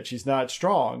suffering a bit. She's not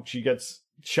strong. She gets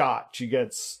shot. She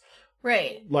gets...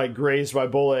 Right. Like, grazed by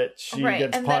bullet. She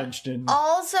gets punched. And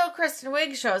also, Kristen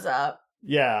Wiig shows up.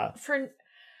 Yeah.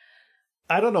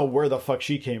 I don't know where the fuck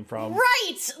she came from.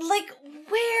 Right! Like,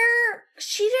 where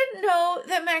She didn't know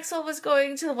that Maxwell was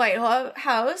going to the White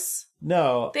House.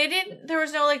 No. There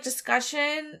was no, like,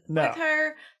 discussion with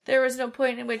her. There was no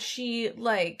point in which she,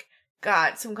 like,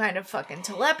 got some kind of fucking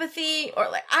telepathy or,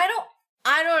 like, I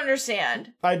don't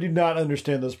understand. I do not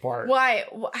understand this part. Why?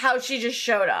 How she just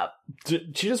showed up. She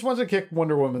just wants to kick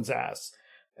Wonder Woman's ass.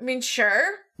 I mean, sure.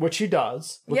 Which she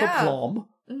does with aplomb.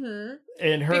 Mm-hmm.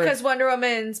 And because Wonder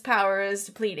Woman's power is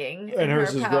depleting and her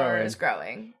power is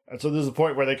growing. And so there's a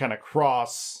point where they kind of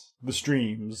cross the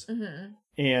streams. Mm-hmm.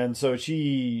 And so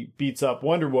she beats up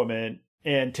Wonder Woman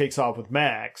and takes off with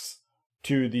Max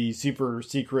to the super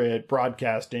secret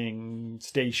broadcasting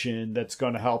station that's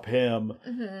going to help him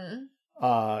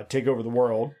take over the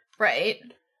world. Right.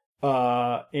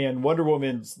 And Wonder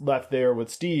Woman's left there with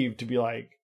Steve to be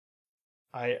like,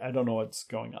 I don't know what's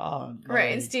going on.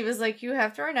 Right, and Steve is like, you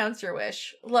have to renounce your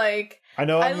wish. Like, I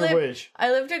know I'm your wish.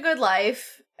 I lived a good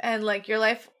life, and, like, your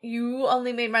life, you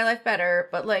only made my life better,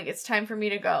 but, like, it's time for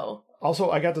me to go.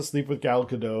 Also, I got to sleep with Gal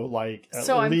Gadot, like,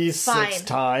 at least fine. 6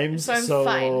 times. So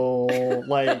I'm fine.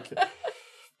 Like...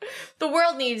 The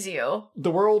world needs you.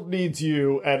 The world needs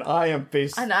you, and I am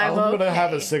And I'm going to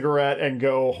have a cigarette and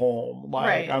go home.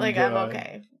 Like, right, I'm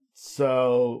okay.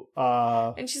 So,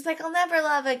 and she's like, I'll never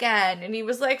love again. And he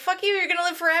was like, fuck you, you're gonna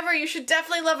live forever. You should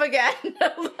definitely love again.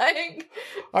 Like,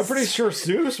 I'm pretty sure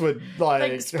Zeus would,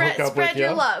 like spread, hook up with you. Spread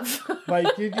your love.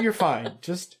 Like, you're fine.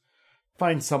 Just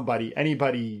find somebody,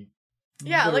 anybody.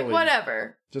 Yeah, like,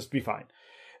 whatever. Just be fine.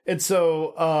 And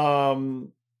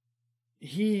so,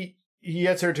 he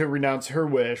gets her to renounce her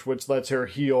wish, which lets her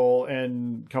heal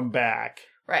and come back.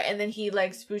 Right, and then he,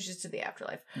 like, spooshes to the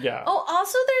afterlife. Yeah. Oh,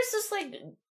 also there's this, like,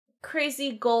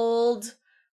 crazy gold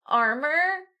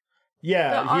armor.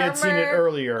 Yeah, he had seen it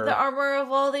earlier. The armor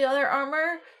of all the other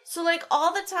armor. So, like,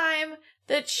 all the time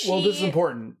that she... Well, this is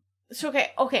important. So,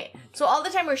 okay. So, all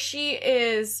the time where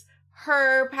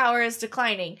her power is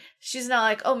declining, she's not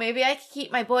like, oh, maybe I can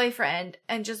keep my boyfriend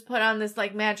and just put on this,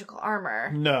 like, magical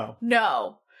armor.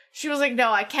 No. She was like,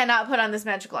 no, I cannot put on this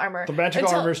magical armor. The magical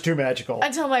armor is too magical.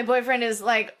 Until my boyfriend is,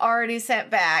 like, already sent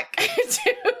back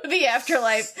to the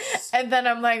afterlife. And then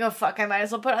I'm like, oh, fuck, I might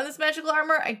as well put on this magical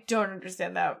armor? I don't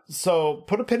understand that. So,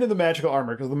 put a pin in the magical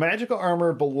armor, because the magical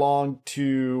armor belonged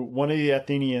to one of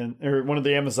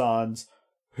the Amazons,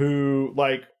 who,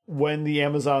 like, when the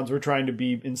Amazons were trying to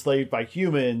be enslaved by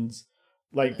humans,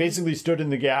 like, basically stood in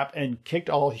the gap and kicked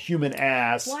all human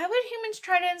ass. Why would humans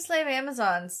try to enslave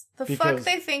Amazons? The fuck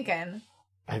they thinking?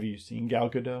 Have you seen Gal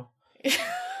Gadot?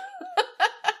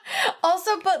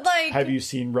 Also, but, like... Have you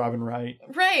seen Robin Wright?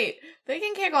 Right. They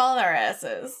can kick all their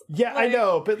asses. Yeah, like, I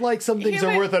know, but, like, some things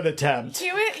are worth an attempt.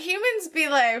 Humans be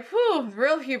like, whew,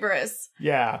 real hubris.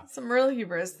 Yeah. Some real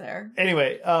hubris there.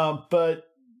 Anyway, but...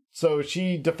 So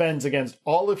she defends against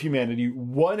all of humanity,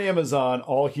 one Amazon,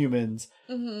 all humans,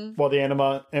 while the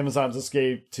Amazons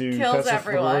escape to... Kills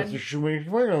everyone.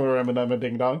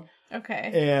 Ding dong.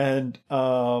 Okay.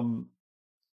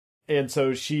 And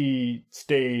so she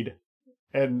stayed,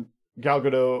 and Gal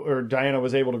Gadot, or Diana,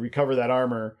 was able to recover that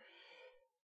armor.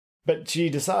 But she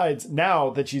decides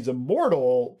now that she's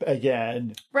immortal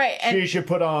again. Right. She should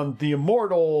put on the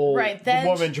immortal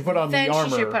woman should put on the armor. Then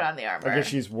she should put on the armor. I guess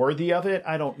she's worthy of it.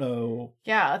 I don't know.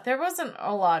 Yeah, there wasn't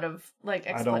a lot of, like,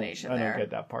 explanation there. I don't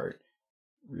get that part.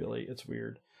 Really, it's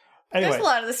weird. Anyway. There's a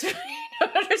lot of this I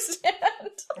don't understand.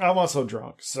 I'm also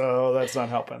drunk, so that's not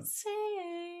helping.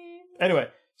 Same. Anyway,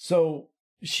 so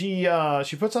she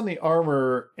puts on the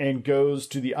armor and goes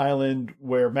to the island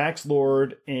where Max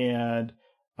Lord and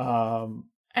Barbara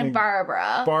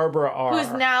are,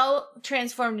 who's now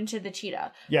transformed into the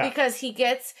cheetah. Yeah, because he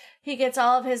gets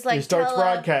all of his, like, he starts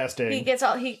broadcasting. He gets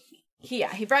all he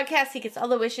broadcasts. He gets all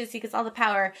the wishes. He gets all the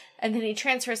power, and then he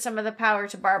transfers some of the power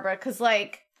to Barbara because,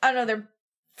 like, I don't know, they're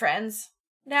friends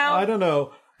now. I don't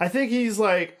know. I think he's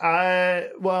like, I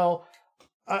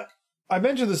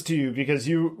mentioned this to you because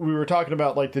we were talking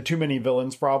about, like, the too many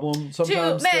villains problem.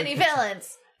 Sometimes too many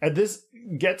villains, and this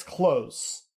gets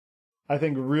close. I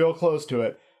think real close to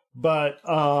it. But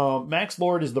Max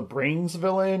Lord is the brains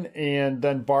villain, and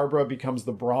then Barbara becomes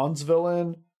the bronze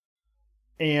villain.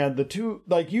 And the two,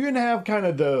 like, you can have kind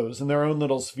of those in their own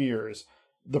little spheres.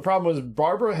 The problem was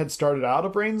Barbara had started out a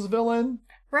brains villain.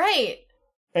 Right.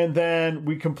 And then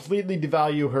we completely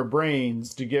devalue her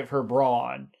brains to give her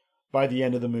brawn by the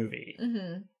end of the movie.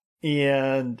 Mm-hmm.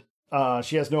 And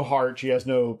she has no heart. She has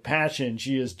no passion.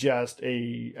 She is just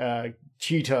a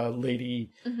cheetah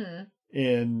lady. Mm-hmm.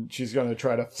 And she's going to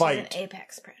try to fight. She's an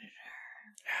apex predator.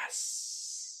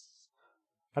 Yes.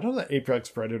 I don't know that Apex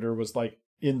Predator was, like,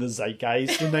 in the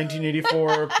zeitgeist in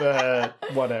 1984, but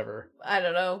whatever. I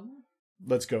don't know.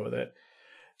 Let's go with it.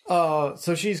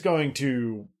 So she's going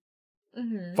to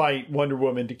fight Wonder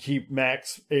Woman to keep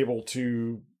Max able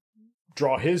to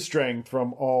draw his strength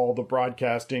from all the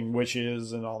broadcasting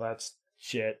wishes and all that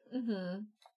shit.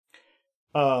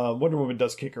 Wonder Woman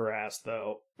does kick her ass,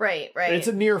 though. Right. It's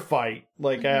a near fight.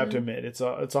 Like, I have to admit, it's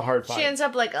a hard fight. She ends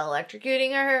up, like,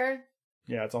 electrocuting her.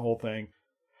 Yeah, it's a whole thing.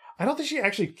 I don't think she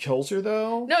actually kills her,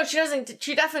 though. No, she doesn't.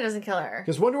 She definitely doesn't kill her.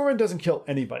 Because Wonder Woman doesn't kill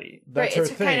anybody. That's her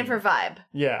thing. It's kind of her vibe.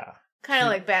 Yeah. Kind of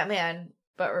like Batman,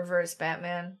 but reverse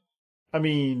Batman. I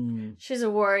mean... She's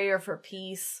a warrior for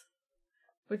peace,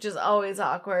 which is always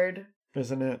awkward.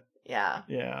 Isn't it? Yeah.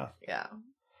 Yeah. Yeah.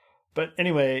 But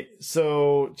anyway,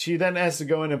 so she then has to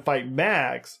go in and fight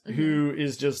Max, who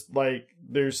is just like,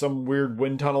 there's some weird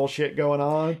wind tunnel shit going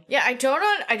on. Yeah, I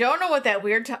don't know what that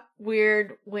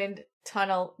weird wind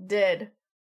tunnel did.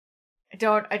 I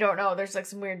don't know. There's like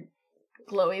some weird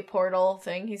glowy portal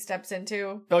thing he steps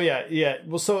into. Oh yeah.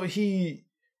 Well,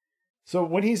 so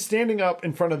when he's standing up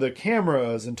in front of the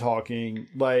cameras and talking,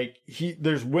 like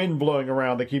there's wind blowing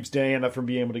around that keeps Diana from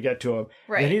being able to get to him.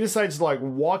 Right. And he decides to like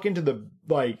walk into the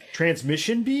like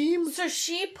transmission beam. So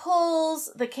she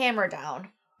pulls the camera down.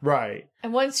 Right.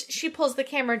 And once she pulls the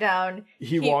camera down,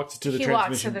 he walks to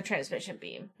the transmission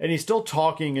beam. And he's still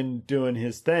talking and doing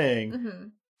his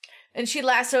thing. And she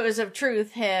lassos of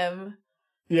truth him.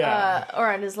 Yeah.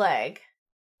 Or on his leg.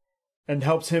 And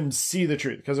helps him see the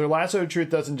truth. Because her lasso of truth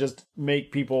doesn't just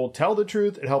make people tell the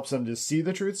truth. It helps them to see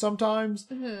the truth sometimes.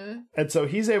 And so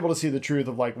he's able to see the truth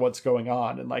of like what's going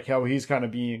on. And like how he's kind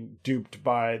of being duped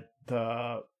by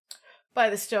the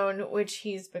stone which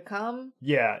he's become.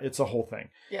 Yeah, it's a whole thing.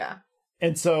 Yeah.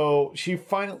 And so she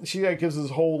like gives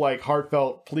this whole like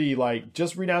heartfelt plea, like,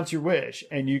 just renounce your wish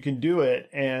and you can do it.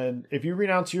 And if you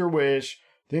renounce your wish,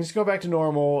 things go back to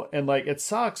normal. And like, it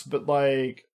sucks, but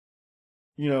like,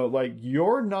 you know, like,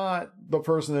 you're not the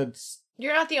person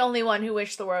you're not the only one who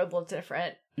wished the world looked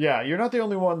different. Yeah, you're not the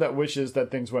only one that wishes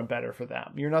that things went better for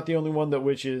them. You're not the only one that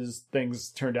wishes things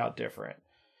turned out different.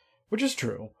 Which is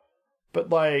true. But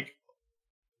like,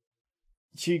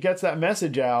 she gets that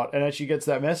message out, and as she gets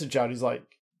that message out, he's like,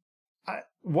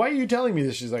 why are you telling me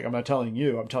this? She's like, I'm not telling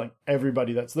you. I'm telling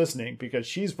everybody that's listening, because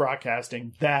she's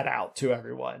broadcasting that out to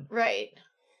everyone. Right.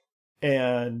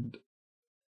 And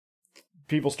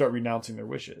people start renouncing their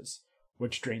wishes,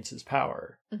 which drains his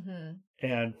power.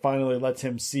 And finally lets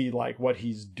him see, like, what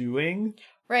he's doing.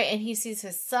 Right, and he sees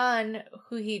his son,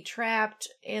 who he trapped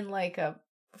in, like, a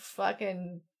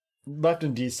fucking... left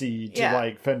in D.C. to,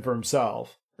 like, fend for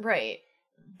himself. Right.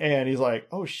 And he's like,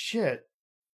 oh, shit,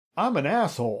 I'm an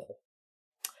asshole.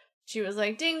 She was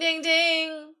like, ding, ding,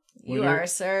 ding. You are,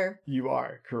 sir. You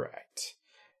are, correct.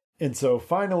 And so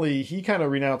finally, he kind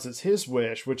of renounces his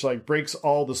wish, which like breaks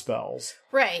all the spells.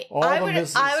 Right. I would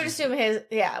assume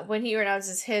when he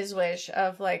renounces his wish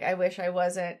of like, I wish I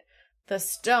wasn't the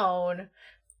stone,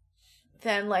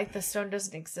 then like the stone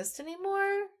doesn't exist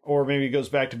anymore. Or maybe he goes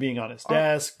back to being on his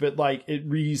desk, but like it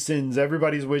rescinds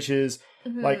everybody's wishes.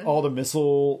 Like all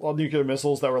nuclear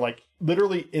missiles that were like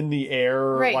literally in the air.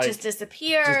 Right, like, just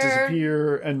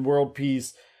disappear and world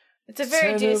peace. It's a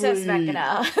very Deus Ex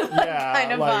Machina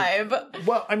kind of vibe.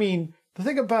 Well, I mean, the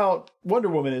thing about Wonder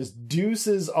Woman is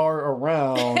deuces are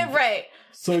around. Right.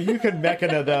 So you can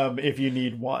mechana them if you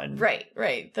need one. Right.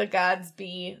 The gods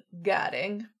be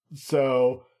godding.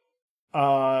 So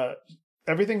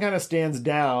everything kind of stands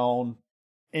down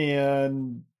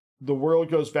and the world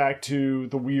goes back to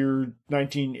the weird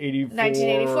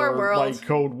 1984 world. Like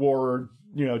Cold War,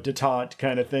 detente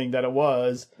kind of thing that it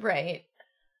was. Right.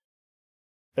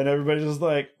 And everybody's just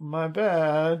like, my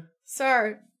bad.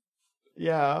 Sorry.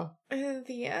 Yeah.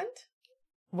 The end?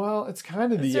 Well, it's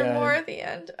kind of the end. Is there more at the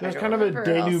end? There's kind of a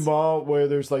denouement where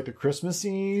there's like the Christmas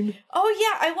scene. Oh,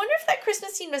 yeah. I wonder if that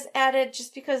Christmas scene was added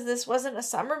just because this wasn't a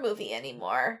summer movie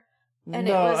anymore. And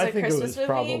no, it was I think Christmas it was movie?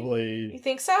 probably... You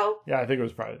think so? Yeah, I think it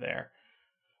was probably there.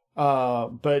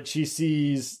 But she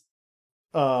sees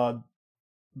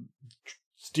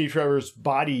Steve Trevor's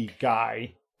body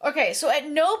guy. Okay, so at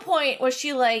no point was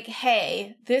she like,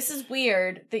 hey, this is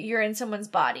weird that you're in someone's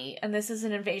body, and this is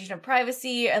an invasion of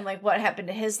privacy, and like what happened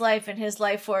to his life and his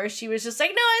life force. She was just like,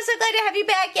 no, I'm so glad to have you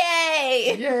back,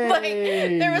 yay! Yay! Like,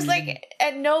 there was like,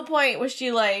 at no point was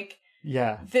she like,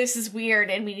 yeah, this is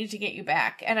weird and we need to get you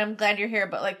back, and I'm glad you're here,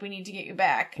 but like, we need to get you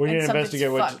back. We need to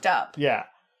investigate what's fucked up. Yeah.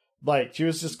 Like, she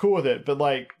was just cool with it, but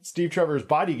like, Steve Trevor's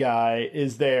body guy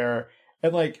is there,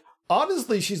 and like,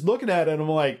 honestly, she's looking at it, and I'm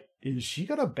like, is she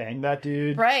gonna bang that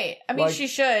dude? Right. I mean, like, she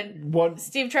should.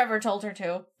 Steve Trevor told her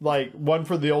to. Like, one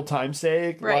for the old time's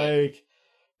sake. Right. Like,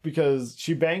 because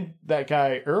she banged that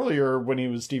guy earlier when he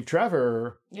was Steve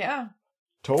Trevor. Yeah.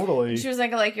 Totally. She was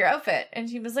like, I like your outfit. And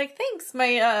she was like, thanks.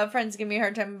 My friends give me a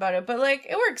hard time about it, but like,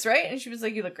 it works, right? And she was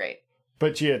like, you look great.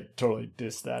 But she had totally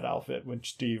dissed that outfit when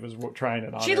Steve was trying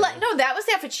it on. No, that was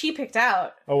the outfit she picked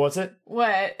out. Oh, was it?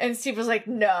 What? And Steve was like,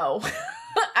 no.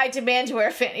 I demand to wear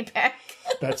a fanny pack.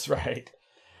 That's right.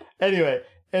 Anyway,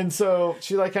 and so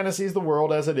she like kind of sees the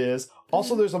world as it is.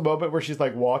 Also, there's a moment where she's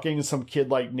like walking and some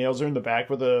kid like nails her in the back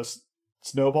with a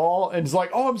snowball and is like,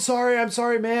 oh, I'm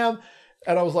sorry, ma'am.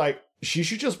 And I was like, she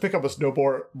should just pick up a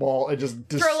snowball and just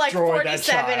destroy throw like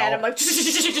 47 at him, like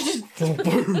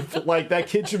like that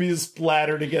kid should be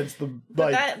splattered against the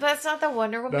like. But that's not the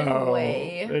Wonder Woman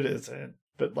way. It isn't.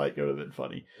 But like it would have been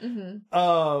funny.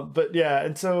 Mm-hmm. But yeah,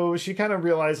 and so she kind of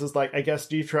realizes like I guess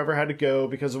Steve Trevor had to go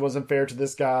because it wasn't fair to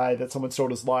this guy that someone stole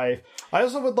his life. I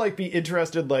also would like be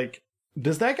interested like.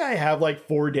 Does that guy have like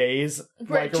 4 days,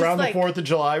 like around the 4th of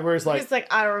July, where he's like,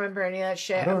 I don't remember any of that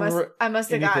shit. I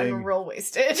must have gotten real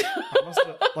wasted.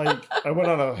 I went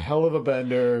on a hell of a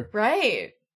bender,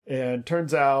 right? And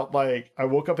turns out, like, I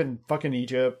woke up in fucking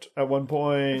Egypt at one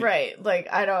point, right? Like,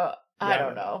 I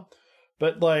don't know,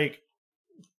 but like,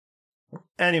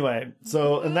 anyway,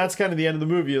 so and that's kind of the end of the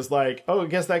movie. Is like, oh, I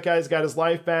guess that guy's got his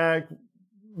life back.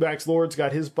 Max Lord's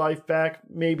got his life back,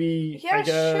 maybe. Yeah, I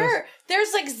guess. Sure.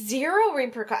 There's like zero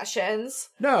repercussions.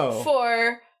 No.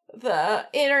 For the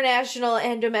international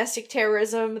and domestic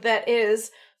terrorism that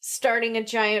is starting a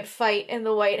giant fight in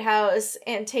the White House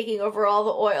and taking over all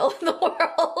the oil in the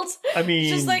world. I mean,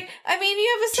 it's just like,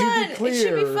 you have a son. It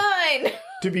should be fine.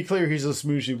 To be clear, he's a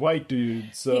smooshy white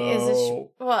dude. So, he is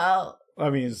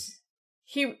he's.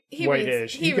 He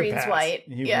whitish. He reads pass. white.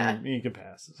 He can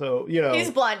pass. So,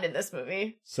 he's blind in this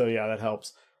movie. So, yeah, that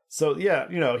helps. So, yeah,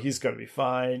 he's going to be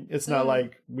fine. It's not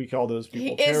like we call those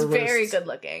people terrorists. He is very good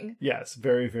looking. Yes,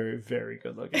 very, very, very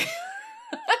good looking.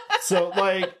 So,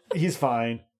 like, he's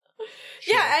fine.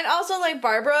 Sure. Yeah, and also, like,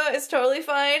 Barbara is totally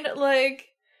fine. Like,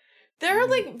 there are,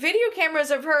 like, video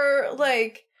cameras of her,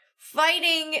 like,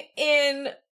 fighting in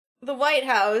the White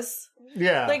House.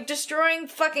 Yeah. Like, destroying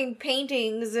fucking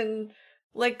paintings and...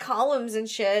 like columns and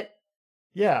shit.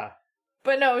 Yeah.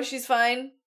 But no, she's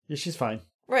fine. Yeah, she's fine.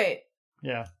 Right.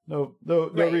 Yeah. No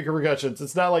repercussions.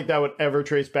 It's not like that would ever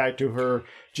trace back to her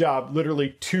job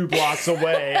literally 2 blocks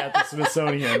away at the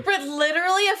Smithsonian. But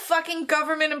literally a fucking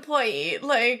government employee.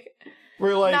 Like,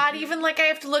 we're like, not even like I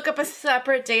have to look up a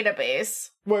separate database.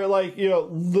 Where like,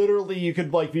 literally you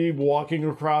could like be walking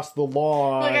across the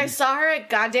lawn. Like I saw her at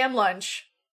goddamn lunch.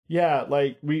 Yeah,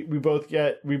 like we both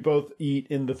eat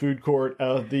in the food court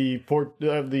of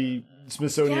the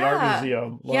Smithsonian Art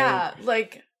Museum.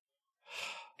 Like,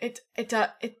 it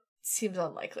seems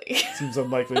unlikely. Seems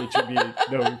unlikely it should be no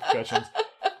repercussions.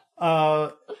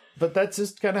 But that's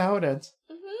just kind of how it ends.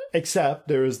 Except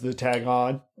there is the tag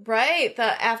on. Right,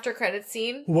 the after credits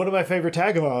scene. One of my favorite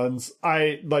tag-ons.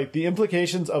 I like the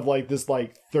implications of like this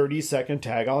like 30-second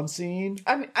tag-on scene.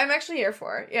 I'm actually here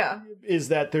for it, yeah. Is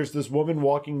that there's this woman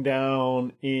walking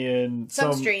down in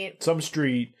some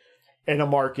street in a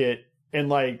market, and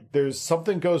like there's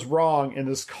something goes wrong and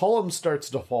this column starts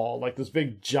to fall, like this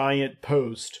big giant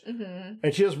post. Mm-hmm.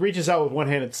 And she just reaches out with one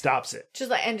hand and stops it. She's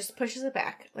like, and just pushes it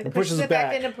back. Like pushes it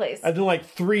back into place. And then like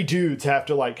 3 dudes have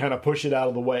to like kind of push it out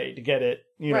of the way to get it,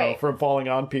 from falling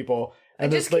on people. And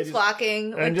just keeps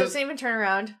walking. Like doesn't even turn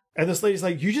around. And this lady's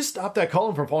like, you just stopped that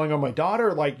column from falling on my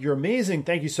daughter. Like, you're amazing.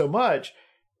 Thank you so much.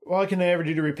 What can I ever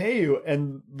do to repay you?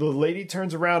 And the lady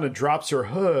turns around and drops her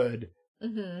hood.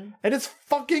 Mm-hmm. And it's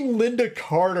fucking Linda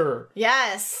Carter.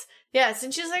 Yes.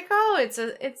 And she's like, oh,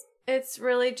 it's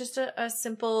really just a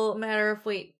simple matter of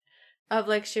weight, of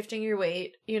like shifting your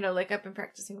weight. Like I've been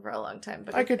practicing for a long time,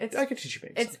 but I could teach you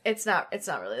basics. It's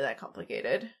not really that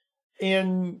complicated.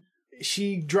 And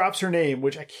she drops her name,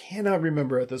 which I cannot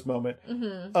remember at this moment.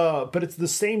 Mm-hmm. But it's the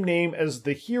same name as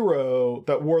the hero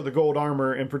that wore the gold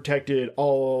armor and protected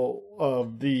all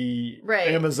of the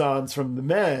Amazons from the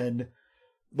men.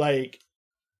 Like,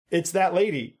 it's that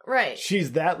lady. Right.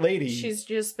 She's that lady. She's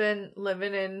just been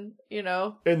living in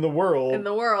the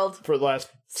world for the last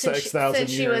 6,000 years.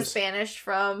 Since she was banished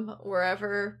from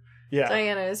wherever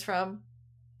Diana is from.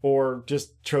 Or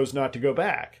just chose not to go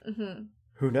back. Mm-hmm.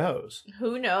 Who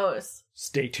knows?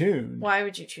 Stay tuned. Why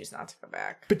would you choose not to go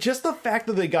back? But just the fact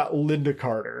that they got Linda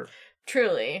Carter.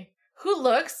 Truly. Who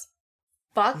looks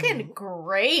fucking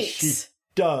great. She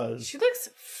does. She looks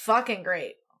fucking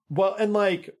great. Well, and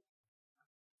like,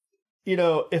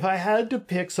 if I had to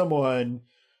pick someone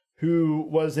who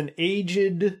was an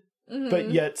aged,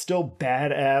 but yet still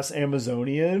badass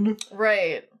Amazonian.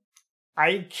 Right.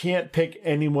 I can't pick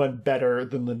anyone better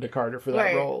than Linda Carter for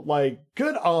that role. Like,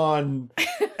 good on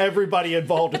everybody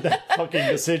involved in that fucking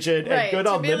decision, and good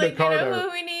on Linda Carter. You know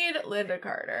who we need? Linda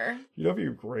Carter. You know,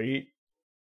 you're great.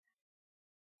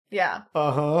 Yeah.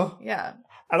 Uh-huh. Yeah.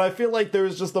 And I feel like there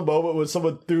was just a moment when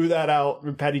someone threw that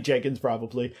out, Patty Jenkins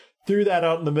probably, threw that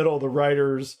out in the middle of the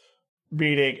writers'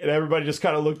 meeting, and everybody just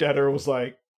kind of looked at her and was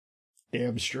like,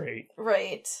 damn straight.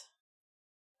 Right.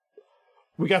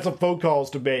 We got some phone calls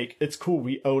to make. It's cool.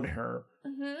 We own her.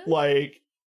 Mm-hmm. Like,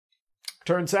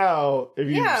 turns out, if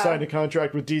you signed a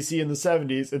contract with DC in the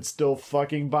 70s, it's still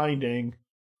fucking binding.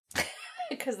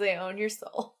 Because they own your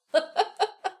soul.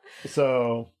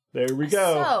 So, there we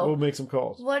go. So, we'll make some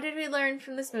calls. What did we learn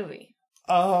from this movie?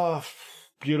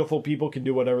 Beautiful people can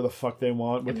do whatever the fuck they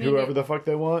want with whoever the fuck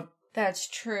they want. That's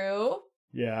true.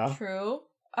 Yeah. True.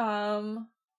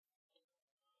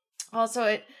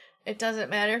 Also, it doesn't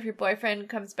matter if your boyfriend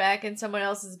comes back in someone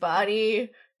else's body.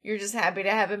 You're just happy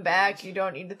to have him back. You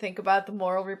don't need to think about the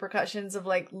moral repercussions of,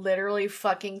 like, literally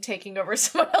fucking taking over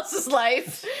someone else's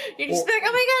life. You just be like,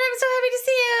 oh my god, I'm so happy to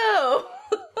see you!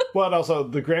 Well, and also,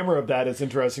 the grammar of that is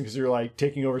interesting because you're, like,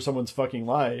 taking over someone's fucking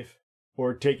life.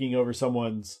 Or taking over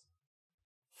someone's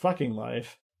fucking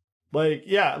life. Like,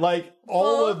 yeah, like,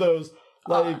 all of those...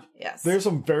 Like, yes. There's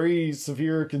some very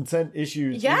severe consent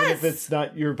issues, yes. even if it's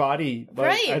not your body.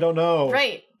 Like, I don't know.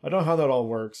 Right. I don't know how that all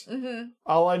works. Mm-hmm.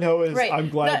 All I know is I'm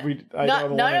glad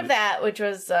none of that, which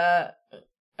was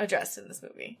addressed in this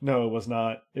movie. No, it was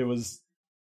not. It was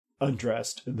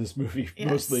undressed in this movie,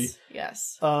 mostly.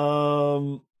 Yes.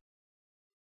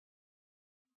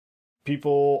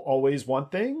 People always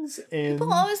want things, and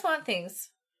people always want things.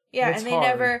 Yeah, and they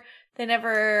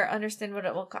never understand what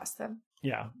it will cost them.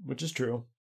 Yeah, which is true.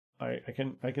 I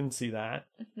can see that.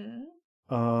 Mm-hmm.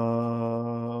 I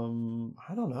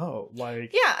don't know.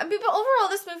 Like, yeah, I mean, but overall,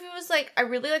 this movie was like, I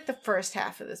really like the first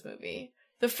half of this movie.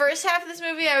 The first half of this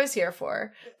movie, I was here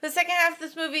for. The second half of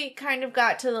this movie kind of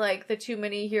got to like the too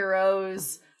many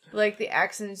heroes, like the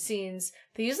action scenes.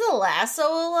 They use the lasso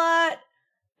a lot,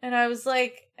 and I was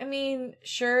like, I mean,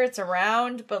 sure, it's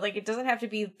around, but like, it doesn't have to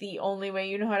be the only way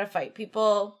you know how to fight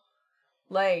people.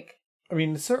 Like, I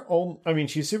mean, it's her own. I mean,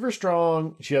 she's super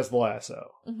strong. She has the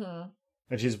lasso,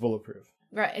 and she's bulletproof.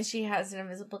 Right, and she has an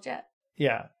invisible jet.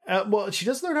 Yeah. Well, she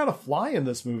does learn how to fly in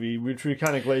this movie, which we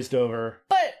kind of glazed over.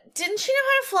 But didn't she know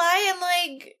how to fly in,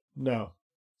 like... No.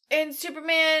 In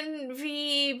Superman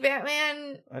v.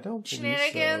 Batman I don't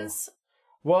shenanigans? So.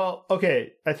 Well,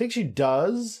 okay, I think she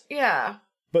does. Yeah.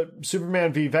 But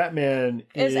Superman v. Batman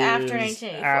is after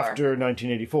 1984. After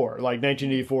 1984. Like,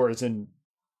 1984 is in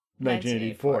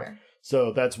 1984.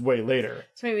 So that's way later.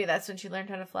 So maybe that's when she learned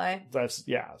how to fly.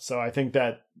 So I think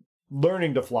that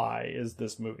learning to fly is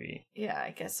this movie. Yeah,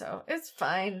 I guess so. It's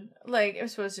fine. Like, it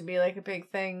was supposed to be like a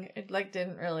big thing. It like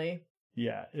didn't really.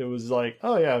 Yeah, it was like,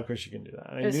 oh yeah, of course she can do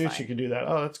that. I knew she could do that.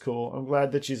 Oh, that's cool. I'm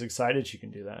glad that she's excited she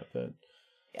can do that. But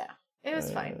yeah, it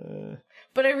was fine.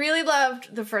 But I really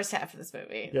loved the first half of this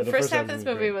movie. Yeah, the first half of this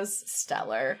movie was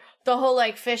stellar. The whole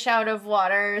like fish out of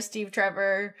water, Steve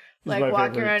Trevor, like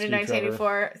walking around in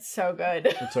 1984. It's so good.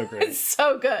 It's so great. It's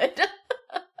so good.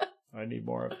 I need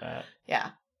more of that.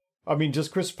 Yeah. I mean,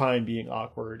 just Chris Pine being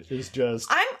awkward is just...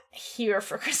 I'm here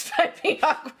for Chris Pine being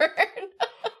awkward.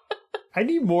 I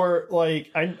need more,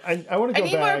 like, I want to go back. I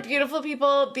need more beautiful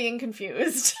people being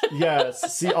confused.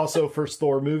 Yes. See, also, first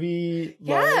Thor movie.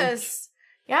 Yes.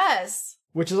 Yes.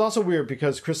 Which is also weird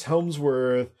because Chris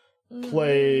Hemsworth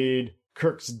played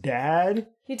Kirk's dad.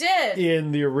 He did.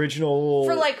 In the original...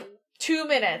 For, like, 2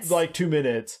 minutes. Like, 2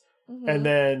 minutes. Mm-hmm. And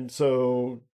then,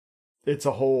 so, it's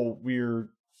a whole weird...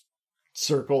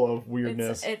 circle of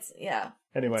weirdness. It's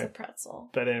anyway, it's a pretzel.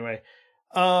 But anyway,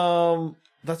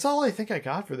 that's all I think I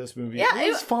got for this movie. Yeah,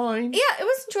 it was fine. Yeah, it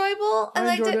was enjoyable, and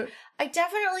I enjoyed it. I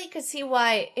definitely could see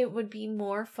why it would be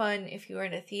more fun if you were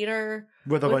in a theater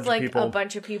with a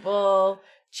bunch of people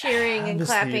cheering and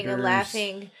clapping and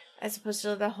laughing, as opposed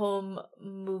to the home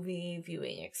movie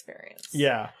viewing experience.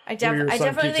 Yeah, I definitely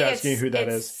think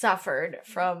it's suffered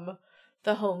from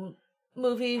the home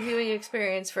movie viewing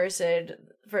experience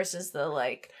versus the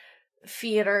like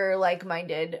theater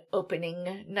like-minded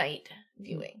opening night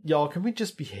viewing. Y'all, can we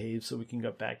just behave so we can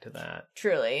go back to that?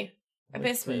 Truly. I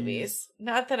miss movies.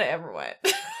 Not that I ever went.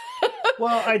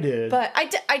 Well, I did. But I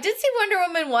did see Wonder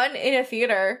Woman 1 in a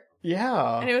theater.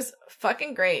 Yeah. And it was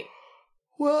fucking great.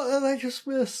 Well, and I just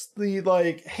miss the,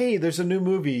 like, hey, there's a new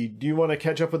movie. Do you want to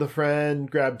catch up with a friend,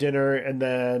 grab dinner, and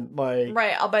then, like...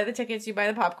 Right, I'll buy the tickets, you buy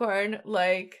the popcorn,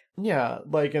 like... Yeah,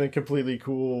 like in a completely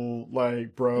cool,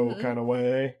 like, bro kind of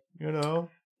way, you know?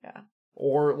 Yeah.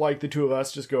 Or, like, the two of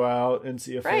us just go out and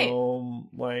see a film,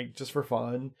 like, just for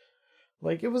fun.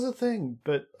 Like, it was a thing,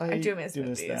 but I do miss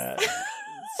movies. That.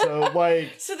 So,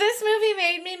 like... So this movie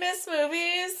made me miss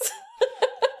movies.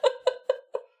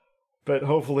 But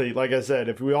hopefully, like I said,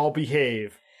 if we all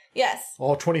behave... Yes.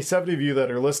 All 27 of you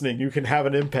that are listening, you can have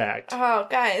an impact. Oh,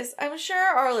 guys, I'm sure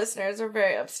our listeners are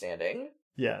very upstanding.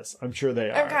 Yes, I'm sure they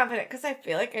are. I'm confident, because I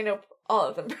feel like I know all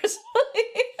of them personally.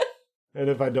 And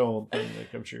if I don't, then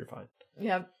I'm sure you're fine.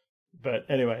 Yep. But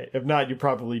anyway, if not, you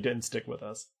probably didn't stick with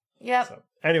us. Yep. So,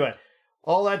 anyway,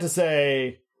 all that to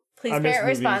say... Please bear it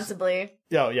responsibly.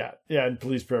 Yeah, and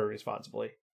please bear it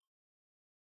responsibly.